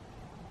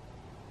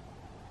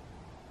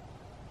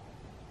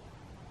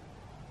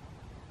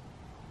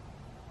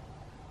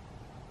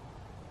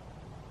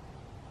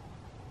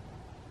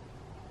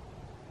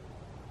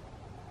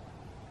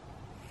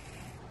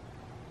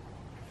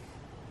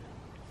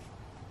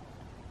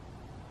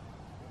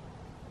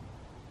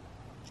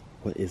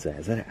 What is that?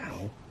 Is that an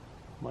owl?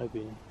 Might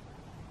be.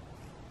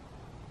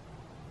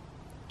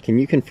 Can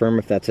you confirm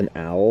if that's an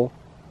owl?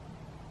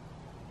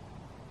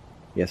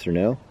 Yes or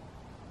no?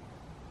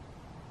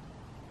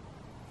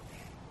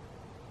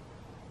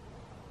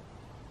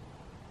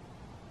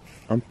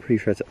 I'm pretty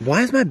sure it's...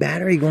 Why is my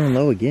battery going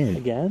low again?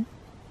 Again?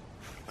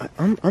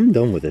 I'm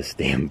done with this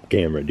damn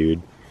camera,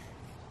 dude.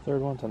 3rd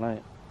one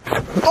tonight.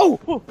 Oh!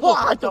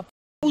 What the f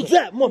was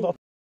that, mother...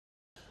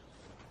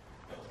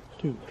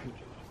 Dude.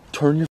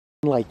 Turn your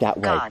light that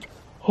way. God.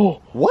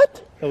 Oh,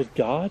 what? That was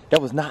God?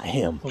 That was not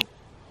him. Oh.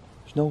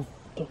 There's no...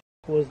 What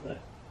the was that?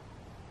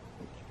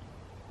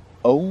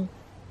 Oh,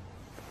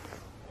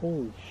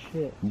 Holy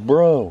shit.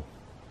 bro.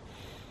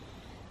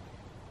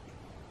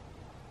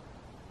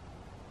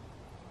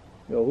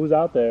 Yo, who's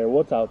out there?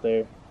 What's out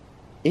there?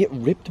 It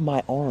ripped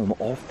my arm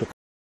off the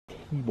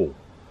table.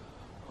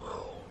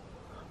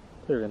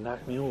 They're gonna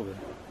knock me over.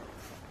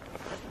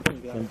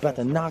 I'm about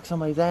to knock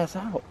somebody's ass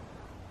out.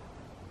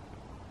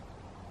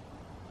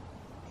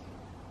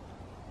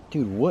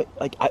 Dude, what?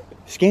 Like,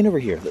 scan over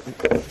here.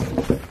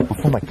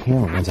 Before my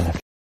camera runs out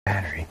of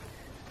battery.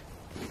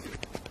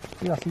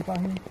 You got sleep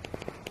out here?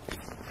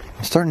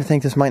 I'm starting to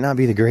think this might not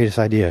be the greatest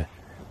idea.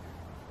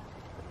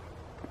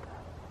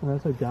 Well,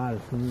 that's like God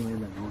is suddenly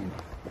made that noise.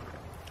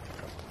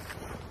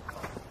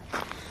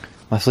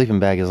 My sleeping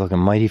bag is looking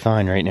mighty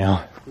fine right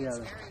now. Yeah.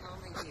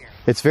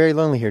 It's very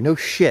lonely here. No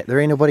shit. There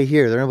ain't nobody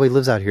here. There ain't nobody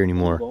lives out here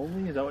anymore.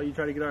 Lonely? Is that what you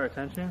try to get our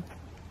attention?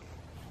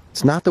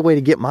 It's not the way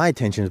to get my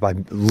attention is by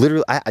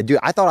literally,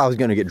 I thought I was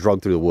going to get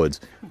drugged through the woods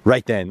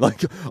right then.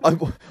 Like,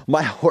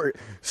 my heart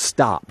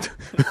stopped.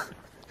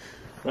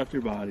 Left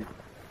your body.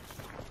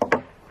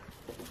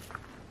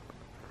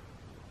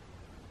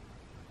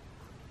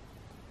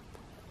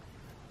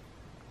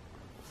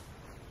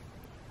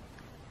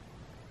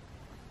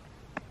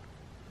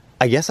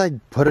 I guess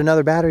I'd put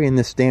another battery in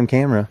this damn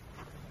camera.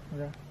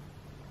 Okay.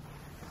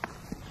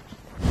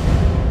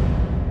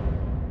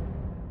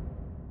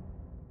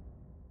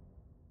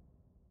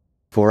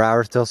 4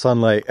 hours till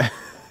sunlight.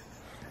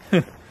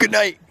 Good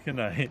night. Good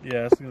night.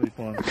 Yeah, it's gonna be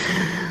fun.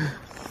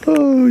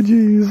 Oh,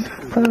 jeez.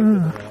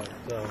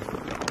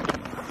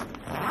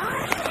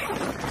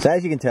 So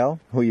as you can tell,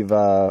 we've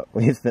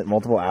spent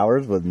multiple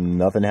hours with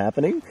nothing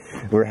happening.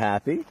 We're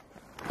happy,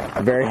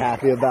 very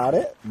happy about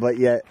it, but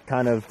yet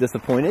kind of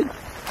disappointed.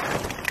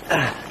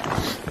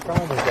 What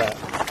problem was that?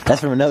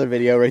 That's from another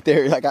video right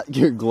there. I got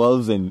your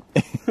gloves and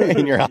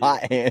in your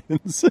hot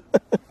hands.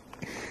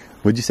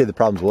 Would you say the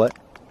problem's what?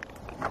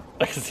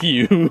 I can see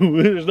you.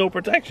 There's no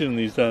protection in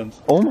these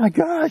tents. Oh my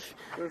gosh!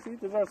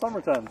 These are summer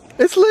tents.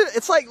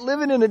 It's like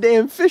living in a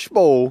damn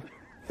fishbowl.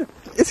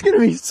 It's gonna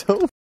be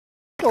so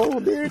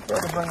cold, dude.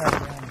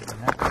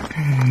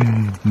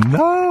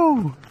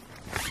 No.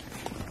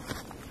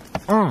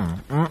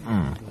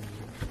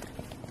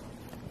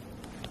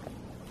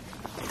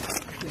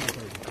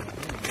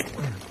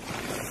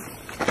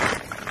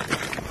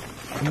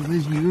 It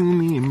was you,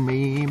 me, and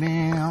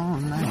baby all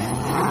night.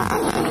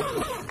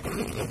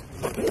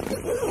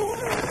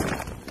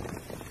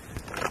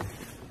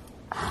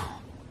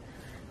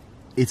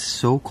 It's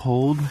so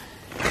cold.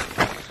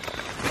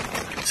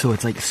 So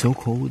it's like so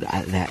cold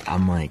that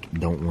I'm like,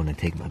 don't want to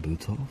take my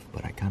boots off,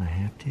 but I kind of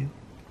have to.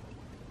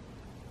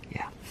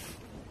 Yeah.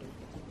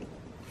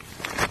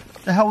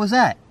 The hell was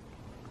that?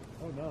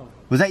 Oh no.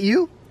 Was that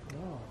you?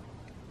 No.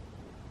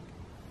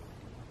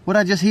 What'd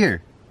I just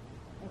hear?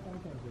 That's what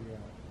I'm trying to figure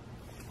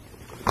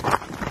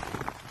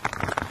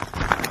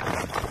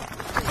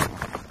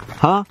out.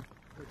 Huh?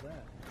 What's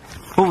that?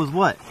 What was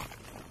what?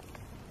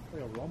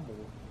 Like a rumble.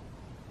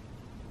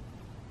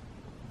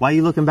 Why are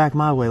you looking back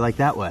my way like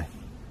that way?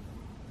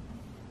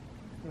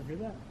 You hear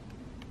that?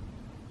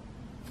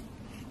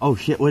 Oh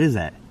shit, what is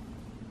that?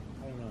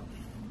 I don't know.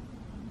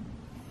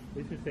 At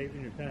least you're safe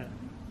in your tent.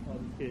 All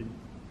these kids.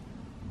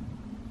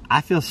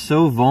 I feel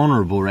so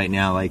vulnerable right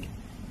now, like,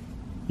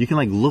 you can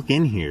like look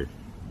in here.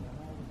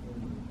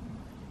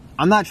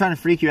 I'm not trying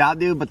to freak you out,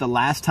 dude, but the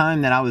last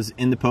time that I was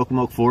in the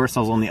Pocomoke forest,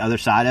 I was on the other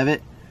side of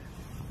it.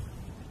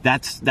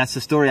 That's the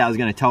story I was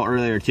gonna tell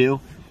earlier too.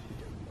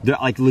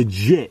 Like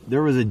legit,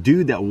 there was a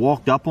dude that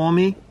walked up on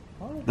me.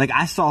 Like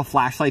I saw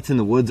flashlights in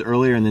the woods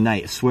earlier in the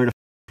night, I swear to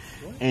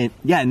and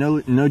yeah, no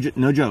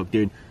joke,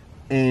 dude.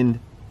 And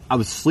I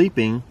was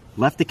sleeping,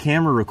 left the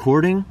camera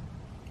recording,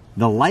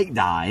 the light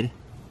died,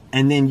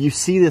 and then you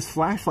see this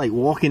flashlight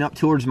walking up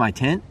towards my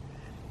tent,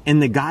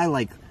 and the guy,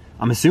 like,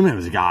 I'm assuming it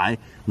was a guy,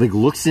 like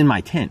looks in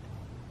my tent,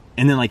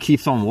 and then like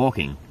keeps on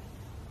walking.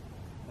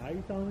 Now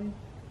you telling me?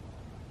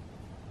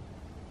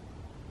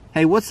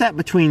 Hey, what's that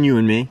between you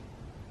and me?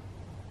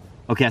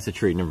 Okay, that's a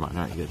tree, never mind,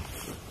 alright, good.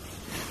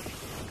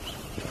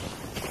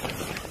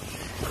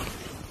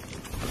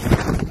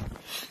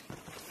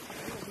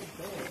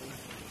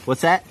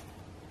 What's that?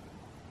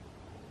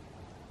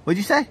 What'd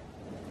you say?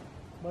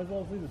 Might as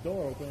well leave the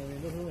door open. I mean,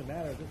 it doesn't really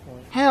matter at this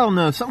point. Hell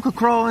no, something could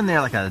crawl in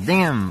there like a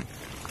damn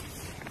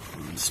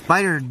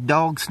spider,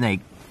 dog,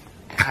 snake,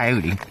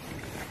 coyote.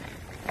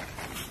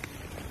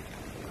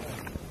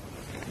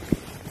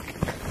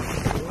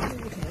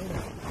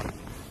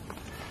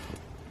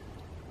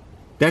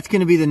 That's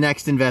gonna be the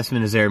next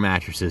investment is air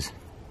mattresses.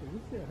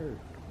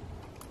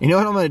 You know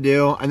what I'm gonna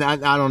do? And I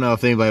don't know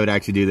if anybody would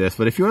actually do this,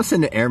 but if you want to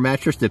send an air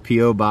mattress to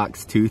P.O.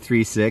 Box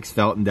 236,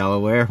 Felton,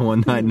 Delaware,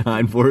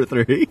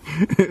 19943.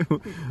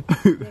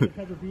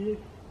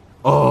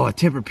 Oh, a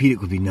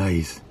Tempur-Pedic would be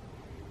nice.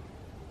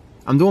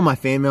 I'm doing my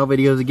fan mail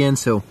videos again,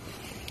 so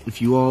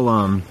if you all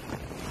want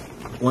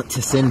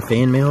to send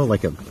fan mail,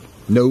 like a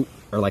note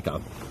or like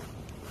a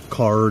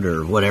card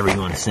or whatever you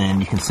want to send,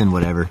 you can send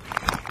whatever.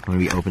 I'm gonna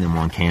be opening them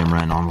on camera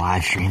and on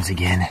live streams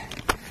again.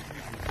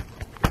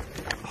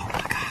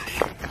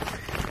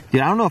 Dude,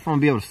 I don't know if I'm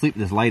gonna be able to sleep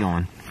with this light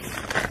on.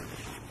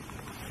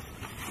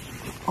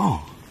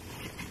 Oh.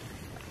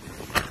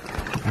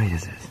 What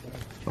is this?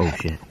 Oh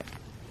shit.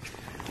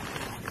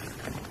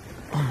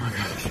 Oh my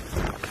gosh.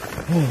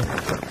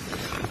 Oh.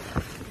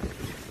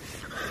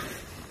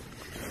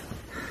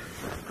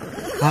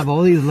 I have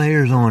all these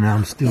layers on and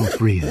I'm still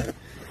freezing.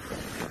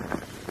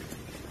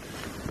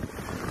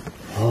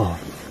 Oh.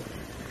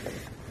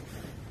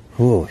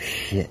 Oh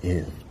shit, it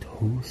is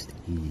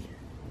toasty.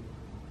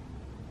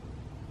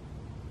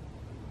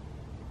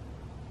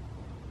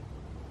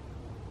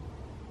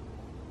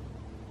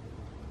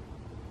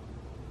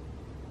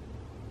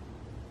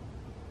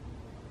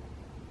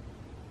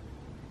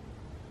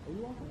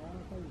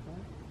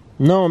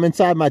 No, I'm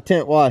inside my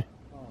tent. Why?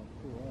 Oh,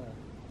 cool.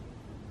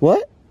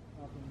 What?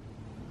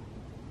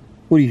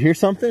 What, do you hear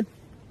something?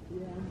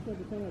 Yeah, I'm just at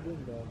the tent I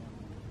didn't go.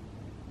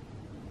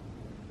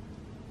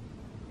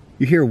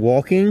 You hear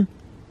walking?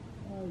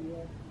 Oh,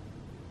 yeah.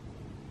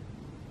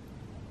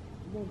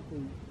 Go to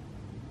sleep.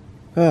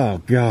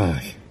 Oh,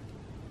 gosh.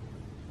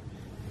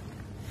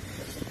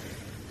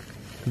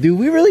 Dude,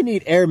 we really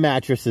need air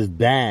mattresses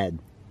bad.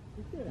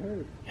 It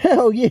hurts.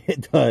 Hell yeah,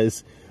 it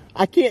does.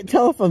 I can't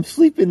tell if I'm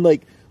sleeping,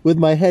 like, with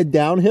my head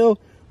downhill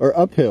or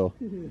uphill.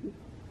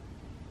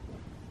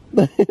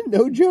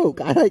 No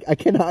joke. I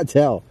cannot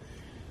tell.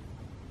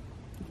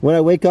 When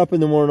I wake up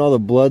in the morning, all the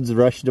blood's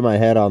rushed to my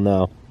head, I'll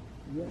know.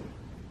 Yeah.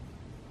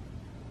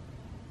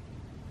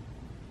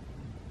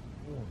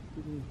 Oh,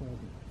 give me a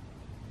second.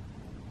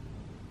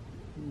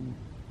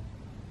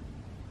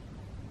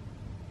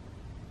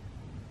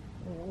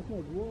 Oh, I was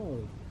like,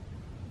 whoa.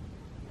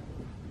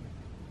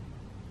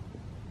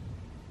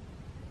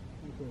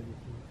 Okay, this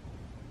is...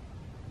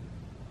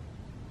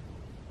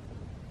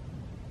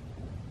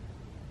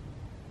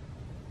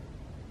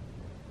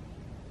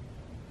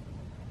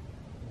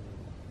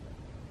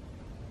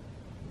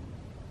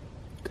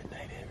 Good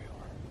night,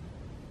 everyone.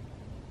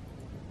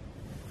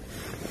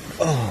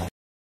 Oh.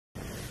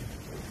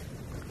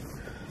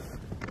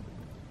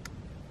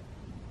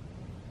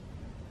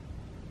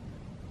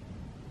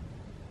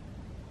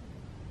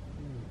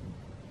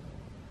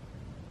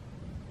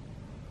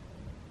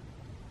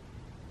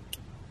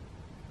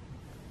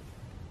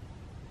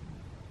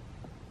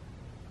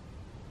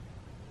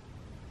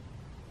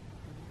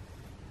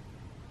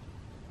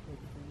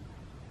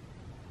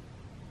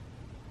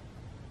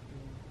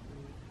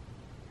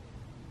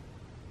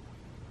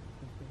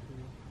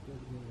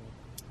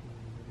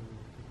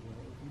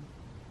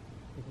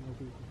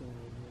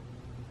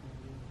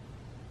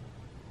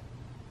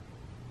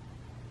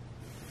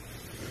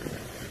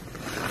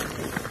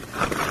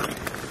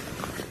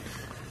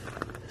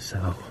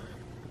 So,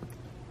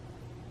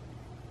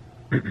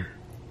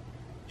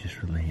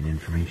 just relaying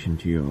information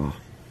to you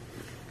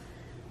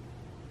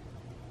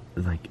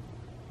all. Like,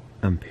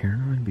 I'm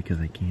paranoid because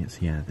I can't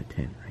see out of the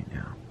tent right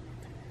now.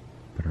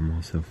 But I'm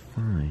also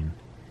fine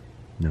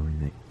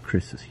knowing that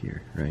Chris is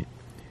here, right?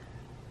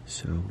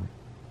 So,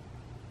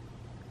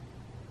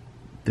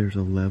 there's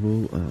a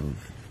level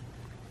of...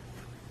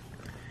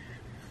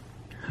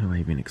 How do I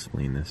even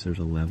explain this? There's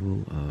a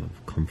level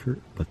of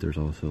comfort, but there's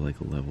also like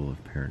a level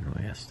of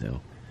paranoia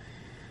still.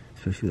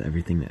 Especially with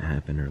everything that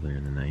happened earlier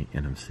in the night,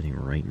 and I'm sitting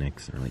right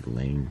next, or like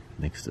laying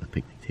next to the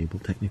picnic table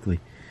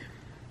technically.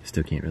 I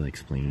still can't really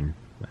explain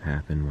what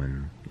happened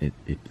when it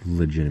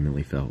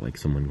legitimately felt like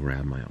someone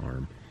grabbed my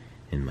arm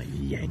and like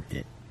yanked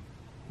it.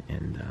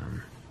 And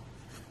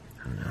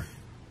I don't know.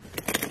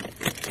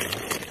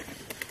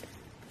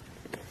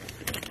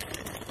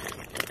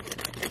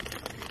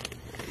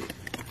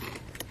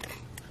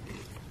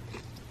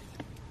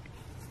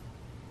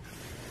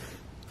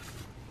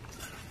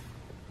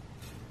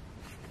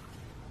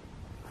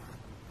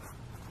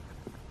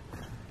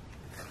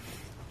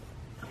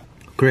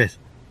 Chris.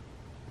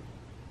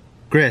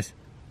 Chris.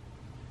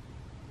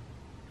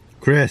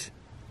 Chris.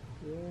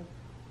 Yeah.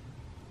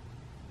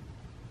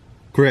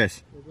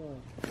 Chris.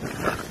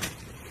 What's up?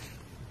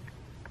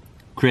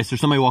 Chris, there's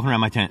somebody walking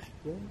around my tent.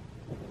 Yeah.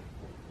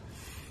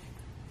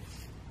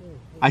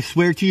 I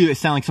swear to you, it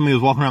sounded like somebody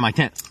was walking around my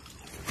tent.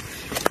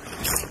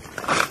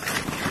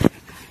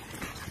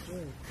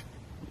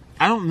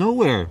 I don't know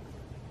where.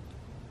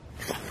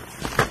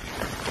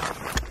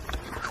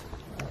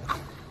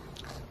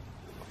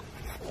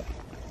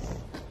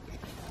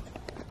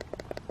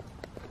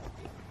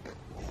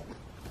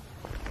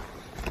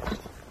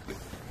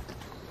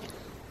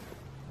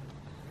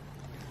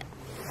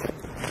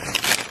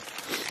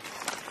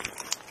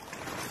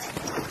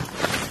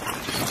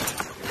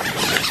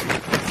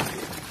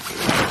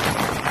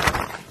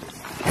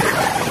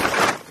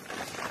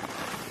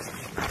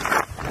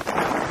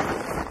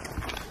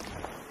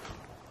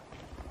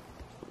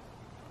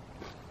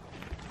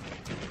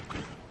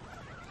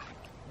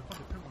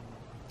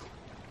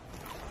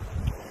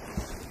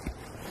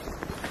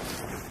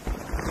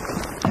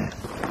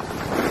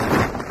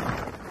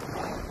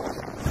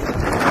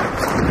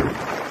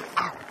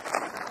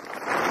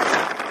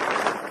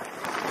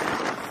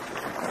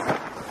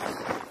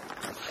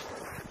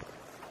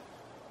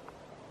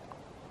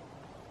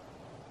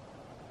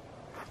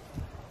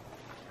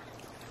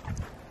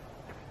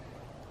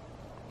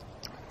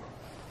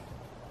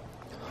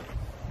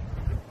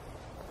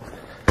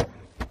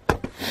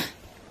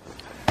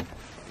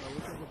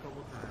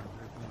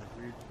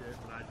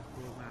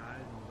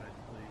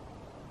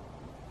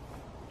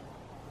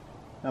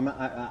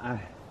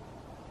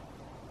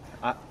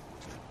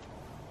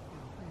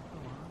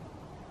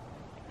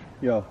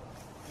 Yo,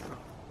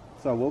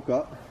 so I woke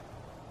up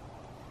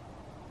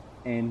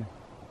and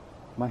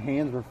my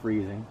hands were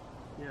freezing.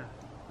 Yeah.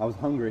 I was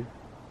hungry.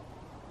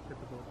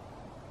 Typical.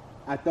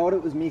 I thought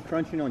it was me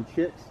crunching on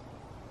chips,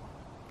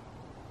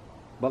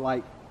 but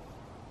like,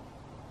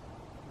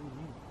 What do you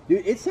mean?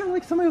 dude, it sounded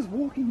like somebody was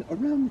walking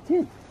around the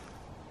tent.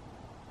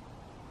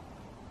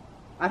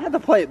 I'd have to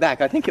play it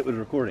back. I think it was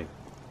recording.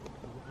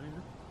 I mean,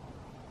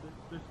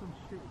 there's some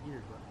shit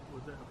here, but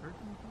was that a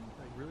person?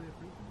 Like, really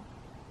a person?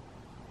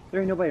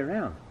 There ain't nobody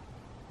around.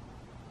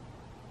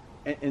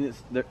 And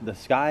it's the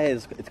sky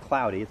is, it's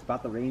cloudy. It's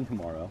about to rain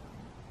tomorrow.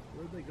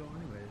 Where'd they go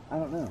anyways? I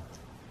don't know.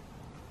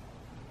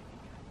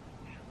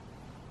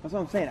 That's what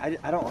I'm saying.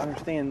 I don't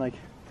understand, like...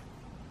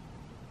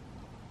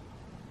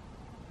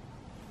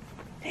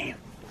 Damn.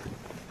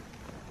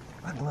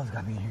 My gloves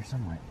gotta be in here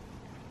somewhere.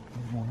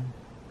 There's one.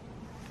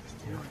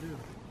 What do you want to do?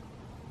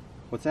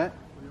 What's that?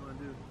 What do you want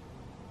to do?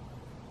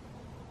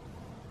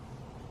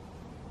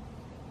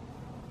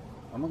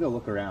 I'm gonna go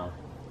look around.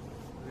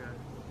 Okay.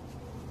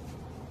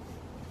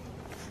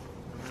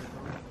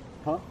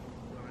 Huh? Want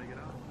me to get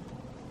out?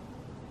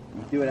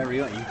 You do whatever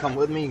you want. You can come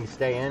with me, you can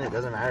stay in, it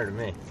doesn't matter to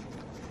me.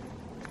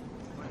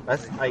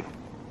 That's like,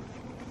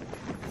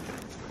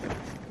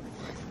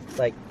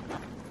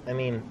 I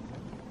mean,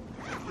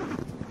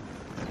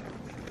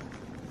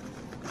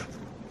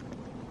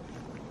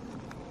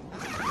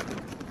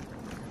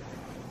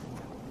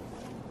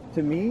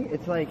 to me,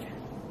 it's like,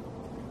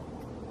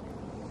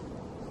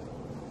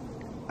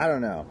 I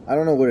don't know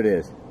what it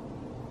is,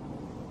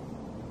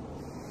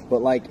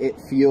 but like, it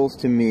feels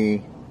to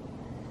me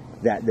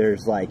that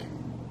there's like,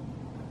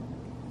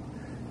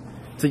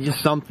 it's like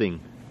just something,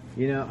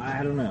 you know,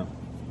 I don't know.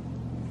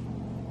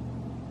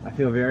 I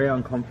feel very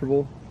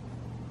uncomfortable,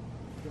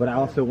 but I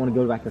also want to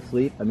go back to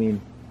sleep. I mean,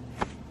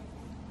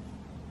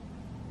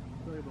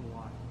 Still able to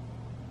watch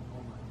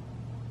all night.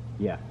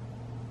 yeah.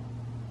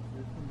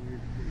 There's some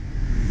weird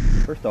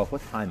shit. First off,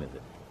 what time is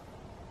it?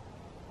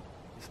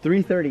 It's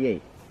 3:38. It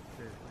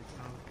like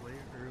sounds late,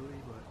 early,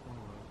 but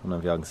I don't know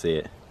if y'all can see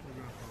it.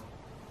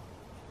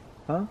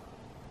 whatever you want to call it. Huh?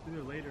 It's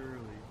either late or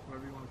early,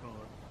 whatever you want to call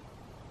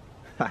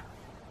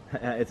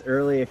it. It's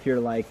early if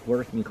you're like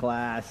working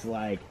class,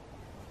 like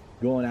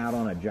going out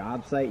on a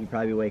job site. You're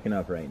probably waking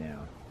up right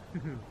now.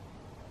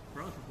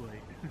 For us, it's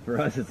late. For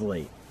us, it's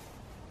late.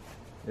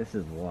 This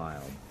is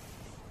wild. Okay,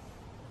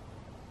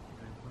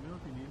 let me know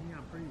if you need me.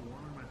 I'm pretty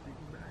warm in my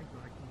sleeping bag, so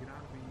I can get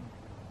out if you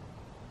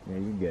need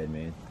me. Yeah, you're good,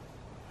 man.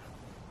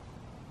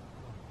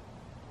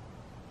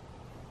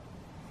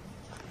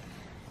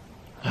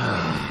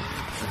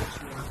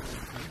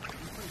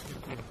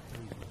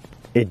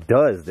 It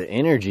does. The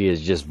energy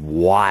is just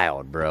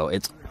wild, bro.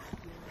 It's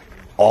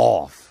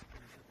off.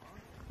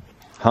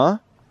 Huh?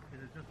 Is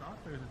it just us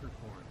or is it just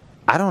forest?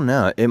 I don't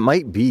know. It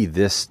might be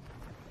this,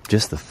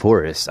 just the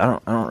forest. I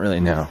don't really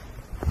know.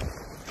 What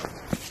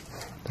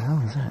the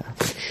hell is that?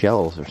 That's like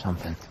shells or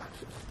something.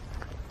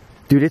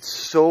 Dude, it's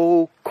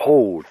so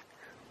cold.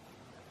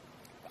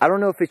 I don't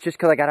know if it's just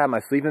because I got out of my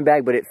sleeping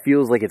bag, but it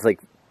feels like it's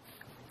like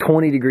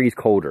 20 degrees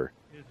colder.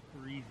 It's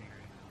freezing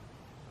right now.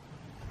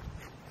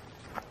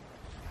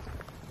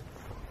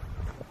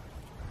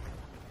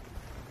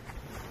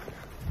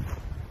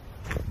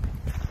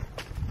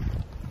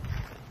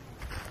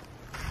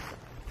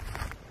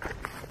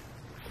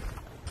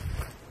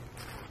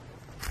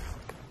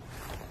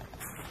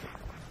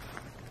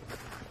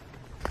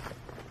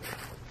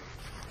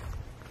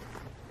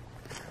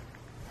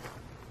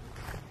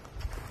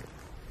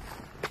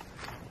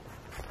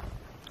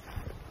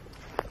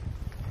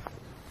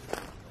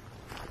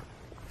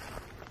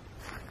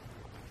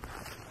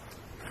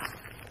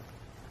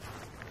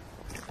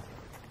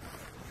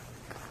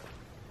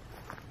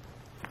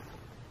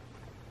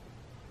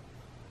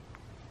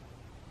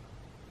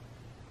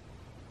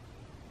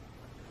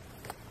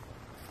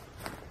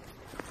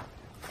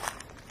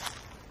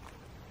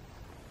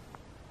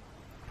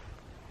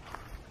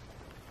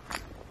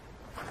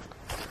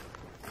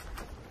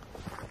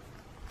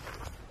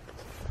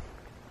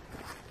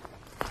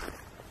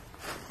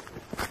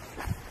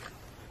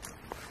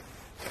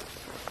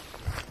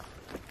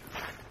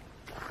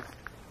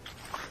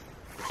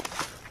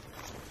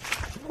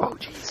 Oh,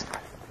 jeez.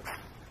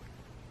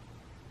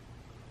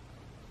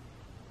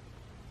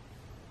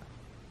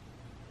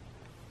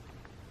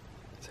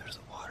 There's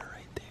the water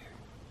right there.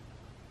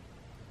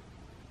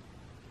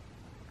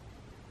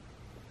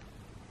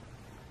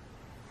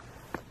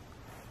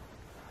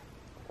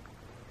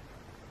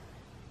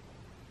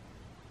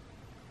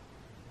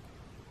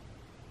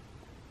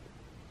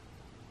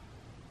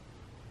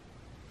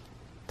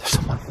 There's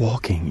someone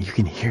walking. You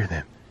can hear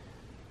them.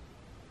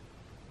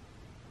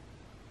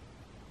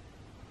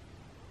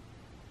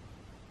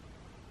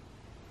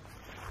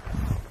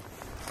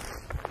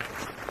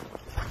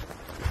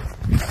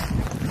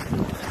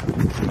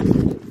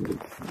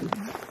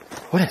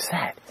 What is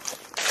that?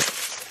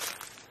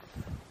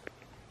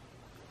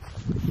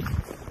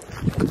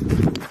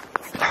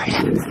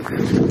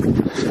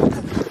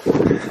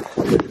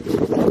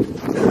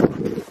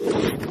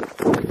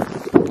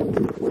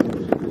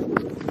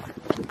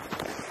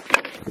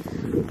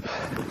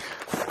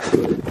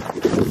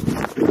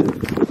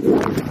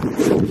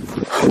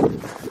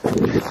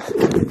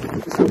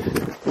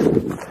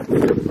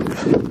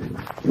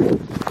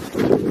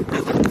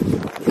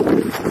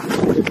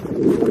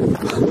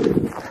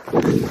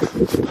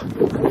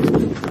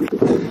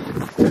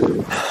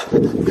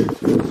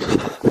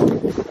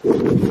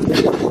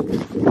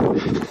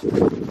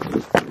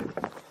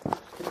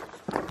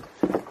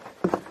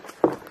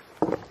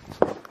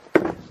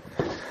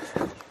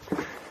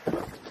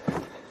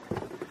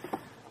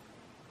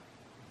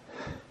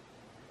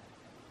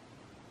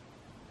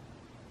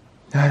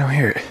 I don't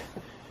hear it.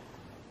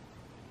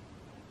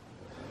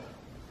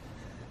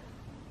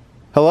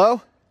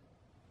 Hello?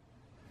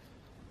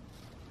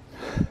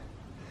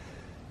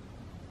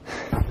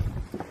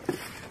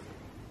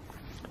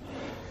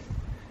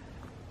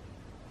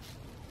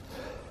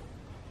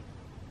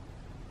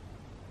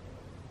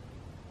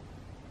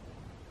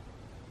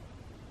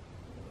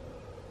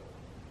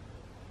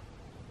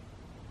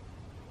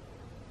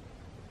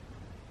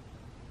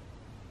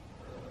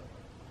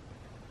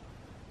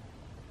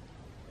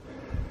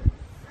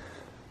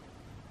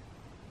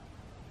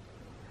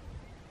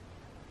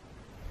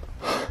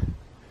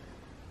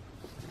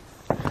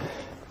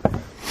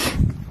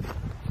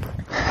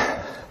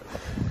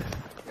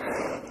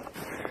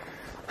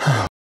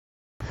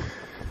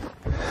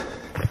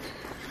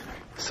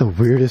 the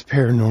weirdest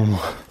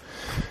paranormal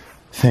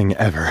thing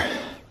ever.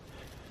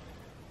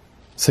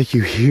 It's like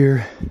you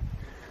hear...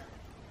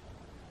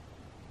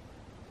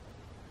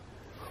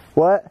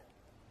 What?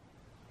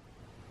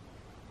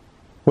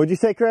 What'd you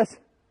say, Chris?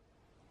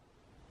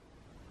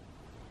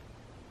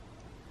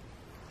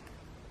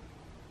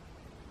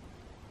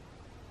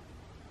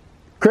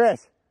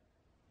 Chris?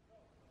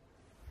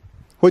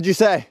 What'd you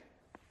say?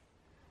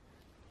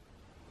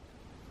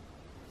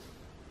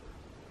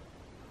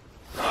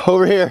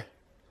 Over here.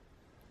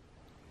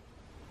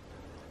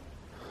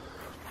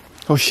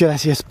 Oh shit, I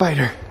see a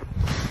spider.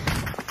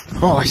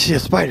 Oh, I see a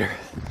spider.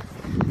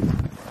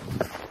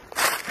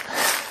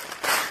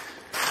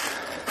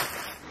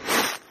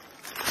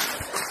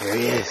 There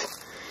he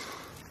is.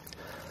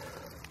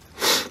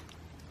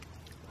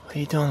 What are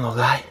you doing, little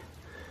guy?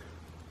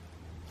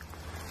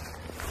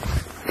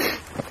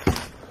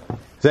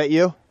 Is that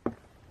you?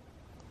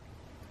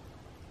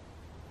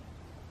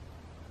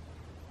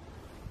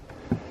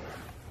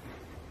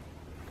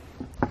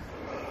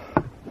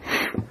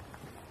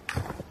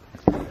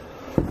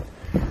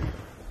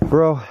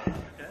 Bro.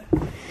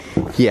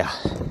 Okay. Yeah.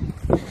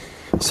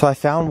 So I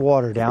found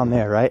water down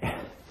there, right?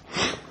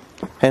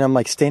 And I'm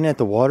like standing at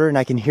the water and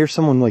I can hear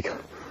someone like,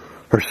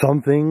 or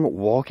something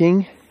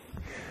walking.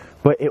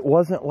 But it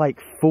wasn't like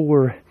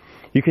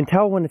you can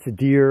tell when it's a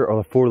deer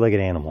or a four-legged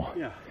animal.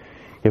 Yeah.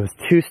 It was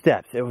 2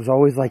 steps. It was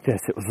always like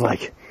this. It was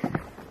like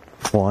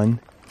 1,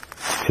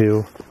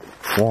 2,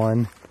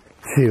 1,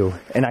 2.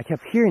 And I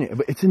kept hearing it,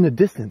 but it's in the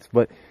distance.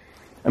 But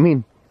I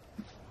mean,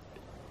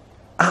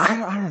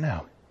 I don't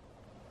know.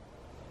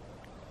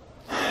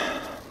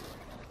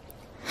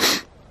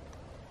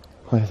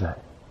 What is that?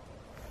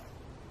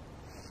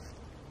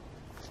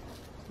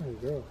 There you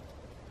go.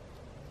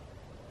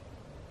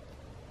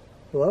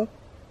 Hello?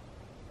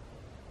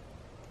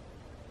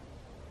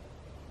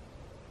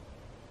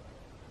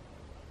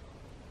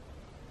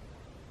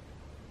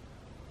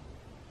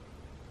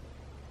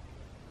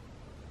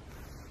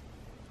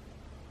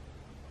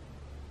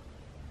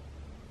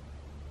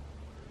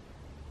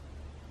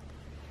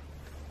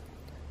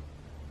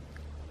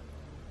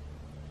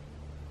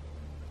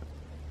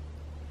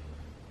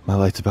 My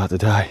light's about to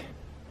die.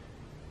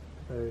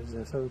 Is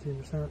that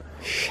 17%?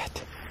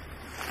 Shit.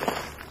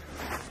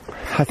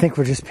 I think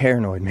we're just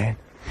paranoid, man.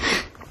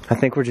 I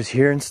think we're just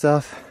hearing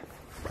stuff.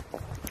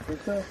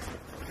 Think so?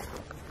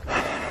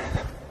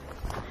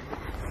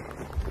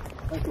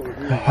 That's what we're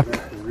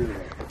hearing.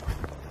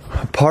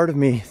 Part of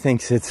me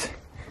thinks it's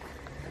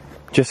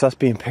just us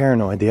being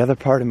paranoid. The other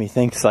part of me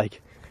thinks like,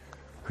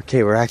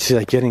 okay, we're actually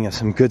like getting us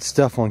some good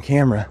stuff on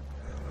camera.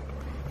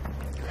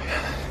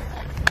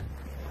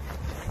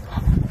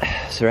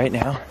 So right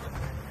now,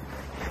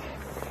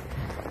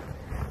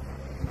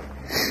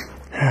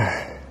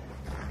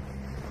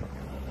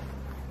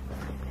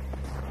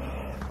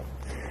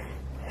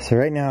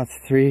 it's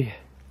 3:45.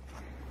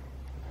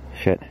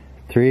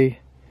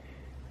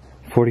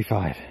 I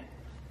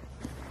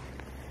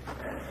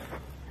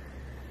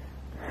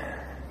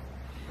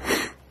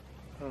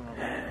don't know,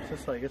 it's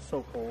just like, it's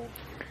so cold.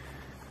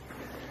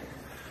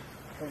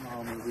 I don't know how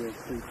I'm gonna be able to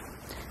sleep.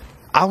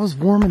 I was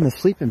warm in the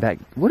sleeping bag.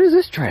 What is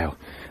this trail?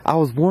 I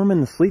was warm in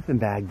the sleeping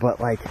bag, but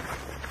like,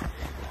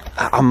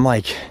 I'm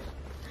like,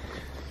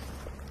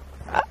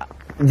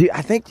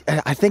 I think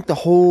the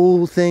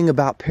whole thing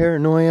about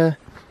paranoia,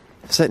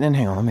 sitting in,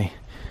 hang on, let me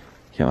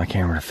get my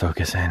camera to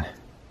focus in.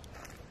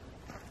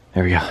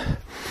 There we go.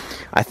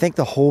 I think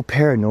the whole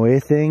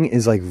paranoia thing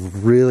is like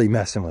really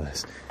messing with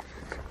us.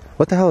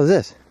 What the hell is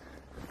this?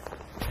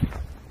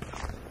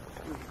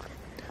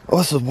 Oh,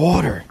 this is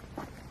water.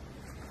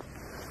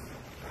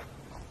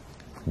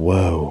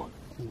 Whoa.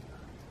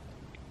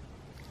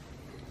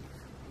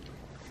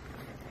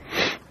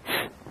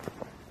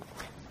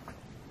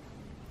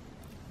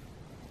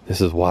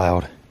 This is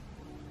wild.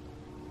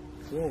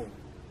 Whoa.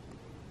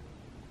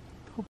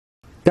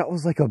 That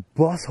was like a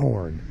bus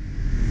horn.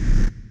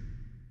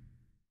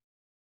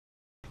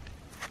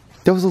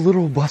 That was a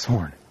literal bus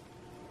horn.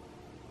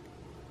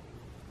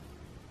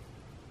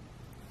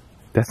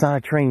 That's not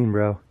a train,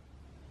 bro.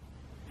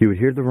 You would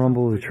hear the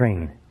rumble of the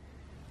train.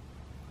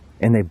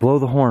 And they blow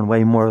the horn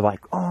way more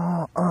like,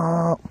 oh,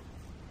 oh.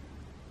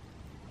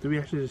 Did we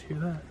actually just hear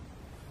that?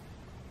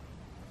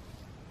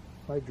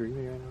 Am I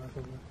dreaming right now or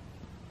something?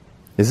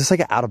 Is this like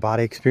an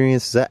out-of-body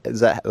experience?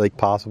 Is that like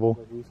possible?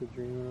 Like lucid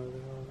dreaming or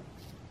anything like that?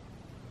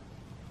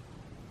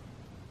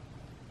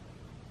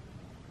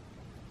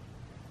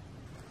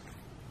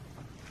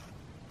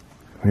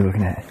 What are you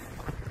looking at? I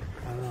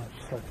don't know, it's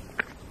just like,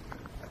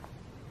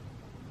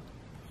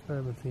 I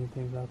haven't seen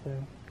things out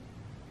there.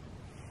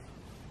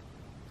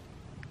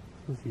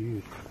 This is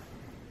huge.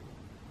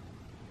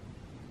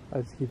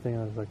 I just keep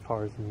thinking there's like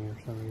cars in here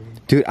for some reason.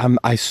 Dude,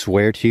 I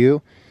swear to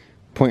you,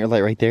 point your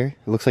light right there.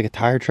 It looks like a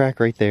tire track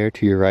right there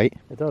to your right.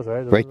 It does,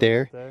 right? Right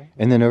there.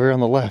 And then over on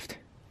the left.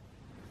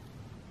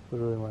 We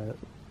might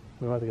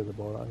have to get the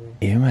boat out here.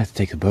 Yeah, we might have to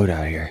take the boat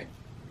out of here.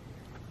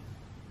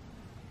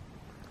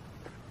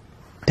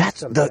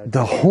 That's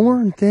the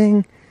horn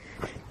thing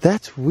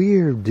That's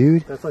weird,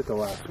 dude. That's like the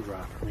last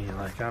hurrah for me.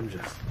 Like, I'm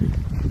just...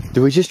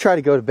 Do we just try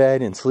to go to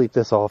bed and sleep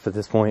this off at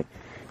this point?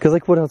 Because,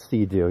 like, what else do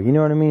you do? You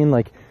know what I mean?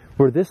 Like,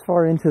 we're this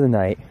far into the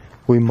night.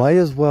 We might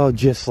as well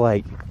just,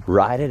 like,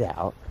 ride it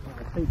out.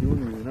 I think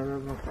doing it, you never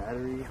have enough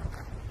battery.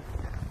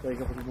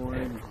 Wake up in the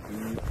morning,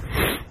 eat,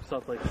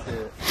 stuff like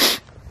shit.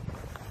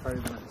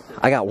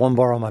 I got 1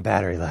 bar on my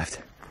battery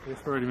left. We've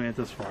already made it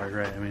this far,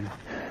 right? I mean,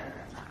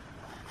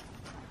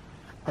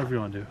 whatever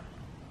you want to do.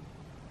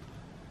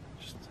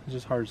 It's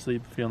just hard to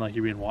sleep feeling like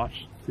you're being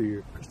watched through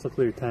your crystal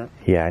clear tent.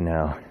 Yeah, I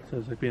know. So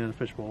it's like being in a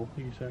fishbowl,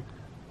 like you said.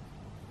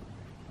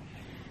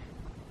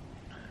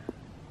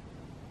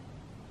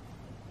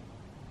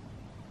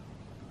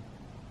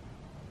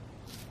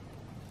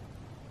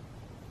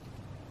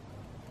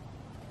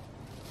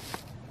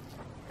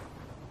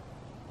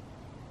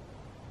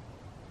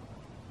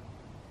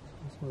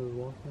 Someone was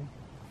walking.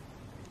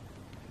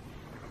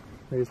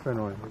 Maybe it's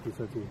paranoid, like you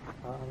said to you.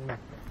 I don't know.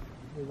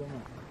 I don't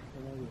know.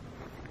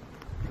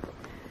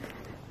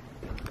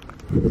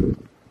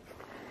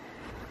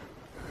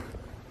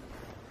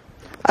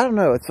 I don't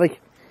know. It's like,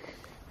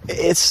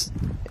 it's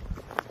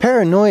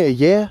paranoia,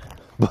 yeah,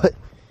 but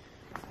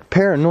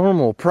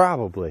paranormal,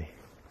 probably.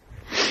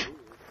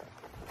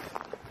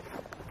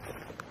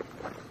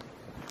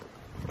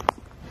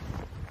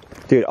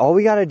 Dude, all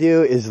we gotta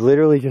do is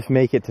literally just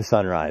make it to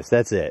sunrise.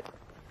 That's it.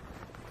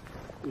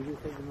 You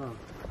just take them out.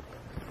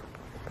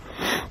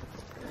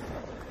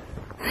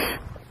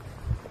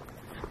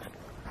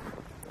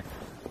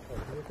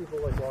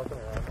 People like walking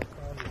around.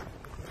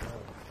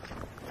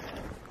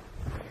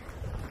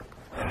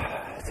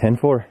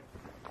 10-4.